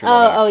came out after.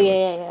 Oh,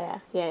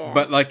 yeah.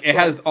 But like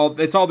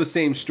it's all the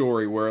same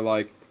story where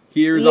like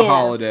here's a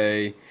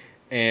holiday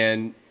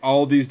and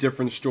all these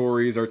different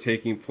stories are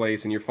taking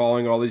place and you're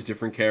following all these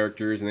different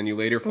characters and then you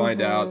later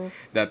find out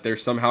that they're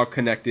somehow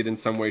connected in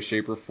some way,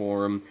 shape, or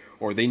form,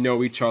 or they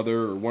know each other,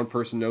 or one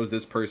person knows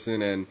this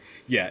person, and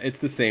yeah, it's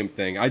the same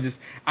thing. I just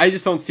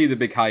don't see the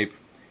big hype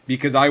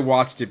because I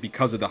watched it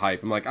because of the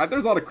hype. I'm like,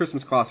 there's a lot of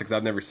Christmas classics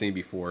I've never seen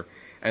before,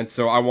 and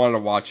so I wanted to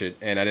watch it,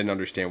 and I didn't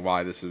understand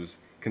why this was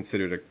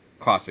considered a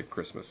classic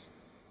Christmas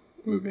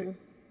movie.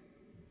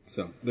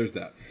 So there's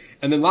that.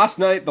 And then last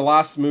night, the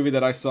last movie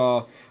that I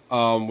saw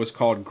was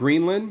called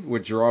Greenland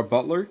with Gerard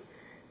Butler,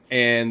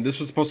 and this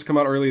was supposed to come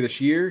out early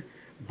this year,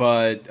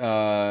 but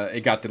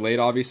it got delayed,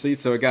 obviously.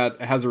 So it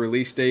has a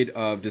release date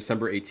of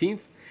December 18th,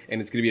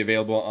 and it's going to be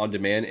available on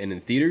demand and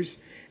in theaters.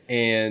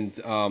 And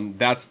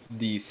that's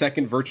the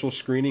second virtual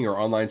screening or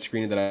online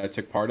screening that I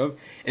took part of,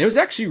 and it was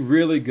actually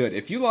really good.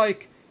 If you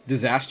like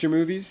disaster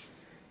movies,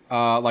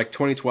 like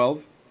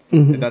 2012,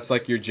 if that's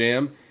like your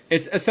jam,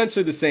 it's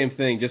essentially the same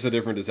thing, just a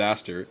different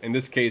disaster. In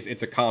this case,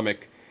 it's a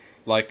comic,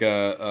 like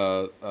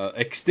a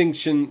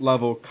extinction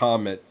level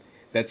comet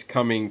that's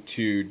coming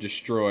to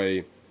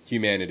destroy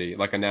humanity,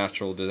 like a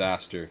natural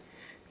disaster.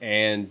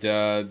 And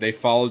they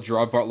follow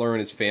Gerard Butler and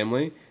his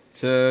family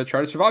to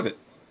try to survive it.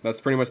 That's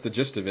pretty much the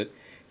gist of it.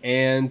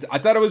 And I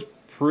thought it was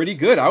pretty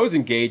good. I was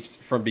engaged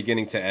from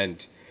beginning to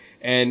end.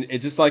 And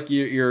it's just like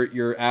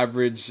your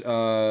average,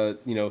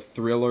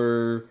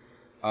 thriller,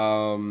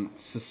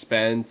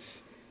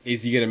 suspense,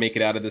 is he going to make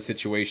it out of the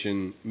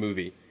situation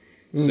movie.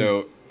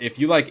 So if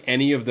you like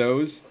any of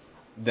those,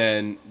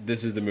 then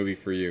this is the movie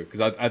for you,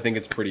 because I think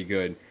it's pretty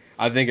good.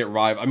 I think it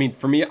rivals. I mean,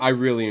 for me, I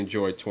really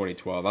enjoyed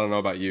 2012. I don't know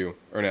about you,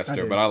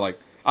 Ernesto, but I like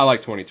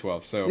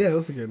 2012. So yeah, it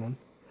was a good one.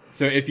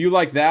 So if you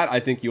like that, I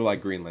think you'll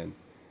like Greenland.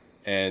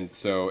 And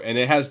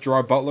it has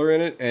Gerard Butler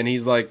in it, and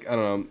he's like, I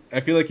don't know,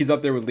 I feel like he's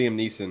up there with Liam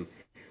Neeson,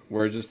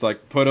 where just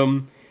like put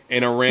him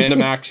in a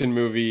random action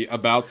movie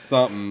about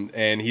something,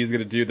 and he's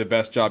gonna do the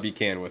best job he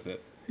can with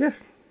it. Yeah,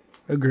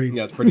 agreed.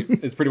 Yeah,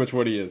 it's pretty much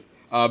what he is.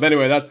 But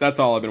anyway, that's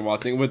all I've been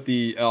watching with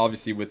the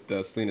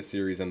Selena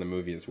series and the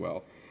movie as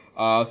well.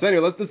 So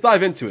anyway, let's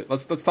dive into it.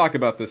 Let's talk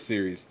about this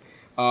series.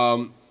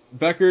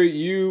 Becquer,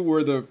 you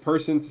were the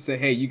person to say,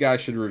 hey, you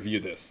guys should review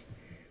this,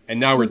 and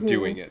now we're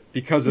doing it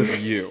because of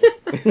you.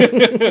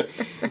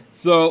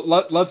 So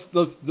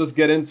let's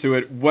get into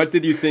it. What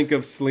did you think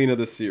of Selena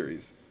the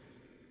series?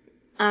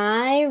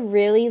 I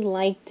really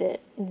liked it.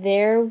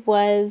 There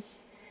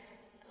was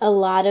a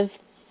lot of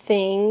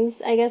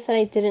things, I guess, that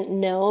I didn't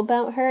know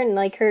about her, and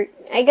like her,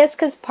 I guess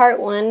because part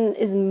one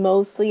is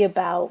mostly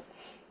about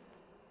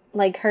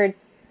like her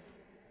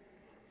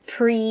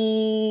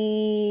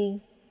pre-fame,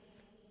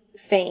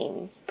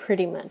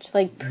 pretty much,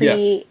 like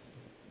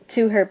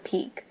to her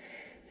peak.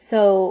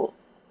 So,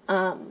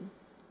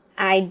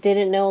 I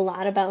didn't know a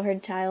lot about her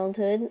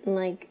childhood, and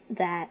like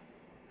that,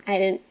 I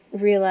didn't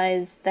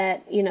realize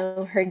that,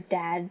 her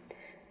dad,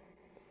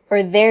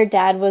 or their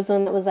dad was the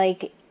one that was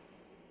like,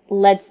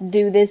 let's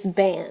do this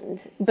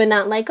band. But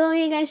not like, oh,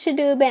 you guys should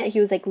do a band. He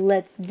was like,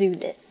 let's do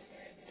this.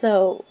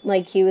 So,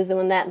 like, he was the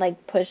one that,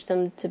 like, pushed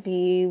them to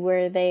be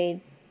where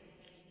they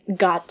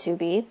got to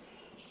be.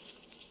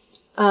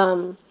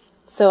 So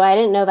I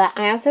didn't know that.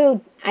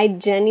 I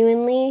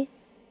genuinely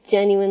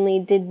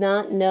did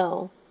not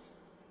know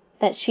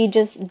that she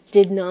just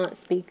did not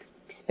speak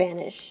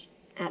Spanish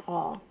at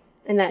all.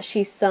 And that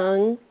she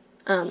sung,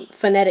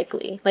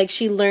 phonetically. Like,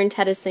 she learned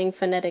how to sing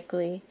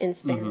phonetically in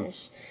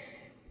Spanish.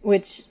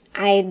 Which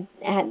I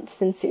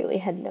sincerely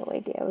had no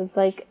idea. I was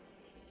like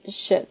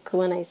shook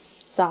when I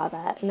saw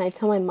that, and I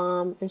told my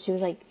mom, and she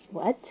was like,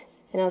 "What?"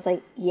 And I was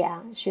like,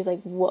 "Yeah." She was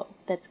like, "Whoa,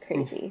 that's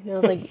crazy." And I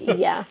was like,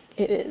 "Yeah,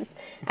 it is."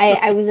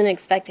 I wasn't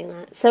expecting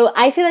that. So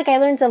I feel like I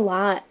learned a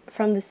lot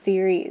from the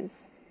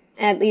series,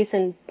 at least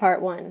in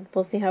part one.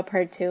 We'll see how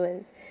part two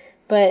is,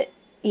 but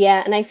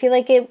yeah, and I feel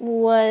like it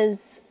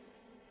was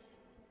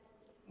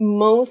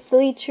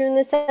mostly true in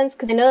the sense,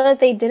 because I know that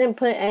they didn't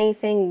put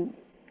anything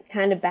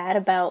kind of bad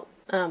about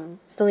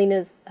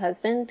Selena's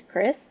husband,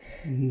 Chris.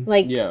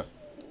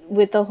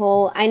 With the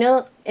whole, I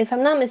know, if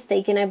I'm not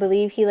mistaken, I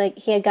believe he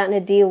had gotten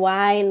a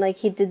DUI, and like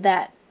he did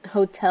that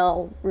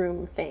hotel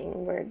room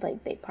thing where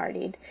like they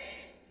partied,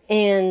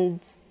 and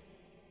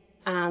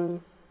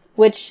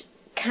which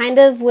kind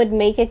of would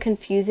make it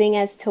confusing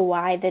as to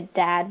why the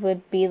dad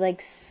would be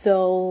like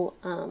so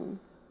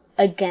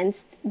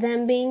against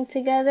them being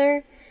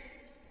together.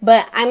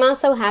 But I'm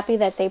also happy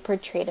that they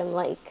portrayed him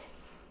like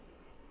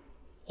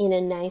in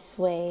a nice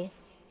way,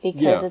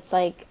 because it's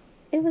like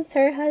it was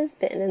her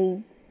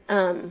husband.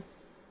 And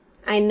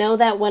I know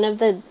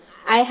that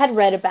I had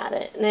read about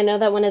it, and I know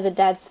that one of the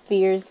dad's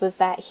fears was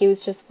that he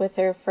was just with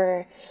her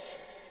for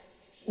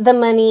the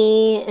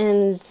money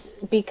and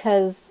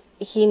because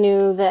he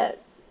knew that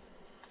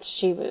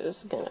she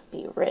was gonna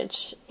be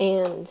rich.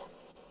 And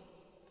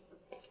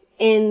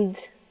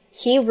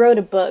he wrote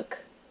a book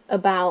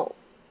about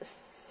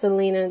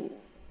Selena.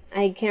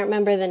 I can't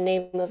remember the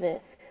name of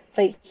it,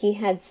 but he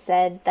had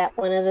said that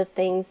one of the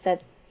things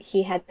that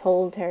he had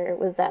told her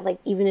was that, like,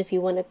 even if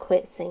you want to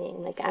quit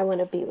singing, like, I want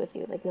to be with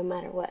you, like, no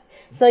matter what.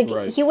 So,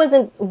 like, he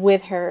wasn't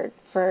with her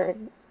for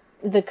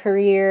the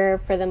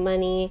career, for the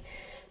money,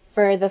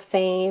 for the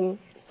fame.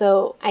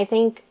 So I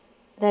think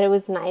that it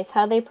was nice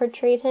how they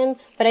portrayed him,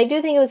 but I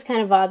do think it was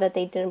kind of odd that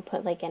they didn't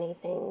put, like,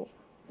 anything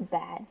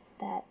bad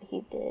that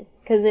he did.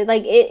 Because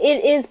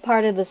it is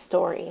part of the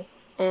story.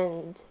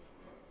 And,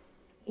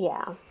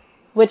 yeah.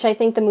 Which I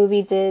think the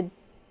movie did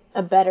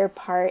a better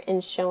part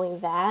in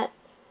showing that,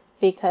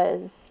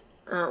 because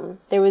I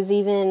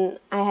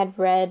had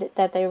read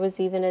that there was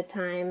even a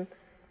time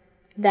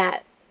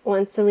that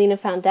when Selena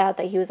found out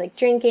that he was, like,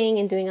 drinking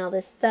and doing all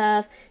this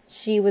stuff,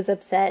 she was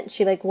upset.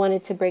 She, like,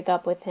 wanted to break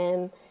up with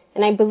him.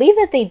 And I believe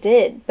that they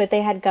did, but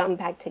they had gotten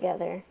back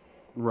together.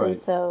 Right. And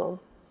so,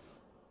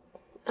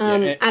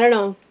 I don't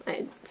know.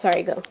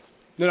 Sorry, go.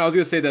 No, I was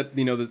going to say that,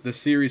 the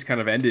series kind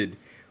of ended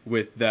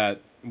with that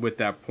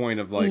point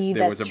of, like,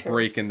 there was a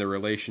break in the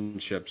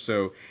relationship.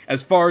 So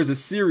as far as the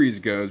series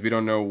goes, we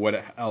don't know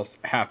what else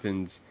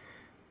happens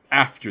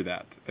after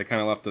that. They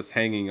kind of left us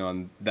hanging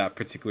on that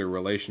particular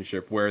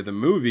relationship, where the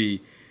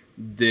movie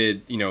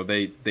did,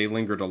 they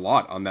lingered a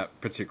lot on that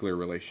particular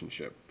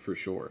relationship, for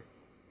sure.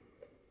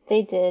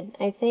 They did.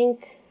 I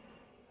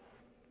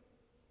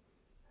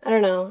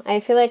don't know. I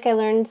feel like I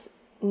learned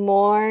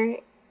more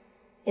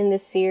in the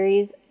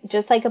series,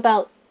 just like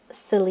about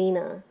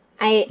Selena.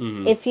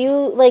 If you,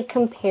 like,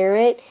 compare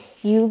it,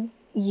 you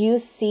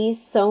see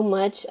so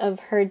much of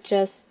her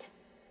just,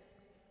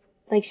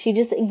 like, she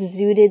just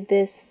exuded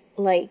this,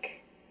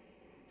 like,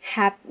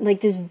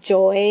 this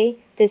joy,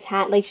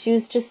 like, she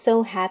was just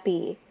so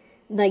happy,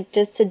 like,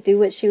 just to do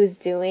what she was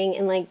doing.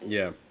 And, like,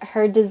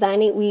 her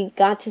designing, we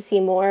got to see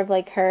more of,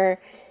 like, her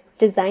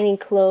designing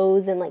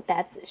clothes, and, like,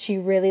 she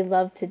really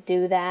loved to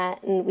do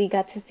that. And we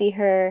got to see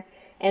her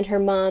and her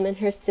mom and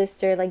her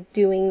sister, like,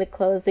 doing the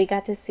clothes. We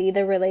got to see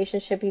the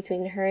relationship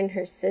between her and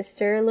her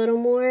sister a little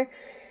more.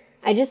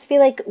 I just feel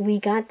like we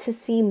got to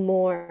see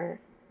more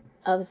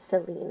of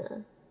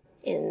Selena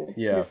in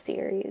the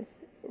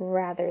series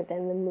rather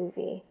than the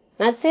movie.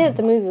 Not to say that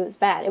the movie was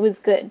bad. It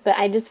was good. But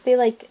I just feel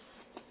like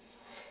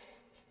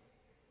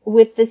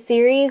with the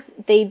series,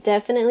 they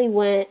definitely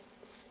went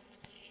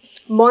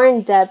more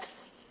in depth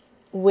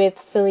with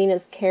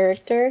Selena's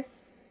character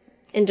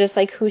and just,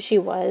 like, who she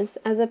was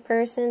as a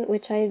person,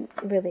 which I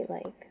really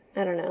like.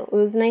 I don't know. It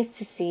was nice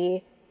to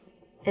see.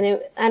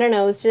 And I don't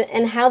know, it was just,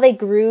 and how they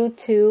grew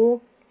too,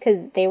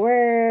 because they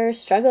were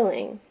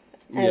struggling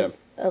as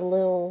a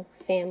little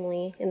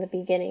family in the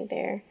beginning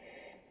there.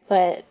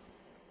 But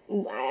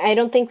I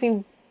don't think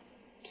we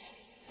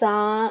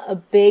saw a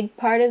big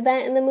part of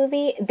that in the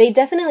movie. They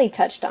definitely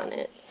touched on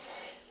it.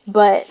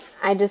 But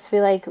I just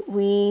feel like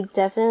we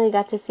definitely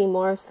got to see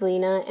more of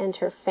Selena and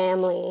her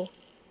family,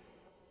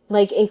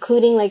 like,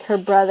 including, like, her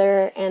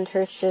brother and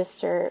her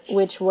sister,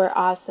 which were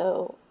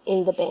also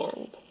in the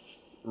band.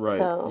 Right,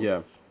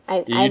 so,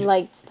 I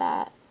liked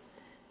that.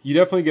 You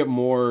definitely get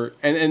more,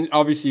 and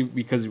obviously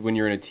because when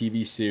you're in a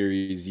TV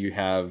series, you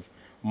have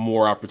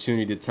more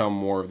opportunity to tell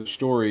more of the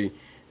story.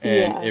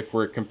 And if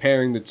we're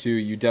comparing the two,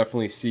 you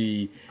definitely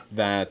see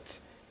that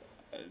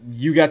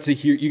you got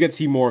to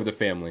see more of the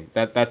family.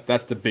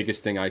 That's the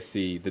biggest thing I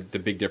see. The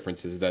big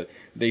difference is that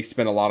they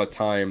spend a lot of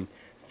time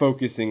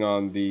focusing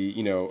on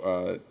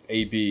the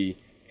AB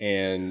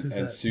and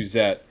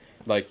Suzette.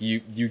 Like,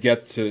 you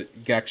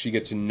actually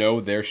get to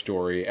know their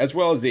story, as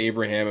well as the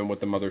Abraham and what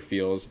the mother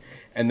feels,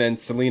 and then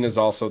Selena's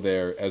also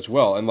there as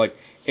well. And, like,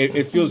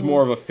 it feels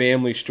more of a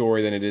family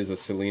story than it is a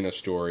Selena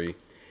story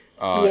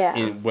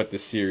in what the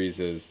series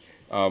is.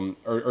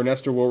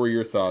 Ernesto, what were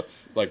your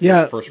thoughts? Like,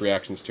 first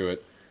reactions to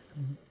it?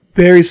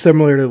 Very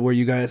similar to where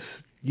you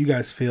guys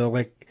feel.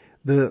 Like,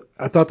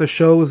 I thought the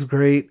show was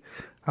great.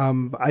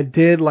 I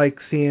did like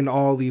seeing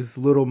all these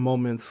little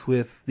moments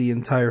with the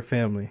entire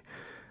family.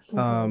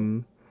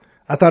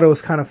 I thought it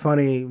was kind of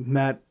funny,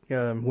 Matt,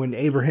 when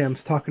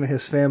Abraham's talking to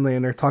his family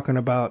and they're talking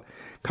about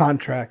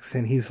contracts,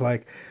 and he's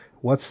like,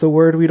 what's the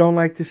word we don't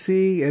like to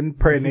see? And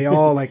they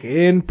all, like,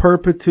 in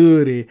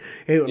perpetuity.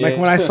 Like,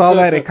 when I saw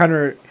that, it kind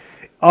of,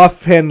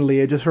 offhandedly,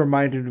 it just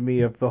reminded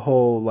me of the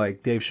whole,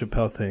 like, Dave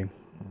Chappelle thing.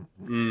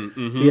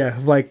 Mm-hmm. Yeah,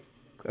 like,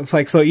 it's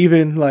like, so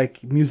even,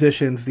 like,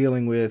 musicians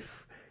dealing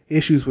with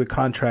issues with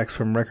contracts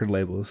from record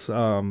labels.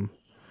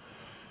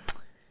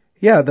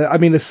 Yeah,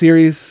 the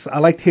series, I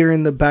liked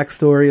hearing the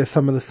backstory of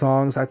some of the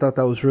songs. I thought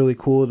that was really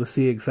cool to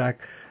see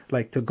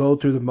to go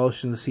through the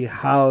motion to see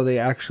how they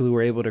actually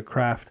were able to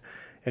craft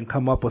and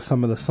come up with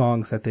some of the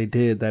songs that they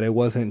did, that it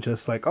wasn't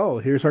just like, oh,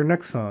 here's our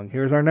next song,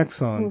 here's our next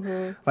song.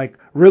 Mm-hmm. Like,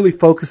 really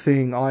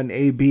focusing on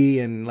AB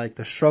and, like,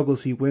 the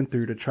struggles he went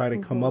through to try to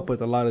come up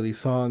with a lot of these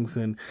songs,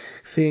 and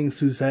seeing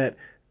Suzette,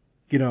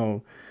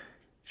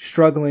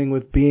 struggling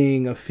with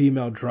being a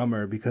female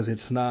drummer because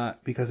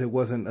it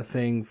wasn't a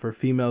thing for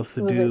females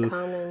to do.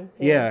 Common.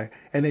 Yeah.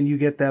 And then you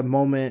get that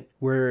moment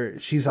where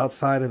she's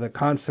outside of the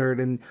concert,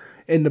 and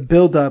in the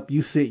build up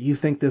you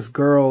think this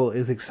girl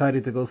is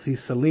excited to go see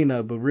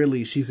Selena, but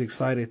really she's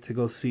excited to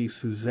go see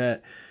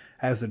Suzette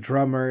as a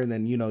drummer. And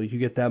then, you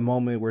get that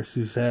moment where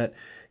Suzette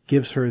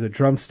gives her the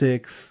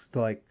drumsticks,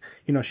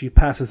 she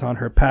passes on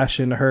her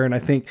passion to her. And I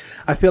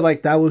feel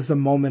like that was the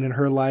moment in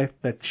her life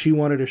that she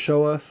wanted to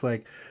show us,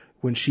 like,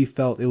 when she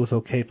felt it was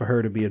okay for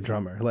her to be a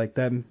drummer. Like,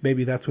 that,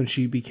 maybe that's when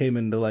she became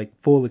into, like,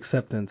 full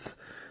acceptance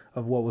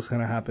of what was going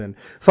to happen.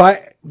 So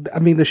I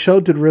mean, the show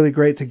did really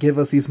great to give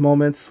us these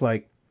moments,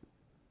 like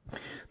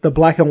the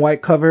black and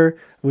white cover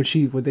when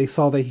they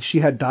saw that she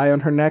had dye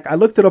on her neck. I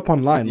looked it up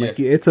online. Yeah. Like,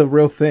 it's a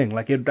real thing.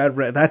 Like,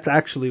 that's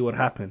actually what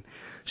happened.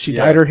 She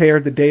dyed her hair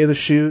the day of the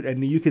shoot,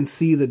 and you can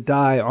see the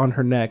dye on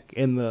her neck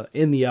in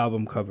the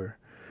album cover.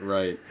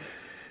 Right.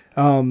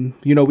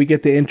 We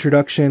get the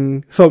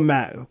introduction. So,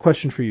 Matt, a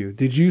question for you.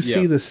 Did you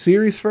see the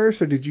series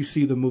first, or did you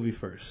see the movie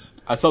first?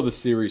 I saw the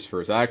series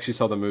first. I actually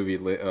saw the movie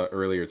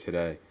earlier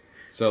today.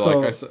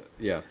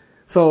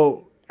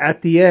 So,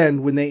 at the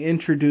end, when they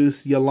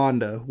introduced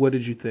Yolanda, what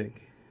did you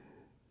think?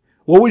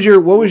 What was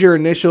your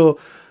initial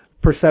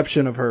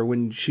perception of her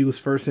when she was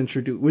first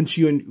introduced,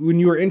 when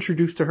you were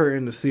introduced to her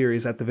in the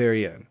series at the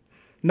very end?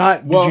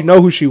 Did you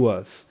know who she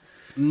was?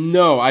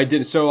 No, I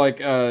didn't. So,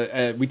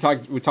 we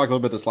talked a little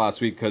bit this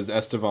last week because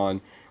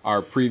Estevan,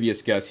 our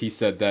previous guest, he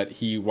said that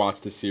he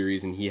watched the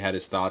series and he had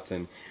his thoughts,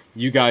 and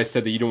you guys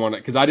said that you don't want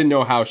to, because I didn't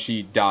know how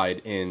she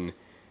died in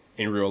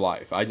real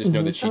life. I just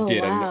know that she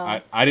did.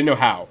 Wow. I didn't know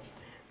how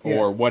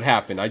or what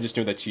happened. I just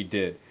knew that she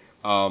did.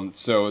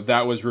 So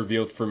that was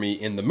revealed for me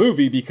in the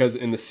movie, because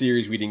in the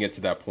series we didn't get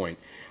to that point.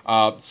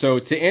 So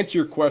to answer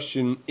your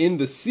question, in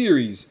the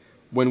series,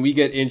 when we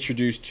get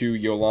introduced to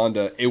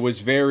Yolanda, it was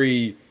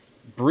very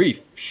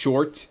brief,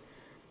 short,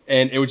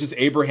 and it was just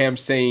Abraham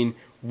saying,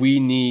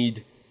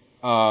 we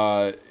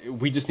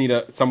just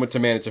need someone to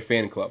manage a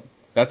fan club.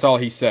 That's all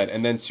he said.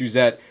 And then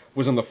Suzette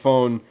was on the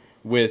phone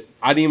with,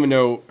 I didn't even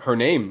know her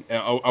name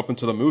up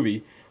until the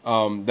movie,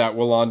 that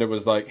Yolanda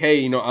was like,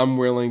 hey, I'm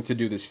willing to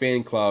do this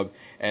fan club.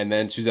 And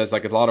then Suzette's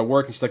like, it's a lot of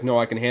work. And she's like, no,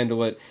 I can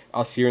handle it.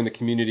 I'll see her in the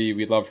community.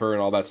 We love her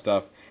and all that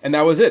stuff. And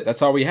that was it.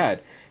 That's all we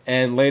had.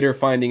 And later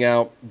finding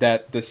out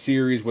that the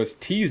series was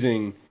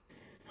teasing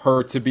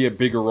her to be a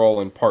bigger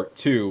role in part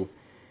 2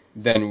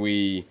 than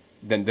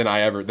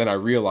I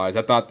realized.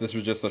 I thought this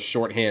was just a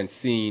shorthand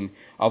scene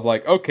of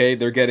like, okay,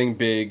 they're getting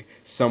big,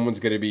 someone's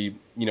going to be,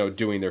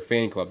 doing their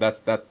fan club.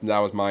 That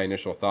was my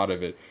initial thought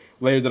of it.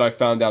 Later that I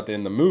found out that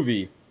in the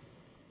movie,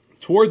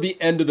 toward the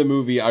end of the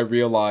movie, I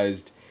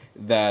realized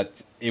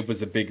that it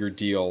was a bigger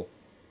deal.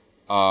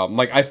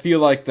 I feel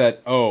like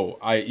that,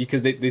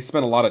 because they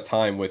spent a lot of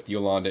time with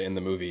Yolanda in the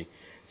movie.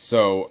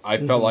 So I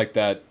felt like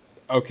that,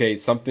 okay,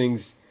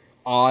 something's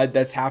odd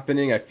that's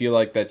happening. I feel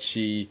like that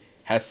she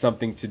has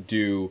something to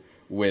do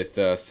with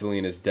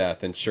Selena's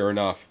death, and sure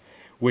enough,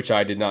 which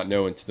I did not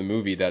know into the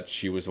movie, that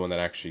she was the one that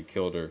actually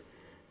killed her.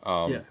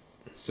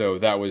 So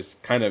that was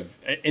kind of,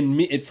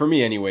 for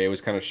me anyway, it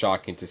was kind of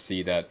shocking to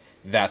see that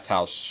that's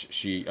how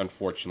she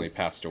unfortunately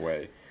passed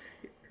away.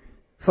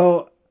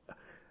 So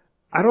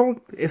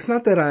it's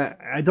not that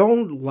I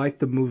don't like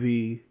the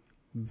movie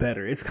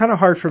better. It's kind of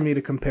hard for me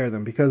to compare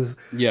them, because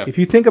if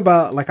you think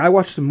about, like, I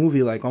watched the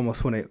movie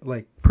almost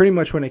pretty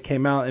much when it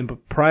came out,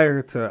 and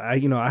prior to,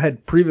 I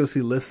had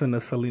previously listened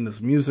to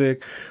Selena's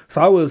music,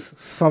 so I was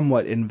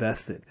somewhat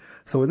invested.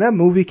 So when that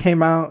movie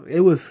came out,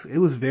 it was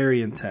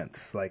very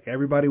intense. Like,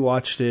 everybody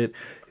watched it.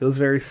 It was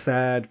very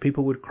sad.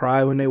 People would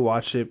cry when they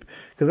watched it,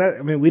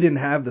 because we didn't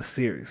have the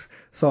series.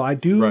 So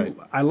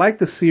I like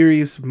the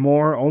series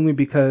more, only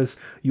because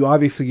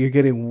you're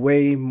getting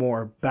way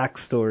more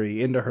backstory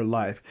into her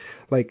life.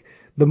 Like,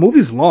 the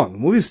movie's long. The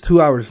movie's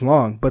 2 hours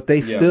long, but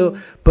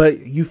but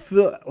you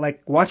feel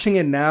like watching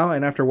it now,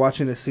 and after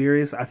watching the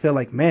series, I feel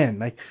like,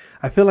 man,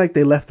 I feel like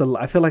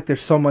I feel like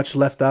there's so much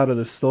left out of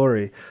the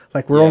story.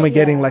 Like, we're only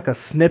getting like a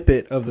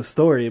snippet of the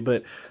story,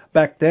 but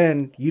back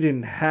then you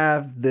didn't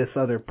have this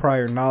other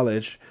prior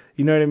knowledge.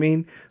 You know what I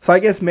mean? So I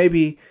guess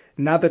maybe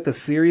now that the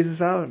series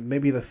is out,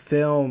 maybe the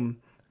film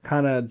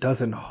kind of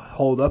doesn't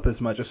hold up as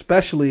much,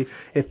 especially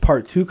if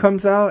part 2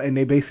 comes out and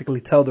they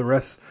basically tell the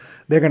rest.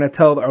 They're going to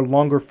tell a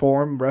longer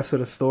form rest of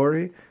the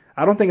story.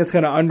 I don't think it's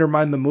going to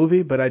undermine the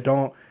movie, but I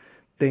don't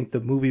think the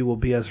movie will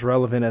be as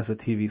relevant as the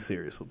TV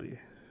series will be.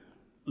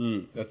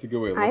 That's a good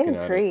way of looking at it.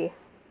 I agree.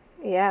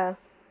 Yeah.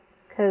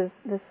 Because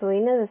the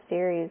Selena, the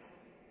series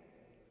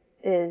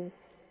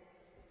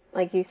is,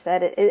 like you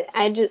said,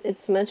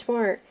 it's much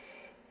more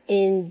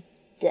in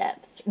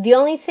depth. The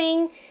only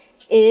thing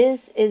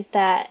is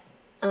that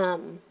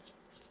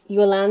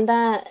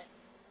Yolanda,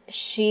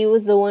 she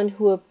was the one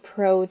who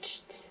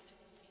approached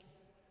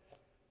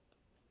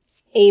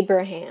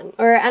Abraham,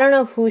 or I don't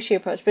know who she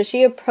approached, but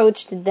she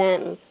approached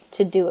them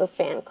to do a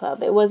fan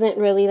club. It wasn't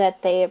really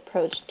that they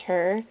approached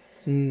her.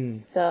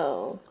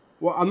 So.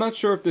 Well, I'm not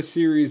sure if the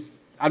series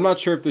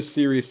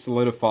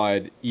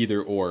solidified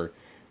either or.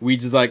 We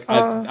just like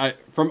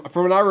from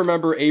what I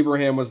remember,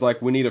 Abraham was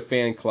like, we need a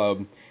fan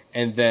club,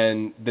 and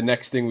then the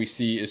next thing we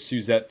see is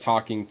Suzette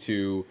talking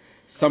to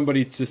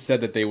somebody to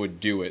said that they would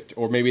do it,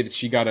 or maybe that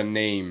she got a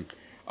name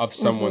of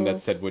someone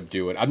that said would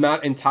do it. I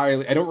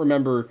don't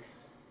remember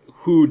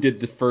who did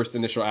the first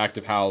initial act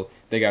of how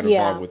they got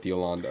involved with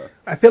Yolanda.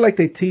 I feel like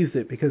they teased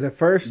it because at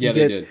first you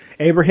get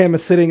Abraham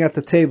is sitting at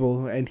the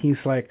table and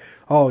he's like,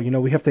 oh, we're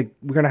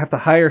going to have to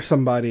hire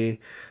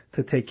somebody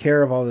to take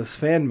care of all this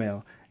fan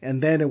mail.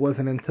 And then it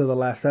wasn't until the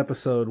last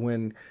episode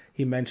when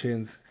he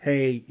mentions,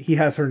 hey, he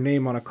has her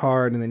name on a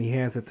card and then he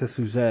hands it to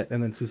Suzette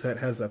and then Suzette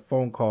has a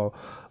phone call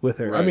with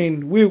her. Right. I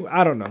mean,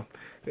 I don't know.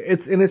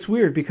 It's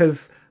weird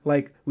because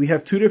like we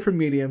have two different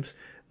mediums.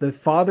 The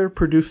father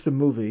produced the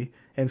movie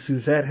and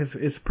Suzette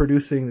is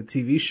producing the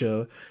TV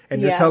show,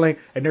 and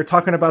they're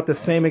talking about the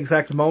same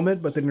exact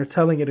moment, but then they're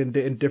telling it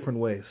in different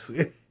ways.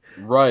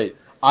 Right.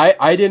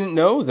 I didn't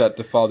know that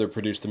the father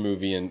produced the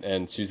movie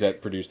and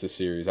Suzette produced the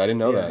series. I didn't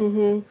know that.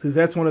 Mm-hmm.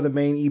 Suzette's one of the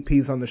main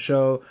EPs on the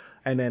show,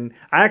 and then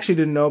I actually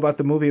didn't know about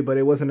the movie, but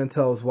it wasn't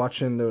until I was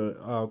watching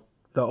the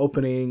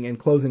opening and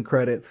closing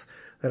credits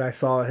that I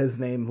saw his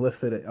name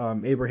listed,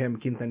 Abraham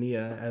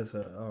Quintanilla, as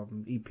a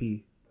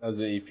EP. As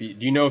an EP.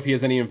 Do you know if he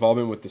has any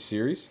involvement with the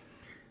series?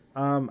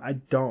 I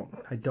don't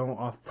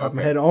off the top of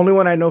my head. The only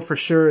one I know for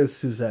sure is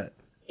Suzette.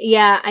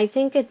 Yeah, I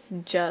think it's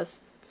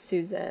just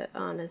Suzette,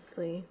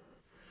 honestly.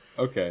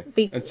 Okay.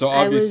 And so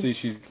obviously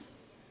she's...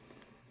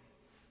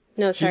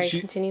 No, sorry,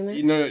 continue, Matt.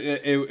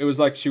 It was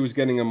like she was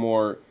getting a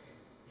more...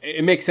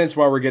 It makes sense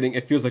why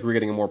it feels like we're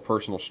getting a more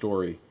personal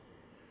story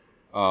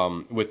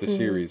with the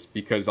series,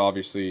 because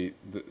obviously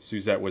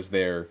Suzette was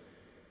there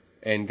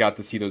and got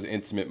to see those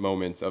intimate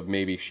moments of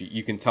maybe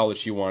you can tell that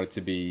she wanted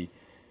to be,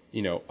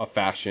 a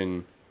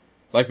fashion...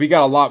 Like, we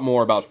got a lot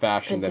more about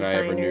fashion than I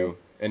ever knew.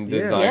 And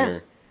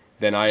designer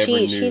than I ever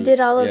knew. She did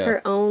all of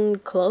her own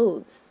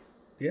clothes.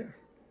 Yeah.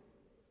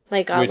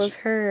 Like, all of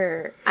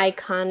her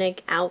iconic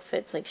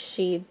outfits. Like,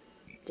 she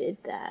did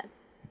that.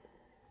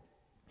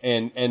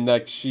 And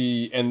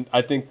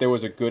I think there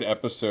was a good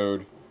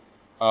episode.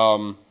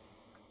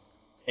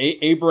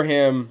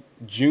 Abraham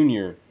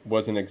Jr.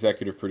 was an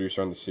executive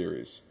producer on the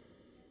series.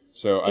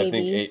 So I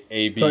think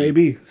AB. So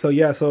AB.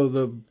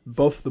 So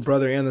both the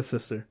brother and the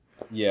sister.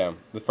 Yeah.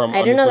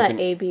 I didn't know that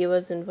AB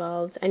was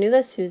involved. I knew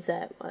that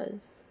Suzette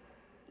was.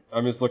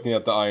 I'm just looking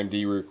at the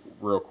IMDb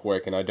real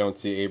quick, and I don't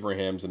see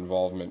Abraham's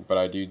involvement, but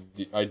I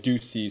do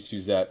see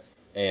Suzette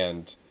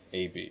and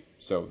AB.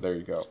 So there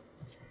you go.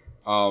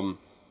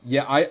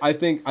 I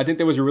think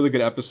there was a really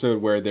good episode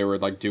where they were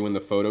like doing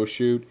the photo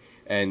shoot,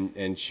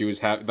 and she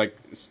was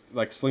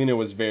like Selena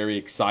was very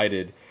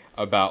excited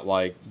about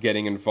like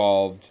getting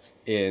involved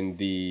in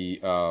the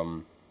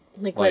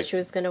what she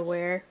was gonna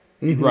wear.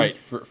 Mm-hmm. Right,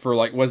 for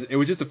like, it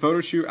was just a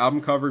photo shoot, album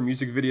cover,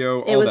 music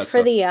video, it was for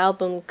stuff. The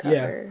album cover.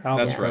 Yeah,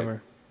 album That's cover. Right.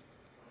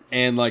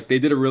 And like I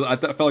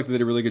felt like they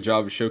did a really good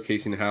job of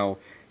showcasing how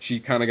she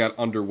kind of got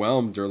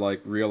underwhelmed or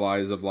like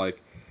realized of like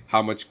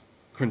how much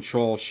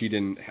control she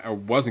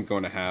wasn't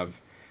going to have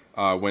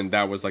when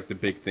that was like the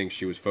big thing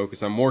she was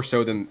focused on, more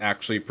so than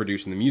actually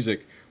producing the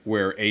music,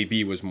 where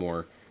AB was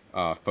more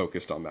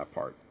focused on that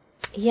part.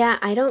 Yeah,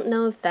 I don't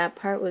know if that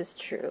part was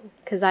true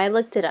because I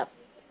looked it up.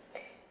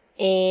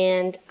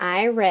 And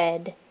I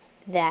read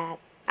that,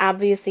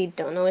 obviously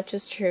don't know which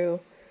is true,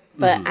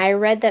 but I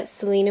read that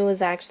Selena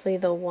was actually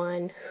the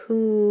one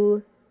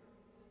who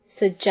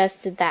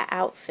suggested that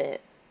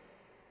outfit.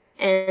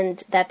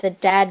 And that the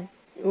dad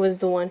was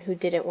the one who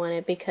didn't want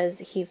it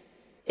because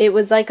it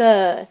was like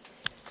a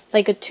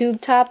tube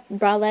top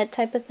bralette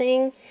type of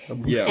thing.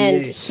 Yeah. And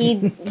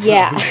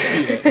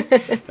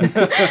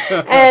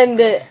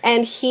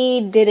and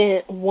he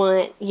didn't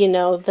want,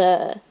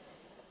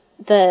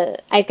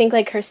 I think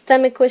like her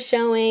stomach was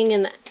showing,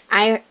 and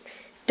I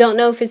don't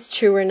know if it's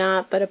true or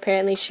not, but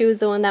apparently she was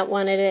the one that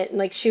wanted it,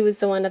 like she was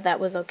the one that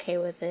was okay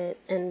with it,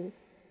 and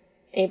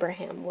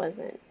Abraham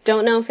wasn't.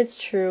 Don't know if it's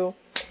true,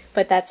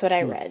 but that's what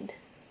I read.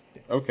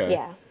 Okay.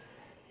 Yeah.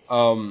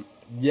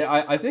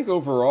 I think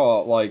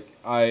overall, like,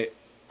 I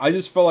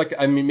just felt like,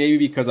 maybe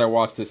because I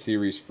watched the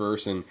series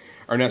first, and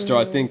Ernesto,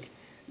 I think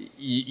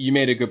you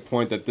made a good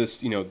point that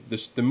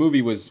the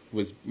movie was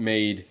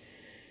made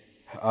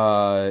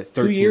 2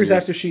 years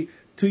after she,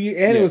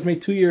 it was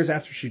made 2 years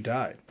after she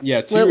died.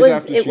 Yeah, 2 years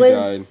after she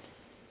died.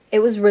 It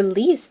was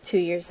released 2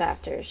 years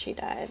after she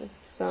died.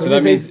 So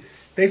that means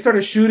they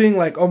started shooting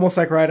like almost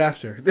like right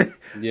after.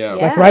 Yeah.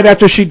 Like right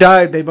after she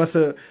died, they must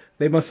have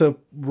They must have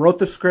wrote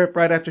the script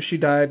right after she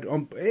died.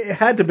 It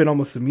had to have been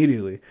almost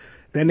immediately.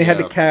 Then they had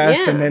to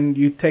cast, and then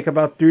you take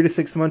about 3 to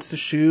 6 months to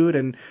shoot,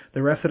 and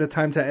the rest of the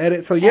time to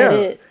edit. So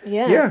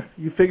yeah,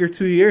 you figure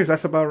 2 years.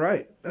 That's about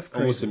right. That's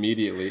crazy. Almost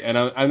immediately. And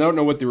I don't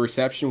know what the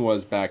reception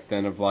was back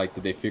then of like,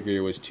 did they figure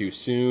it was too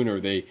soon, or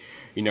they,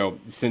 you know,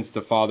 since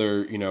the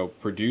father, you know,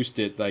 produced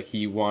it, like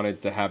he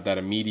wanted to have that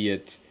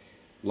immediate,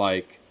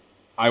 like,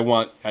 I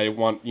want,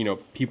 you know,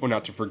 people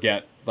not to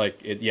forget,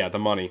 like, the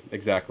money,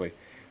 exactly.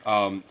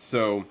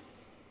 So.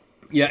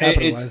 Yeah,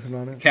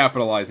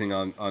 capitalizing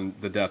on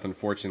the death,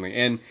 unfortunately.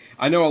 And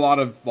I know a lot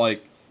of,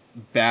 like,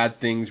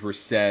 bad things were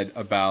said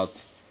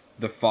about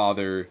the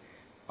father,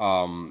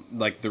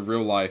 like the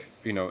real life,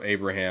 you know,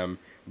 Abraham.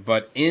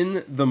 But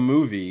in the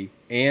movie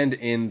and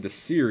in the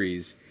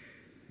series,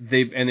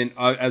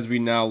 as we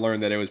now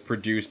learn that it was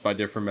produced by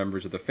different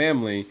members of the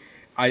family,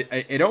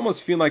 it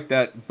almost feel like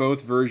that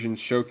both versions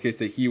showcase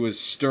that he was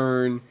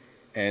stern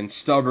and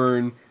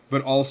stubborn,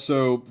 but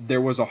also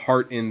there was a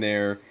heart in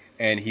there.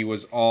 And he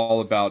was all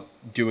about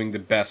doing the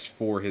best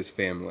for his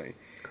family.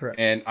 Correct.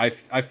 And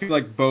I feel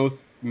like both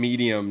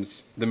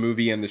mediums, the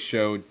movie and the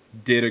show,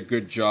 did a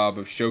good job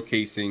of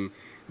showcasing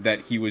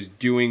that he was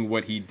doing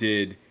what he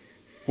did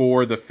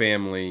for the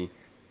family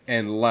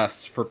and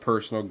less for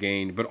personal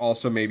gain, but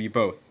also maybe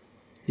both.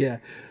 Yeah,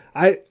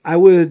 I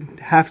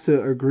would have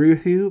to agree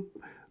with you.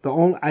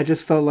 I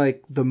just felt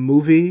like the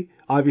movie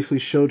obviously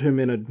showed him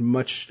in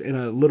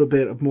a little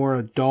bit more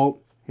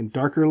adult and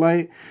darker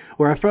light,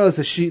 where I felt as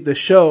the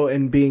show,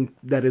 and being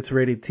that it's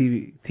rated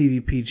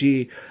TV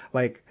PG,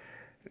 like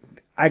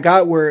I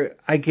get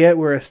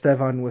where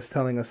Estevan was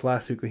telling us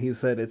last week when he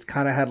said it's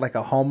kind of had like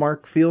a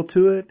Hallmark feel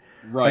to it.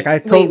 Right.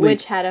 Like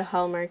which had a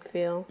Hallmark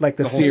feel? Like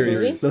the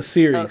series. The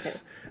series.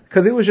 Okay.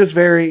 Because it was just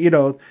very, you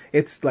know,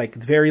 it's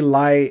very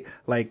light,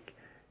 like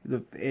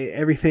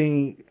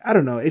everything, I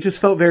don't know, it just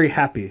felt very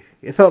happy.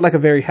 It felt like a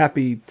very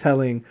happy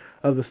telling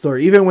of the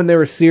story. Even when there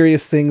were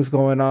serious things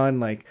going on,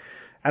 like,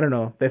 I don't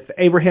know, if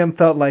Abraham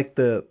felt like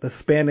the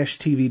Spanish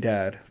TV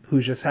dad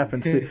who just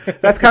happened to,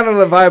 that's kind of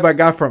the vibe I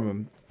got from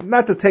him.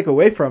 Not to take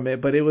away from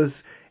it, but it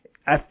was,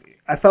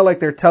 I felt like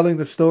they're telling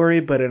the story,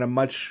 but in a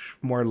much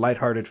more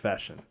lighthearted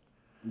fashion.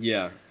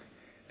 Yeah.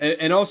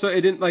 And also, it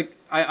didn't, like,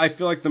 I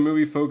feel like the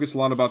movie focused a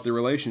lot about the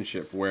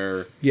relationship,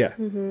 where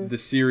the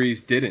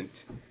series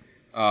didn't.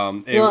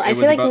 I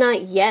feel like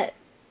not yet.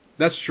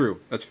 That's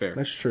true. That's fair.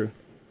 That's true.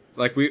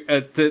 Like,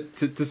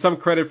 to some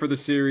credit for the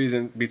series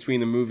and between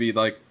the movie,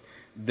 like,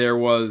 there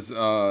was, we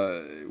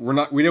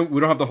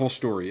don't have the whole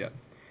story yet.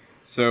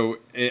 So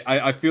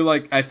I feel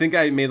like, I think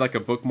I made like a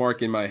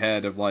bookmark in my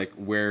head of like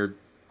where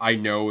I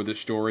know the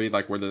story,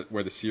 like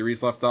where the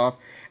series left off.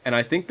 And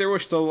I think there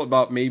was still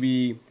about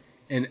maybe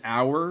an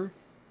hour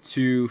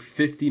to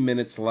 50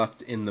 minutes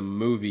left in the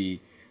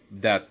movie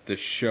that the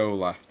show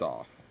left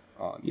off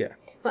on. Yeah.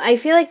 Well, I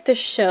feel like the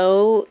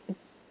show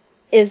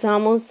is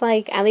almost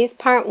like, at least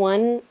part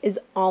 1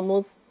 is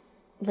almost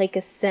like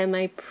a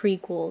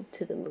semi-prequel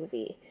to the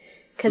movie.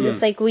 Because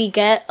it's like we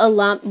get a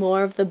lot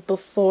more of the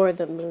before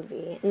the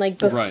movie. And like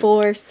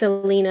before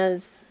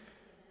Selena's,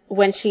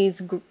 when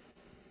she's,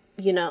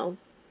 you know,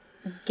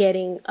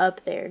 getting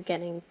up there,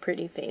 getting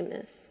pretty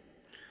famous.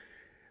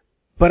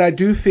 But I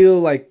do feel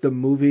like the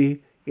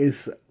movie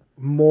is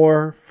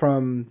more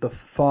from the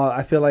father.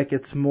 I feel like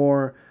it's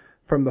more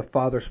from the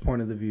father's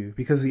point of the view.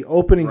 Because the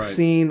opening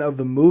scene of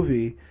the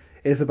movie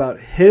is about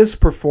his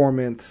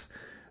performance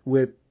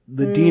with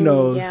the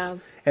Dinos,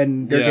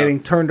 and they're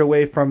getting turned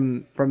away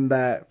from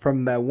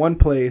that one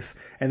place,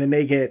 and then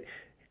they get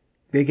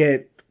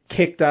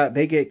kicked out.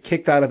 They get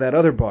kicked out of that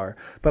other bar.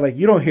 But like,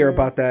 you don't hear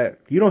about that.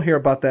 You don't hear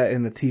about that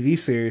in the TV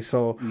series.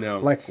 So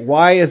like,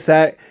 why is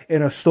that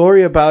in a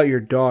story about your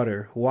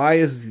daughter? Why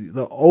is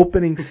the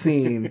opening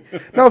scene?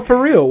 No,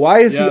 for real. Why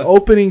is the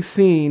opening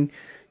scene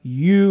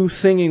you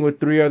singing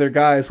with 3 other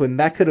guys when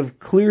that could have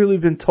clearly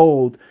been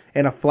told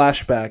in a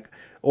flashback?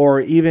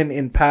 Or even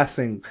in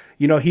passing,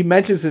 you know, he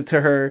mentions it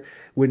to her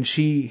when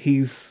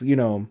he's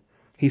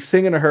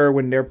singing to her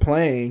when they're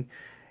playing,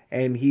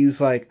 and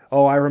he's like,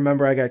 "Oh, I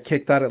remember I got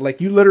kicked out of."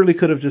 Like, you literally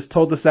could have just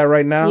told us that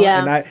right now,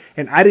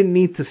 and I didn't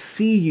need to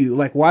see you.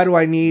 Like, why do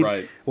I need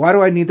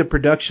the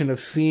production of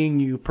seeing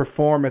you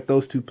perform at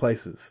those 2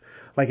 places?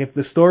 Like, if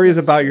the story is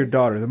about your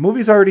daughter, the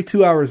movie's already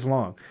 2 hours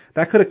long.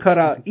 That could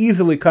have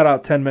easily cut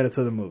out 10 minutes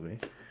of the movie.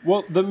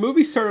 Well, the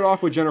movie started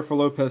off with Jennifer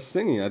Lopez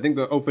singing. I think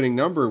the opening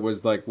number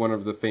was like one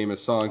of the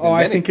famous songs. Oh,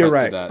 I think you're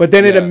right. But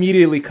then it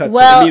immediately cuts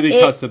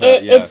to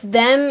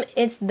that.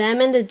 It's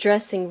them in the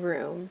dressing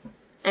room.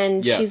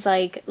 And she's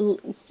like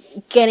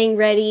getting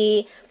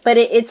ready. But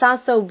it's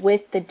also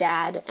with the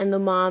dad and the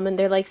mom. And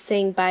they're like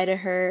saying bye to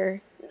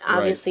her.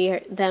 Obviously,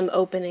 them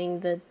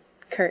opening the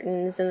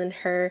curtains and then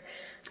her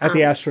at the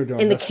Astrodome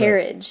in the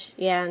carriage.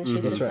 Right. Yeah, and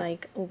she's just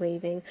like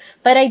waving.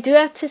 But I do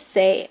have to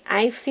say,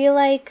 I feel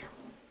like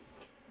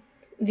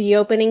the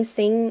opening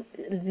scene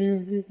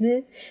in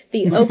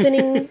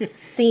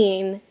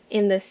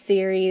the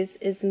series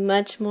is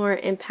much more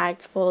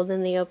impactful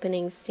than the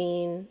opening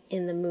scene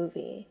in the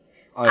movie.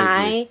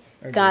 I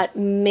got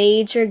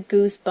major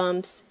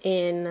goosebumps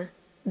in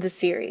the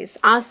series.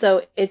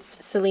 Also,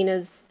 it's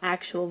Selena's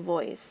actual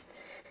voice,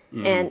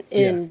 and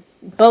in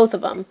both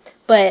of them.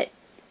 But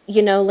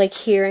like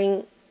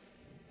hearing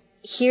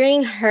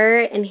her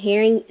and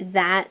hearing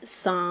that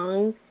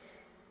song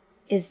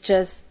is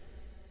just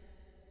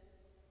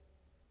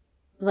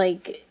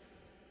like,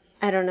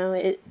 I don't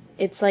know.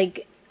 It's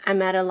like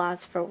I'm at a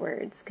loss for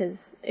words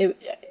because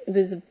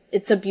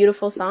it's a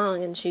beautiful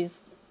song and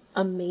she's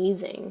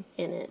amazing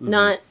in it.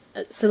 Not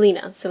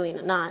Selena,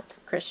 not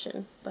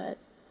Christian, but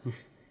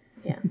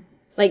yeah,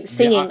 like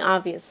singing,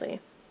 obviously.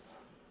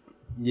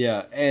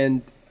 Yeah,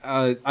 and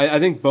I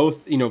think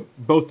both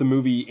the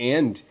movie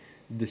and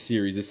the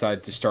series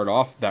decided to start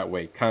off that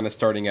way, kind of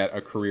starting at a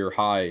career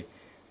high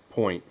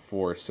point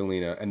for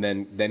Selena, and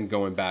then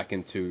going back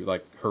into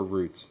like her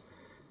roots.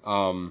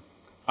 I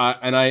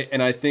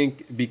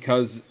think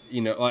because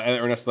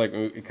Ernesto,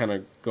 like kind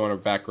of going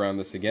back around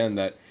this again,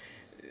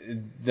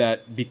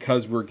 that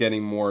because we're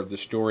getting more of the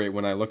story,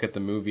 when I look at the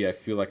movie, I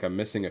feel like I'm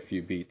missing a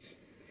few beats.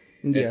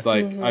 Yeah. It's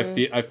like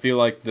I feel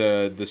like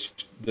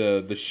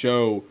the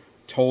show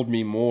told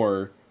me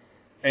more,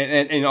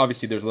 and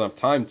obviously there's enough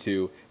time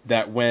to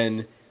that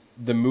when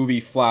the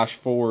movie flash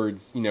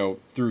forwards,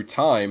 through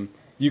time,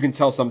 you can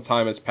tell some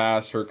time has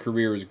passed, her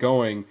career is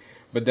going,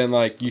 but then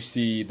like you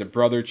see the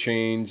brother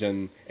change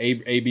and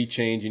AB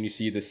change, and you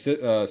see the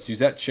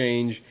Suzette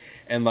change,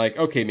 and like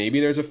okay, maybe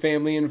there's a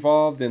family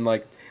involved, and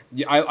like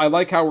I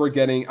like how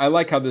I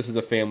like how this is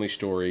a family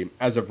story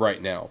as of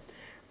right now.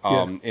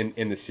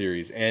 In the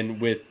series, and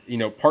with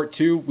part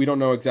 2, we don't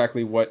know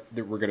exactly what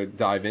that we're gonna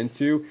dive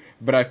into,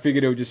 but I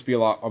figured it would just be a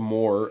lot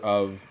more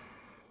of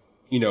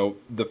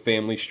the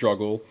family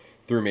struggle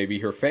through maybe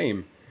her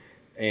fame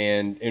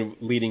and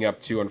leading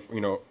up to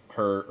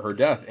her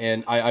death,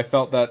 and I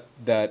felt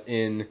that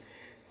in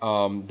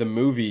the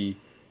movie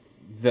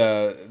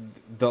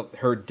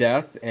her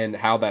death and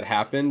how that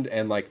happened,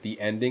 and like the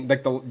ending,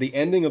 like the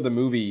ending of the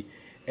movie,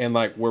 and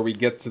like where we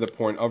get to the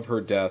point of her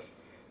death.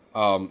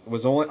 I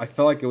felt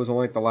like it was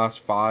only like the last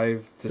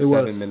 5 to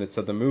 7 minutes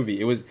of the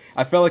movie.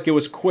 I felt like it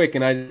was quick,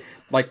 and I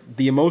like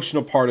the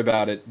emotional part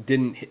about it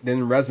didn't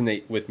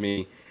resonate with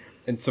me,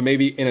 and so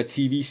maybe in a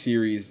TV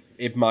series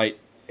it might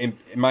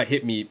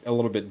hit me a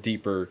little bit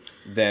deeper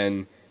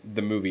than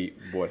the movie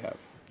would have.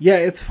 Yeah,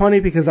 it's funny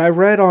because I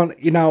read on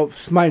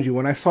mind you,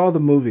 when I saw the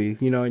movie,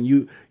 and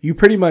you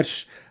pretty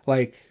much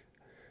like.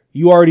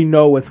 You already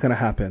know what's going to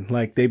happen.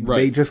 Like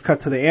they just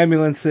cut to the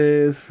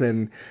ambulances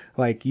and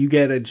like you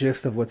get a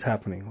gist of what's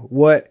happening.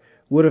 What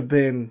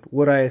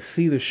I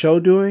see the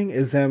show doing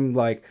is them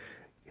like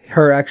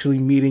her actually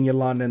meeting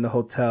Yolanda in the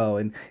hotel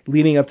and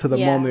leading up to the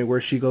moment where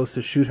she goes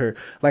to shoot her.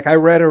 Like I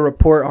read a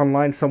report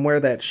online somewhere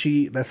that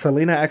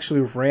Selena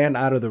actually ran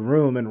out of the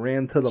room and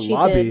ran to the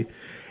lobby. Did.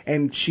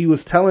 And she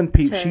was telling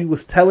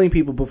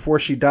people before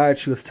she died,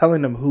 she was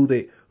telling them who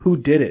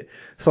did it.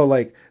 So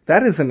like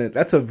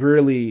that's a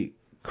really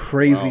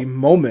crazy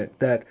moment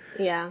that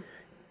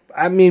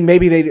I mean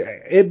maybe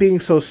it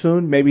being so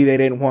soon, maybe they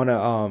didn't want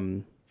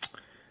to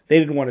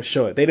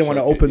show it. They didn't want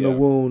to open the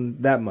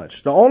wound that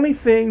much. My only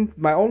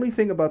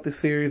thing about this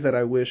series that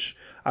I wish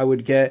I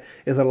would get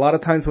is a lot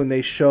of times when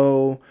they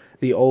show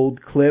the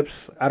old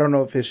clips, I don't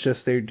know if it's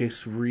just they're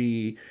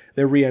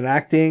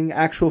reenacting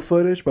actual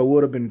footage, but what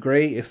would have been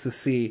great is to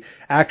see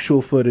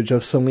actual footage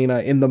of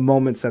Selena in the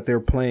moments that they're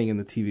playing in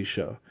the TV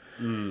show.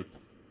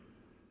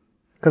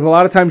 Because a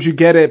lot of times you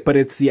get it, but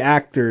it's the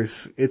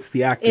actors. It is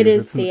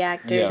the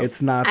actors.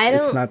 It's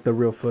not the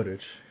real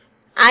footage.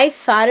 I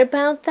thought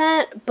about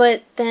that,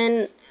 but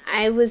then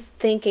I was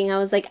thinking, I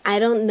was like, I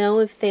don't know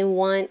if they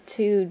want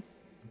to.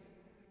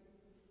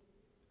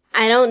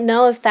 I don't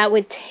know if that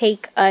would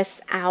take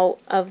us out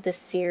of the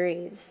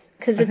series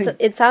because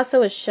it's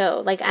also a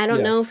show. Like I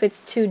don't know if it's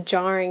too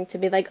jarring to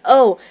be like,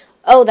 oh,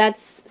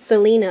 that's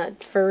Selena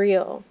for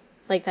real.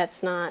 Like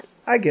that's not.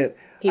 I get.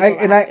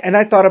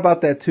 I thought about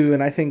that too,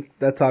 and I think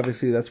that's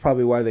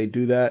probably why they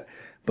do that.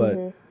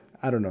 But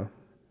I don't know.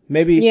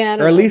 Maybe,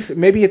 or at least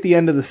maybe at the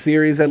end of the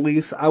series, at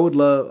least I would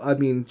love. I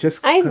mean,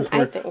 just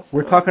because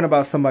we're talking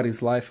about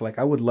somebody's life, like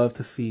I would love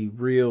to see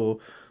real.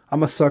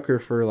 I'm a sucker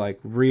for like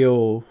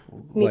real,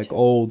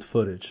 old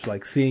footage,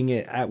 like seeing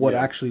it at what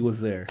actually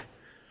was there.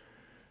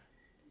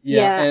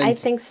 Yeah, I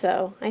think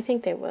so. I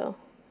think they will.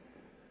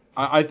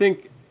 I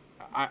think,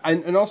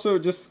 and also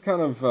just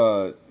kind of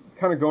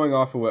going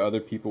off of what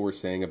other people were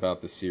saying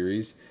about the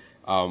series,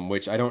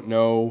 which I don't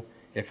know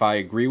if I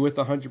agree with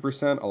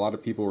 100%. A lot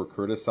of people were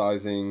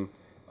criticizing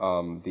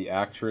the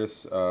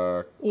actress.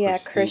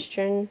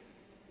 Christian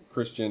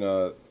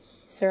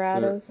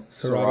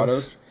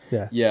Serratos.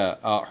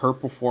 Yeah. Her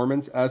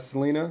performance as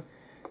Selena,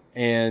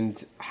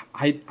 and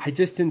I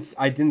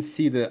didn't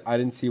see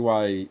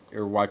why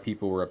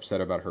people were upset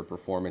about her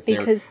performance.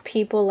 Because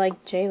people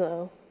like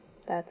J-Lo.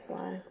 That's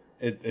why.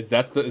 Is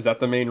that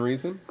the main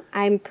reason?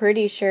 I'm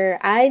pretty sure.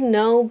 I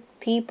know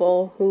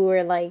people who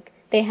are like,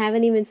 they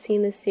haven't even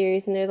seen the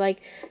series, and they're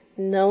like,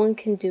 no one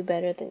can do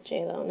better than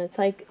J-Lo. And it's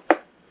like,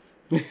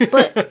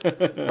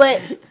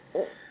 but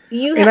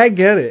And I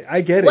get it,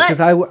 because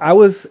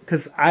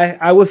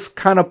I was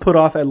kind of put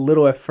off a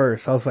little at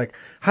first. I was like,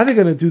 how are they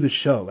gonna do the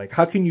show? Like,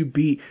 how can you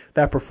beat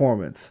that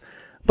performance?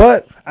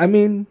 But I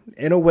mean,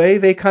 in a way,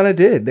 they kind of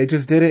did. They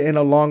just did it in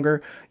a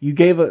longer. They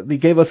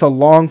gave us a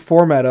long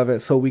format of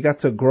it, so we got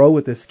to grow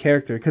with this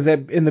character. Because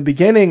in the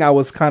beginning, I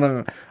was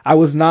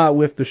not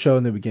with the show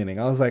in the beginning.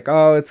 I was like,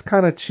 oh, it's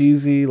kind of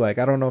cheesy. Like,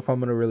 I don't know if I'm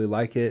gonna really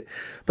like it.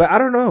 But I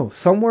don't know.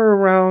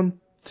 Somewhere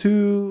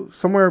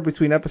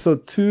between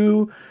episode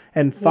 2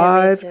 and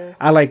 5,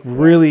 I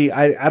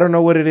don't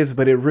know what it is,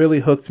 but it really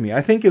hooked me.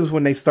 I think it was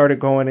when they started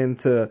going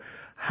into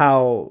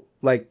how,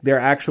 like, their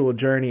actual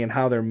journey and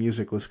how their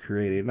music was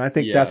created. And I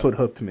think that's what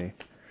hooked me.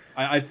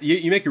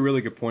 You make a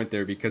really good point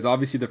there, because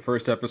obviously the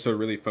first episode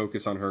really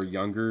focused on her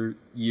younger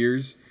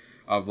years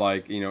of,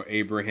 like, you know,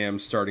 Abraham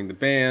starting the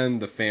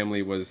band, the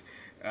family was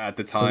at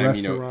the time,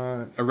 you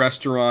know, a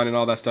restaurant and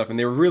all that stuff, and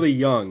they were really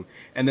young.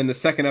 And then the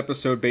second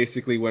episode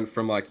basically went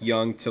from, like,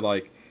 young to,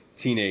 like,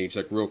 teenage,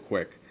 like, real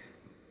quick.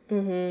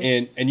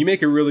 Mm-hmm. And you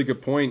make a really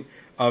good point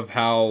of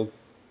how,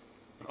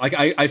 like,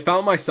 I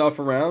found myself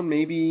around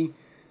maybe,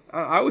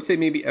 I would say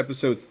maybe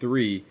episode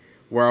 3,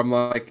 where I'm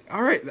like,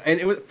 all right,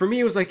 and for me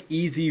it was like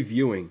easy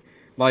viewing.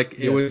 Like,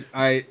 it was,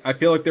 I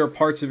feel like there were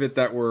parts of it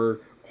that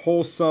were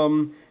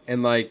wholesome,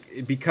 and,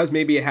 like, because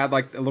maybe it had,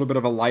 like, a little bit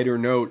of a lighter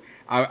note,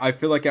 I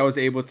feel like I was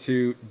able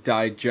to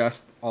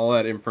digest all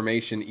that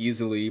information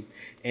easily,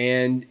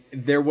 and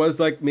there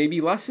was, like,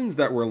 maybe lessons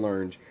that were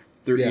learned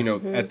through, you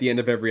know, at the end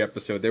of every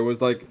episode. There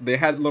was, like, they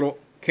had little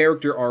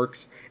character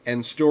arcs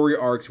and story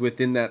arcs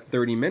within that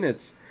 30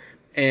 minutes.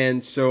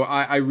 And so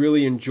I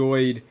really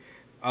enjoyed,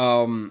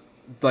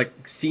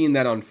 like, seeing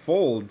that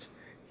unfold.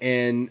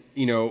 And,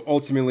 you know,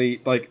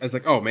 ultimately, like, I was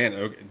like, oh man,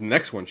 okay,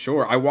 next one,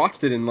 sure. I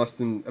watched it in less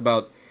than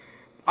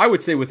I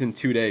would say within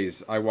 2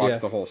 days, I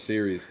watched the whole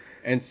series.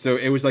 And so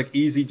it was, like,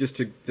 easy just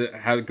to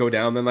have it go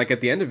down. Then, like, at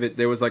the end of it,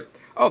 there was like,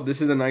 oh,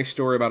 this is a nice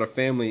story about a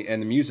family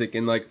and the music.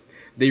 And, like,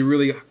 they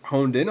really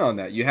honed in on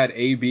that. You had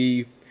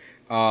A.B.,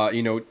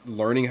 you know,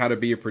 learning how to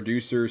be a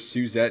producer,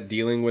 Suzette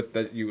dealing with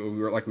that,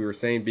 like we were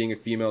saying, being a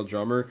female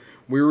drummer.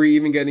 We were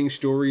even getting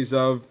stories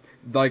of,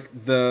 like,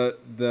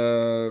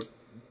 the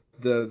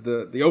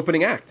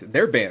opening act,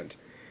 their band,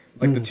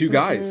 like the two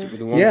guys with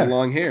the one with the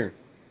long hair.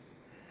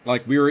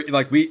 Like,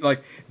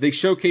 they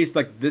showcased,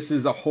 like, this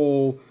is a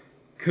whole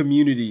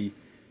community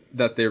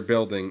that they're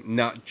building,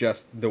 not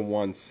just the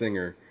one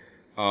singer.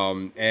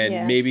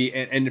 Maybe,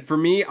 and for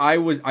me, I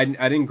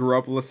didn't grow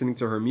up listening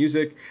to her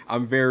music.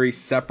 I'm very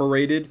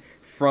separated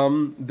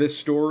from this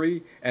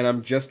story, and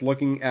I'm just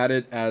looking at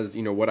it as,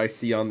 you know, what I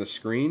see on the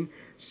screen.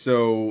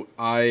 So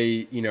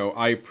I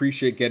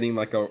appreciate getting,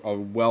 like, a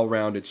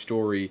well-rounded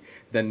story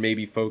than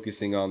maybe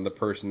focusing on the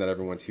person that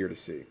everyone's here to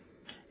see.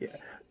 Yeah.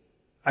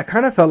 I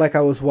kind of felt like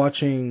I was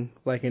watching,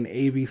 like, an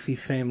ABC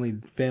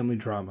family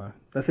drama.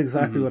 That's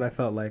exactly what I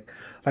felt like.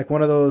 Like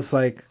one of those,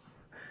 like,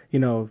 you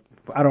know,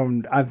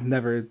 I've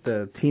never,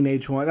 the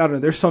teenage one, I don't know,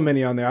 there's so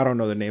many on there, I don't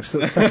know the names.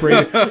 So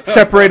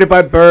separated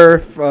by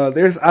birth,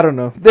 I don't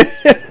know.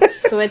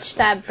 Switched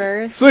at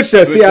birth. Switched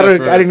at, see, I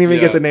didn't even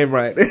get the name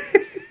right.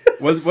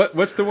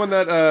 What's the one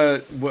that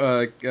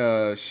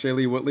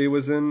Shailene Woodley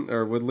was in,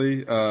 or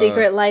Woodley?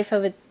 Secret Life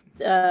of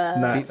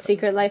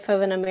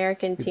an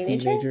American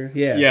Teenager?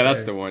 Yeah,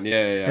 that's the one.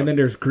 Yeah. And then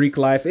there's Greek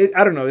Life.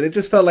 I don't know. It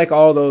just felt like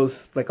all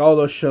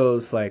those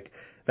shows, like,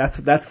 that's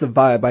the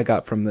vibe I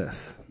got from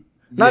this.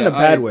 Not in a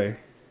bad way.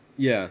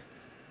 Yeah.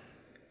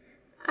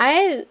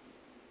 I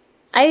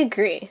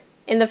agree.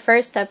 In the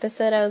first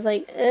episode, I was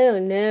like, oh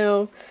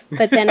no.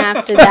 But then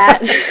after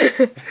that,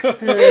 oh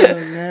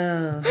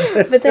no.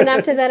 But then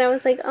after that, I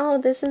was like, oh,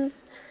 this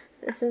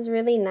is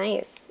really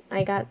nice.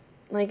 I got,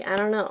 like, I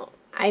don't know.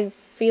 I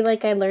feel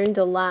like I learned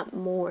a lot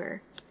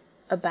more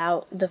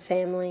about the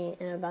family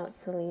and about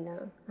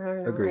Selena. I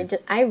don't know. Agreed.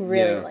 I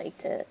really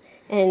liked it.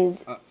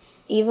 And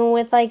even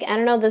with, like, I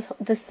don't know,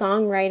 the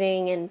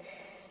songwriting and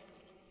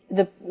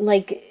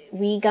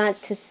we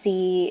got to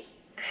see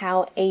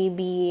how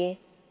A.B.,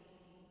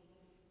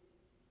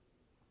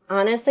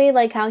 honestly,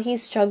 like, how he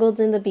struggled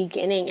in the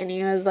beginning, and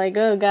he was like,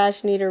 oh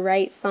gosh, I need to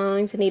write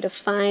songs, I need to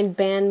find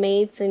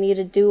bandmates, I need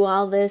to do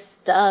all this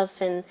stuff,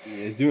 and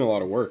he's doing a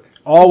lot of work.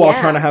 All while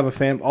trying to have a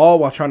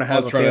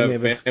family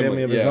of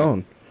his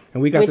own.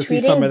 And we got to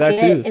see some of that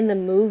too. We didn't get in the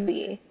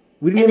movie.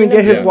 We didn't even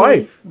get his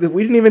wife. I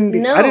didn't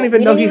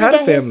even know he had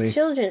a family. His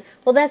children.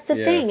 Well, that's the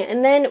thing.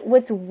 And then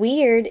what's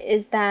weird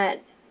is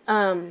that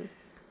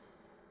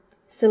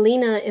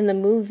Selena in the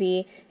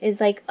movie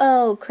is like,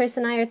 oh, Chris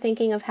and I are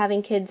thinking of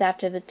having kids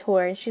after the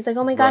tour. And she's like,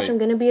 oh my gosh, I'm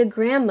going to be a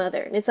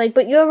grandmother. And it's like,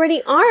 but you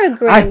already are a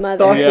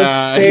grandmother. I thought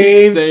the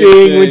same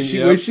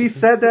thing when she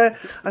said that.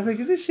 I was like,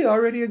 isn't she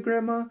already a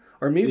grandma?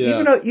 Or maybe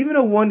even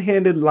a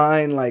one-handed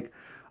line like,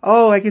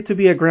 oh, I get to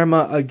be a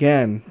grandma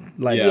again.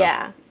 Like,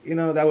 you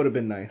know, that would have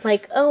been nice.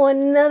 Like, oh,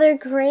 another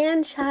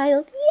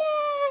grandchild. Yay!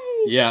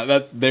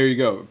 Yeah, there you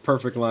go.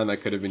 Perfect line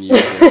that could have been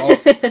used.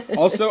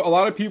 Also, a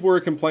lot of people were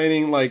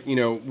complaining, like, you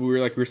know, we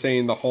were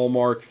saying the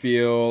Hallmark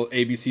feel,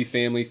 ABC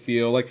Family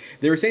feel. Like,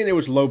 they were saying it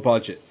was low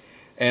budget.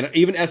 And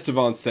even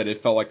Esteban said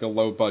it felt like a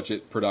low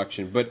budget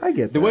production. But I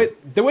get the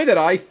way that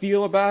I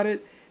feel about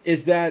it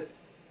is that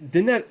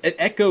it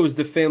echoes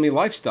the family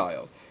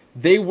lifestyle.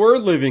 They were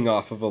living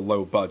off of a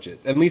low budget.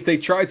 At least they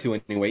tried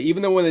to anyway,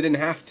 even though when they didn't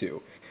have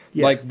to.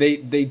 Yeah. Like they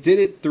did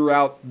it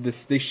throughout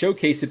this. They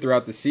showcased it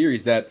throughout the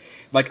series. That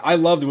like I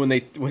loved when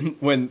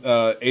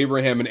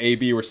Abraham and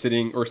AB were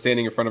standing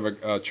in front of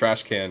a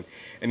trash can,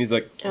 and he's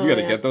like, "You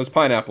gotta get those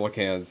pineapple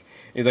cans."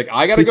 He's like,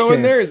 "I gotta go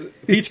in there."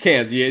 Peach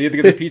cans. Yeah, you have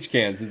to get the peach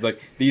cans. He's like,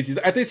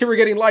 I think we're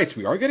getting lights.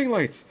 We are getting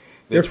lights.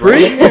 They're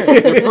free.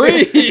 They're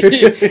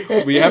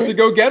free. We have to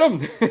go get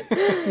them.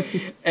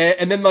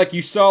 and then like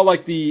you saw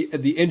like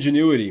the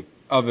ingenuity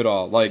of it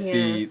all, like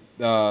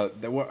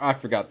I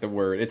forgot the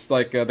word. It's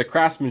like the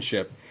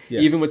craftsmanship. Yeah.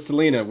 Even with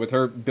Selena, with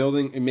her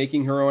building and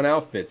making her own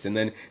outfits, and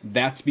then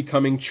that's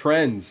becoming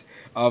trends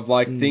of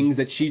like things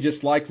that she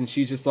just likes, and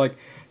she's just like.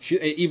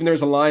 Even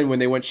there's a line when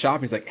they went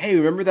shopping. He's like, "Hey,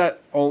 remember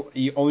that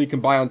you only can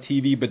buy on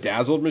TV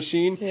bedazzled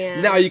machine? Yeah.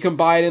 Now you can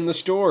buy it in the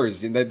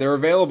stores. And they're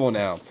available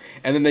now."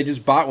 And then they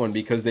just bought one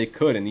because they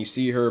could. And you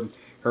see her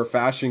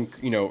fashion,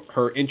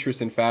 her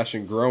interest in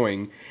fashion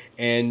growing.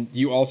 And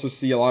you also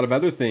see a lot of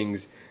other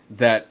things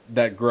that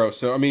grow.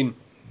 So I mean,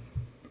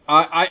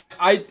 I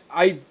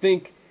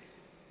think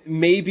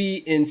maybe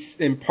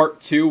in part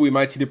 2 we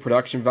might see the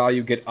production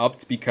value get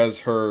upped because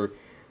her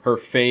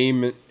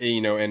fame,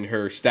 and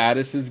her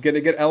status is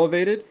gonna get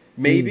elevated,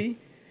 maybe.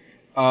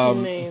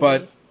 Maybe.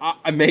 But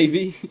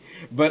maybe.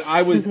 But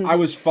I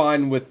was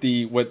fine with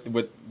the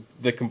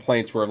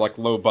complaints were like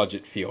low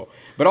budget feel.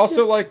 But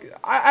also like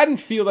I didn't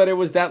feel that it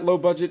was that low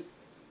budget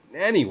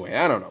anyway.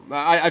 I don't know.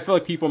 I feel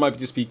like people might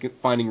just be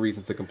finding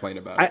reasons to complain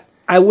about it.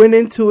 I went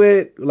into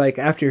it, like,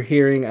 after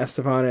hearing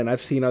Esteban, and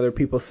I've seen other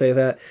people say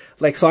that.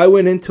 Like, so I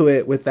went into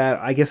it with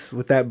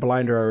that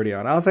blinder already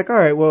on. I was like, all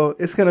right, well,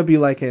 it's going to be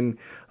like in,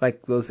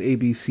 like, those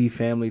ABC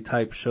family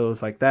type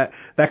shows, like that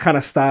kind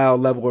of style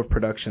level of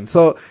production.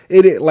 So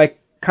it like,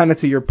 kind of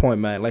to your point,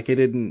 man, like, it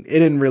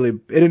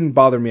didn't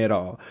bother me at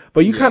all.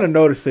 But you kind of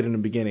notice it in the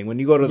beginning. When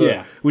you go to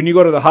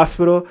the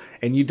hospital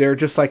and they're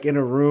just, like, in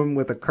a room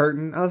with a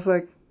curtain, I was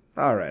like,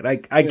 all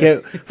right, I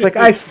get. It's like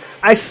I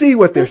see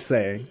what they're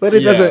saying, but it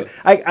doesn't.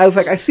 I was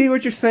like, I see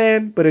what you're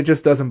saying, but it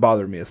just doesn't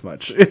bother me as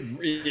much.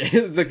 That's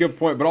a good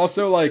point. But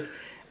also, like,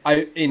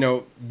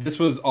 this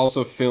was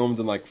also filmed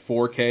in like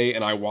 4K,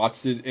 and I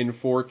watched it in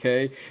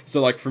 4K.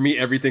 So like for me,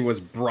 everything was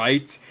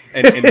bright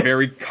and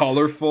very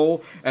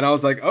colorful, and I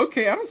was like,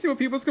 okay, I don't see what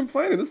people's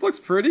complaining. This looks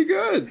pretty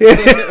good.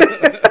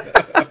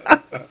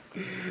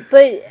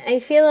 But I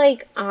feel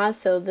like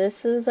also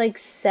this was like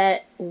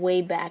set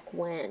way back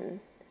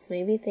when. So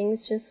maybe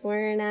things just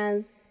weren't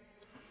as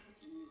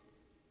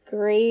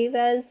great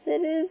as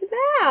it is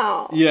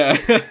now. Yeah,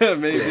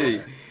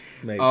 maybe.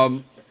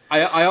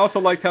 I also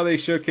liked how they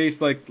showcased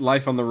like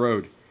life on the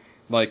road.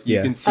 Like you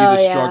can see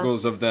the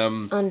struggles of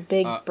them on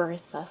Big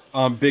Bertha.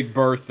 On Big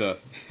Bertha.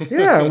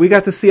 Yeah, we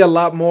got to see a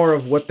lot more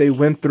of what they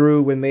went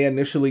through when they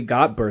initially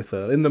got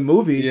Bertha in the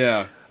movie.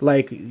 Yeah.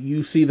 Like,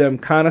 you see them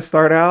kind of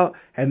start out,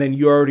 and then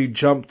you already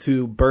jump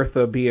to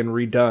Bertha being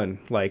redone.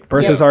 Like,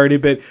 Bertha's already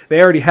been,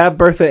 they already have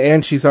Bertha,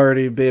 and she's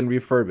already been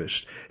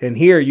refurbished. And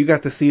here, you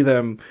got to see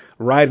them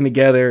riding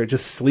together,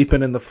 just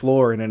sleeping in the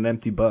floor in an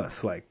empty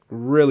bus. Like,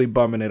 really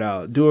bumming it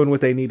out, doing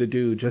what they need to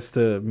do just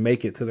to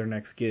make it to their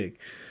next gig.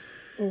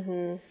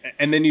 Mm-hmm.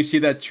 And then you see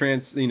that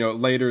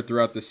later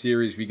throughout the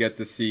series, we get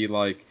to see,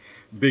 like,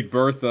 Big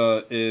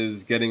Bertha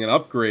is getting an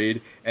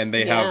upgrade, and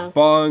they have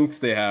bunks,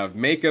 they have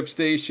makeup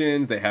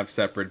stations, they have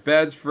separate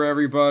beds for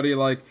everybody,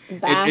 like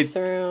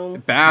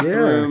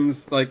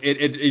bathrooms. Like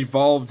it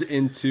evolved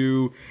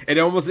into, it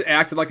almost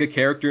acted like a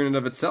character in and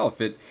of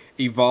itself. It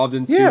evolved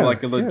into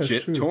like a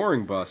legit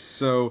touring bus.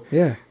 So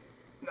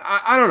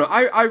I don't know.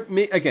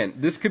 Again,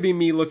 this could be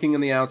me looking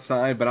on the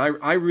outside, but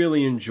I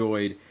really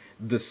enjoyed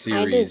the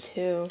series. I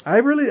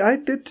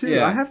did too.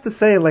 Yeah. I have to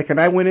say, like, and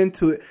I went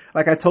into it,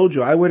 like I told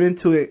you, I went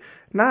into it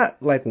not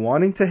like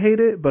wanting to hate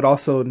it, but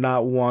also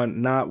not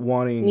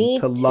wanting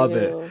to love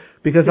it,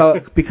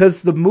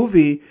 because the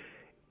movie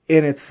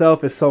in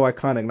itself is so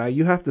iconic. Now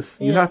you have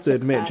to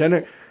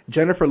admit,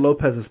 Jennifer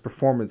Lopez's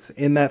performance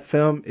in that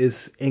film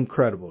is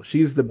incredible.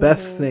 She's the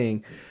best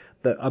thing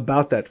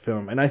about that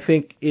film, and I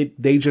think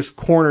they just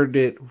cornered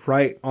it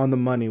right on the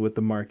money with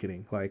the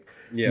marketing. Like,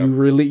 you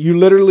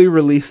literally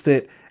released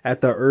it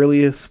at the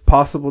earliest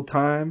possible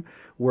time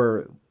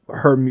where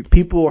her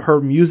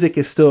music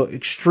is still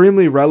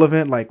extremely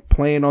relevant, like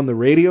playing on the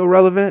radio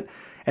relevant,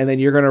 and then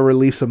you're gonna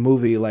release a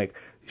movie like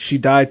she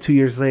died 2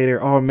 years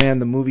later. Oh man,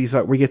 the movie's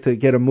up. We get to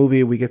get a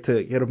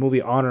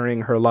movie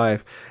honoring her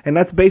life, and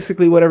that's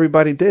basically what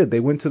everybody did. They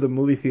went to the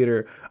movie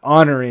theater to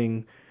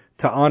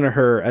honor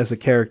her as a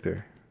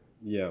character.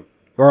 Yeah.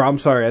 Or I'm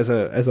sorry, as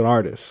an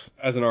artist.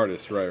 As an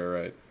artist,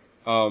 right.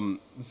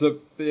 So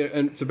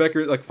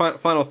Becquer, like,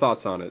 final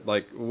thoughts on it.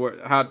 Like,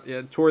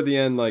 toward the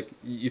end, like,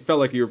 you felt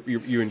like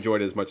you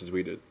enjoyed it as much as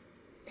we did.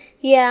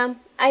 Yeah,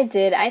 I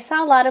did. I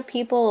saw a lot of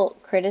people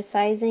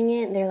criticizing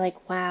it, and they're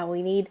like, "Wow,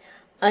 we need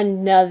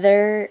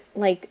another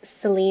like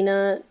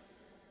Selena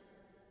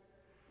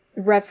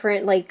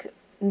reference, like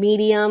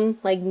medium,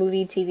 like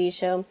movie, TV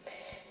show.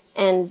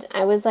 And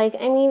I was like,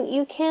 I mean,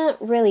 you can't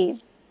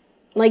really,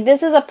 like,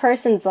 this is a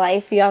person's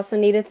life. You also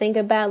need to think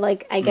about,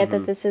 like, I get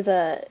that this is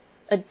a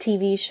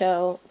TV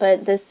show,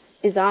 but this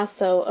is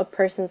also a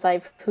person's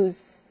life whose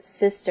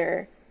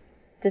sister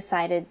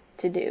decided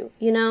to do,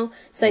 you know?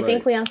 So I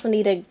think we also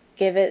need to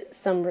give it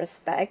some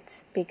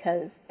respect,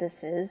 because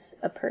this is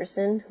a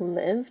person who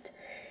lived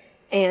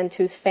and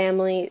whose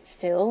family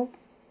still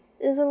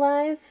is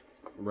alive.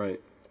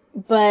 Right.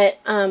 But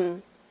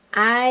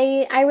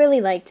I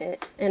really liked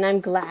it, and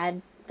I'm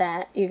glad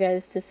that you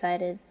guys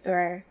decided,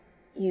 or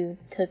you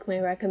took my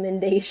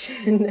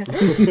recommendation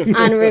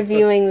on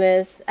reviewing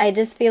this. I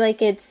just feel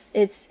like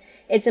it's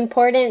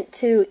important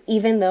to,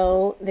 even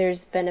though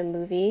there's been a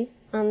movie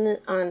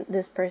on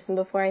this person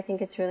before, I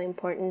think it's really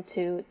important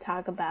to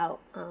talk about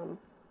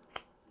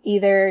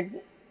either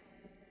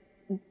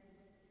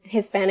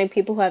Hispanic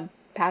people who have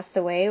passed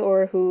away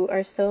or who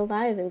are still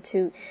alive, and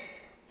to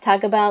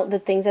talk about the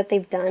things that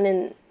they've done.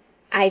 And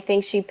I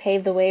think she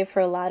paved the way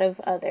for a lot of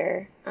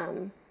other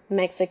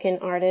Mexican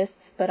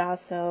artists, but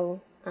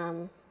also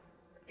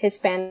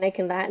Hispanic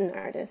and Latin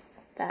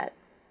artists that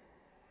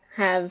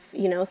have,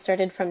 you know,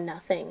 started from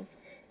nothing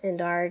and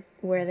are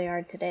where they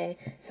are today.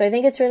 So I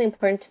think it's really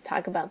important to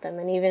talk about them.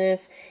 And even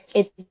if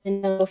it's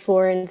been done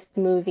before in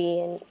the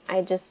movie, and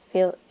I just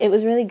feel it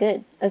was really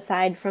good,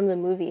 aside from the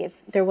movie. If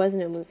there was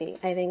no movie,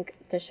 I think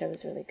the show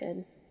is really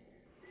good.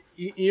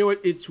 You know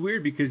what? It's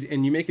weird because,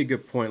 and you make a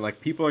good point, like,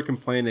 people are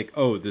complaining, like,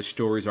 oh, this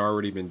story's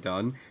already been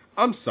done.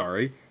 I'm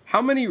sorry.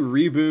 How many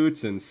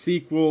reboots and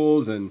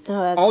sequels and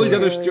all these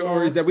other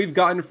stories that we've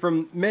gotten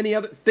from many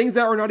other things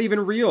that are not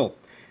even real?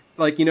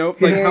 Like, you know,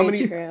 like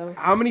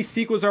how many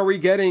sequels are we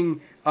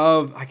getting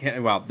of,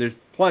 there's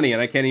plenty,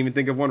 and I can't even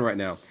think of one right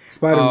now.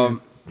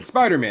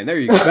 Spider-Man, there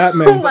you go.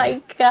 Batman. Oh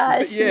my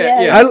gosh.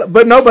 Yeah. I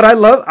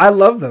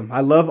love them.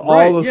 I love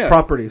all those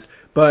properties.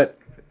 But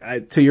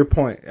to your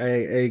point,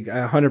 I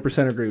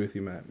 100% agree with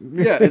you, Matt.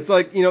 Yeah, it's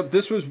like, you know,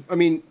 this was, I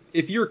mean,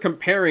 if you're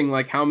comparing,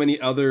 like, how many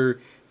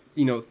other,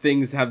 you know,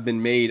 things have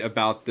been made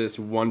about this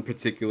one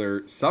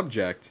particular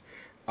subject,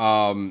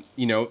 you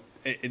know,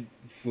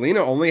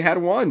 Selena only had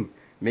one.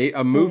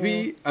 A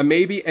movie, a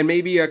maybe, and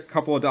maybe a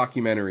couple of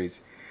documentaries.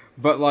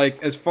 But,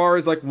 like, as far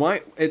as, like, why,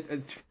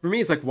 for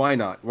me, it's like, why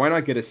not? Why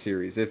not get a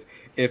series? And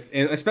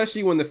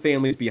especially when the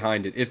family's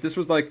behind it. If this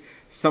was, like,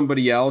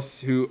 somebody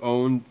else who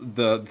owned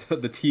the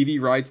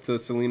TV rights to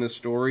Selena's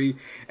story,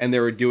 and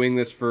they were doing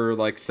this for,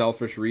 like,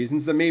 selfish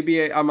reasons, then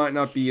maybe I might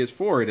not be as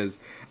for it as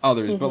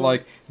others. But,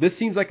 like, this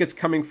seems like it's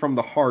coming from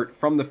the heart,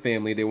 from the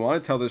family. They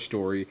want to tell their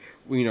story,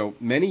 you know,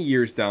 many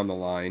years down the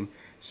line.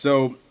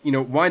 So, you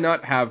know, why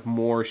not have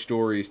more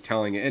stories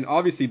telling it? And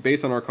obviously,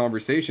 based on our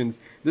conversations,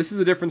 this is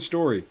a different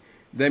story.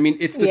 I mean,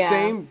 it's the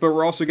same, but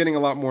we're also getting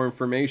a lot more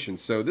information.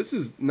 So this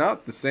is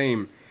not the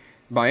same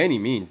by any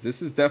means.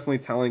 This is definitely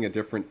telling a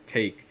different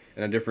take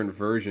and a different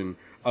version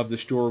of the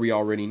story we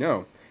already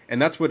know.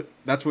 And that's what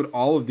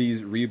all of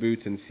these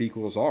reboots and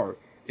sequels are.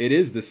 It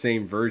is the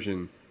same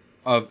version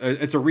of,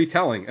 it's a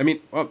retelling. I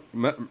mean,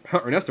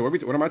 Ernesto,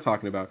 what am I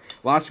talking about?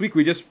 Last week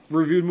we just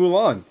reviewed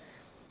Mulan.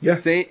 Yeah.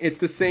 It's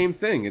the same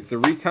thing. It's a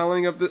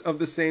retelling of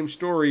the same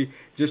story,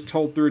 just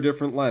told through a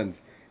different lens.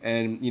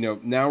 And, you know,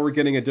 now we're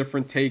getting a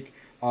different take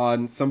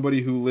on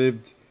somebody who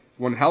lived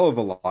one hell of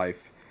a life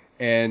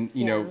and,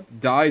 you know,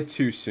 died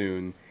too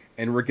soon.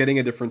 And we're getting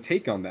a different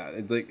take on that.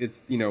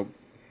 It's, you know,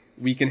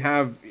 we can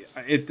have,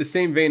 it's the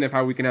same vein of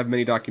how we can have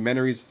many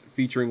documentaries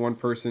featuring one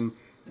person.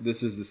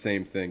 This is the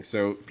same thing.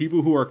 So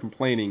people who are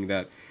complaining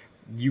that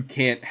you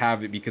can't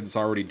have it because it's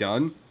already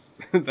done,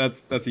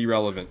 that's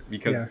irrelevant,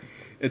 because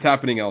it's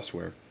happening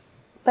elsewhere.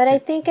 But I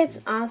think it's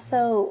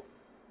also,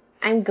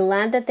 I'm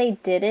glad that they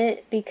did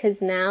it,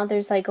 because now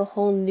there's like a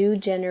whole new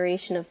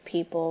generation of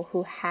people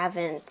who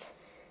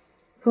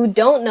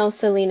don't know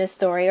Selena's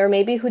story, or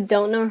maybe who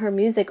don't know her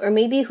music, or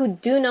maybe who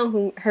do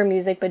know her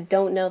music but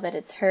don't know that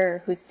it's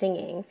her who's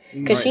singing.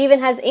 Because she even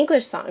has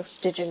English songs.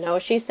 Did you know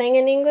she sang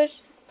in English?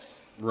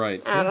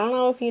 Right. I don't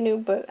know if you knew,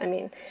 but I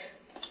mean...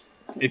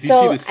 If you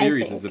see the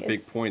series, it's a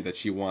big point that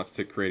she wants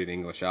to create an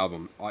English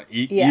album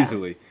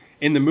easily.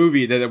 In the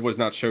movie, that was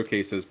not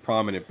showcased as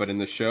prominent, but in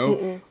the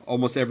show,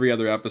 almost every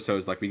other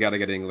episode is like, we got to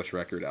get an English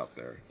record out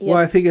there. Well,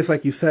 I think it's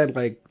like you said,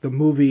 like the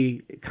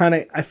movie kind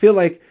of, I feel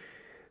like,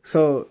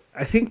 so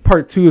I think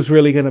part 2 is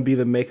really going to be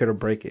the make it or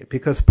break it,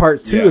 because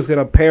part 2 is going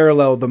to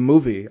parallel the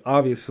movie,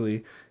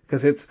 obviously,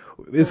 because it's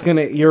going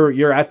to,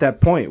 you're at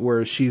that point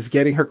where she's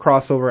getting her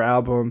crossover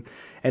album,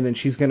 and then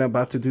she's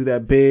about to do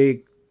that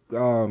big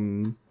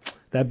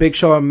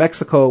show in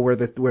Mexico where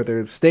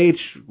the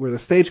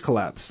stage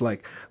collapsed.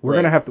 Like we're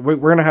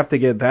gonna have to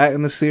get that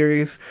in the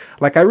series.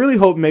 Like I really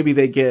hope maybe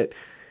they get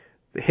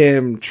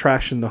him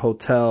trashing the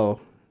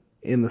hotel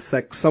in the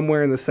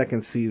somewhere in the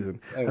second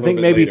season. I think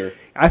maybe later.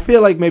 I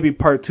feel like maybe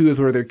part 2 is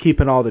where they're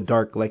keeping all the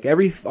dark, like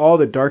all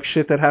the dark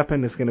shit that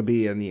happened is gonna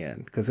be in the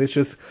end, because it's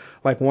just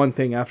like one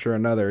thing after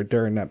another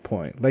during that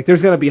point. Like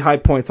there's gonna be high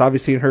points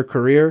obviously in her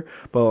career,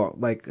 but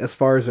like as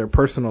far as their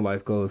personal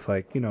life goes,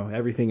 like, you know,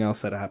 everything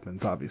else that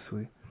happens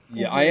obviously.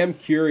 Yeah, I am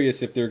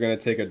curious if they're going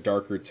to take a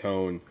darker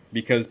tone,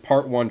 because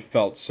part 1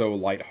 felt so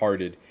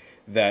lighthearted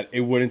that it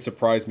wouldn't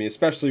surprise me,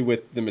 especially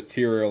with the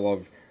material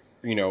of,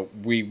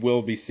 we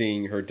will be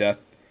seeing her death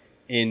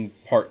in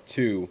part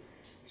 2.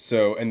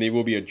 So, and they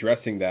will be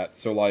addressing that.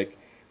 So, like,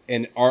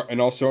 and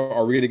also,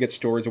 are we going to get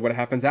stories of what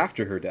happens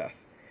after her death?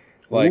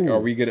 Like, Ooh. are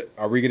we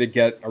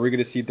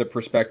gonna see the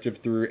perspective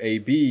through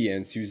AB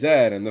and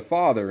Suzette and the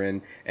father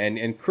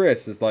and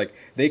Chris? Is like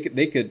they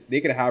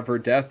could have her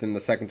death in the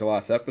second to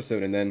last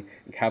episode and then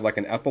have like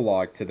an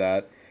epilogue to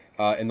that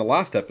in the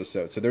last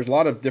episode. So there's a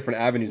lot of different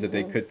avenues that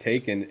they could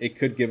take, and it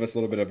could give us a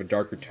little bit of a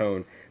darker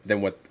tone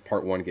than what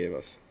part 1 gave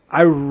us.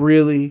 I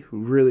really,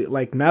 really,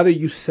 like, now that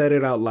you said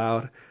it out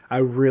loud, I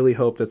really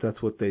hope that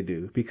that's what they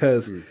do.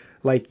 Because,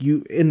 like,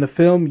 in the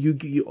film,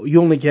 you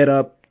only get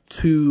up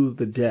to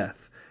the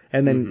death.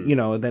 And then,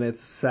 then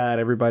it's sad,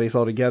 everybody's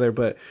all together.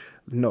 But,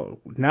 no,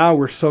 now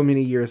we're so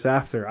many years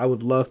after. I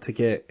would love to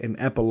get an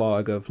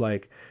epilogue of,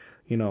 like,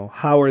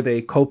 how are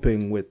they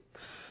coping with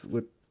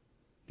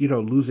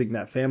losing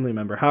that family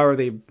member? How are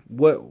they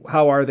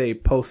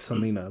post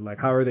Selena? Like,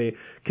 how are they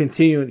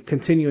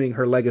continuing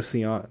her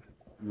legacy on?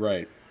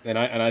 Right. And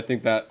I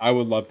think that I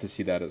would love to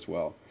see that as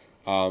well.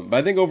 But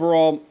I think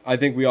overall,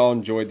 we all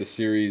enjoyed the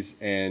series,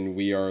 and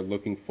we are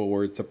looking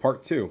forward to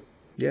part 2.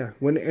 Yeah.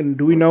 And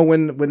do we know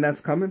when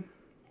that's coming?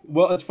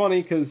 Well, it's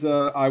funny because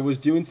I was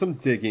doing some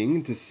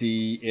digging to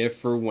see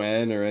if or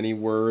when or any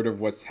word of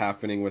what's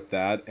happening with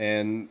that,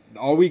 and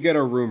all we get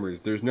are rumors.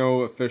 There's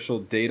no official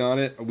date on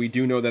it. We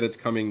do know that it's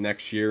coming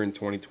next year in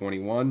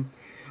 2021.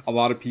 A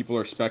lot of people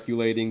are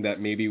speculating that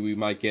maybe we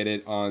might get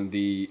it on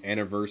the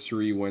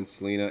anniversary when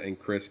Selena and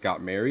Chris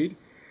got married,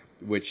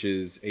 which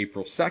is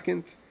April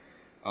 2nd.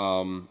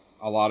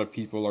 A lot of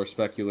people are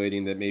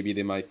speculating that maybe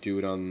they might do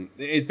it on...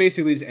 It's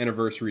basically just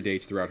anniversary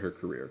dates throughout her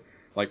career.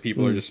 Like,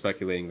 people are just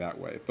speculating that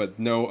way. But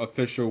no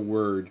official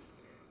word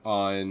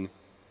on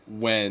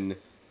when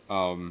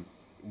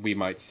we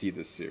might see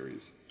this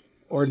series.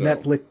 Or so.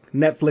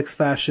 Netflix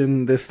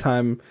fashion this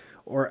time,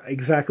 or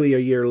exactly a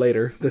year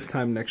later, this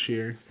time next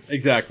year.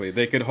 Exactly.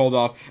 They could hold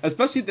off.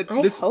 Especially I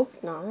hope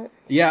not.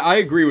 Yeah, I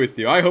agree with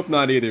you. I hope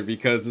not either,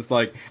 because it's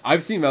like,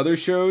 I've seen other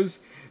shows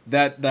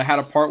that had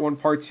a part 1,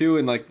 part 2,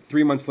 and like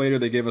 3 months later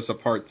they gave us a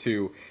part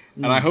 2.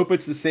 And I hope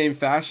it's the same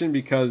fashion,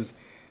 because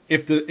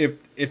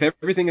if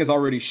everything is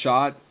already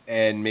shot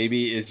and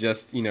maybe it's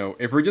just,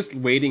 if we're just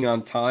waiting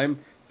on time,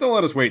 don't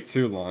let us wait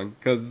too long,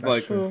 because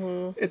like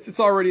it's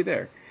already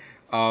there.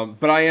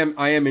 But I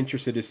am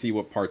interested to see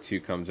what part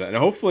 2 comes out, and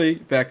hopefully,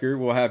 Becquer,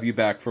 we'll have you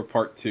back for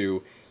part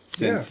 2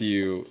 since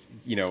you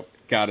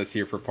got us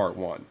here for part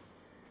 1.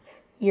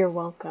 You're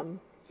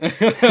welcome.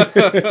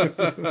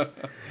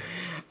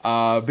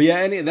 But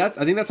yeah, I think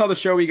that's all the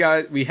show we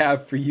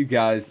have for you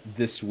guys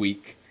this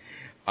week.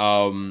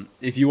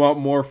 If you want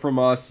more from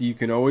us, you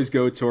can always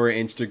go to our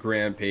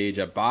Instagram page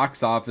at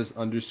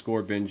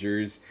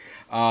boxoffice_bingers.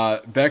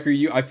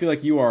 Becquer, I feel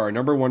like you are our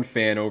number 1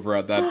 fan over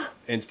at that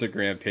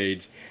Instagram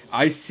page.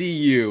 I see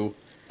you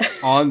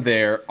on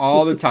there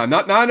all the time.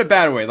 Not in a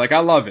bad way. Like, I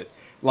love it.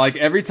 Like,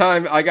 every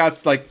time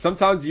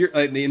sometimes you're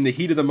in the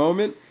heat of the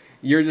moment,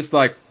 you're just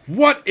like,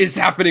 what is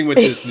happening with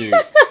this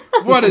news?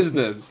 What is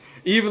this?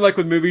 Even like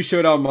with Movie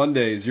Showdown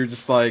Mondays, you're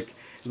just like,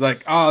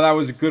 oh, that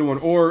was a good one.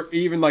 Or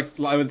even like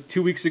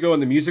 2 weeks ago in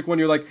the music one,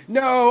 you're like,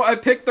 no, I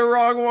picked the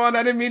wrong one.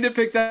 I didn't mean to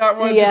pick that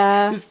one.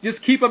 Yeah.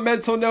 Just keep a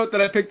mental note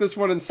that I picked this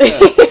one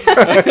instead.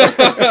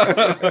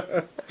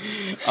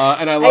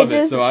 And I love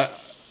it. So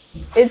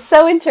it's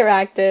so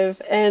interactive,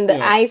 and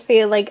Yeah. I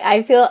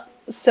feel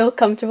so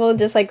comfortable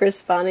just like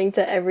responding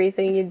to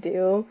everything you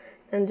do.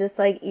 I'm just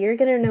like, you're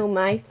gonna know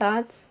my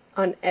thoughts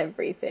on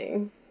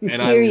everything. And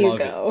Here I you love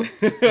go.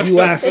 it.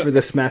 You asked for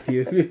this,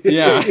 Matthew.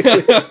 Yeah.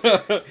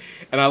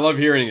 And I love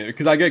hearing it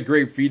because I get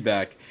great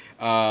feedback.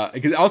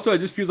 Because also it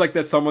just feels like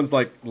that someone's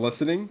like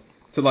listening.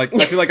 So like I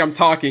feel like I'm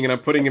talking and I'm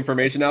putting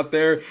information out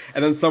there,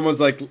 and then someone's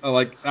like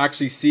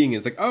actually seeing it.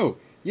 It's like, oh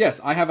yes,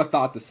 I have a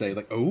thought to say.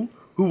 Like,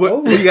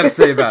 what do you got to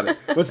say about it?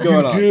 What's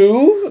going on?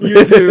 You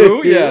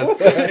do? Yes.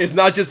 It's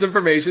not just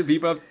information.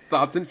 People have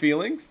thoughts and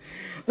feelings.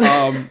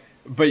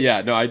 But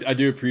yeah, no, I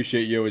do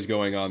appreciate you always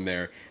going on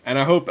there. And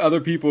I hope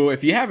other people,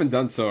 if you haven't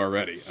done so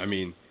already, I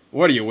mean,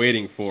 what are you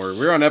waiting for?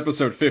 We're on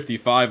episode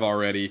 55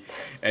 already,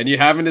 and you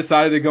haven't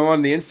decided to go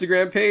on the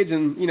Instagram page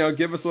and,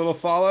 give us a little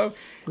follow?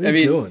 What are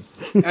you doing?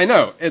 I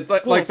know. It's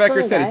like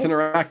Becquer said, guys. it's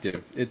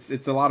interactive.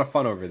 It's a lot of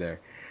fun over there.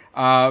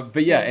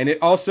 But yeah, and it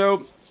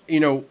also,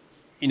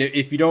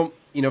 if you don't,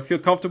 feel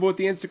comfortable with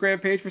the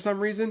Instagram page for some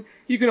reason,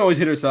 you can always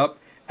hit us up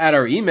at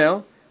our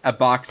email at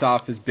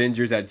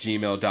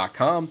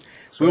boxofficebingers@gmail.com.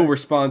 We'll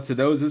respond to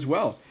those as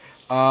well.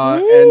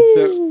 And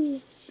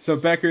so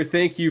Becquer,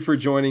 thank you for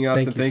joining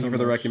us, and thank you for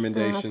the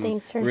recommendation.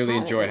 Thanks for really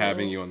having enjoy me.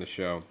 having you on the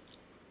show.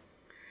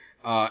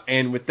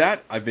 And with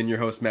that, I've been your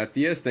host, Matt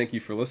Diaz. Thank you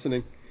for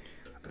listening.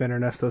 Ben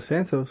Ernesto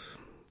Santos.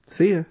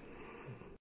 See ya.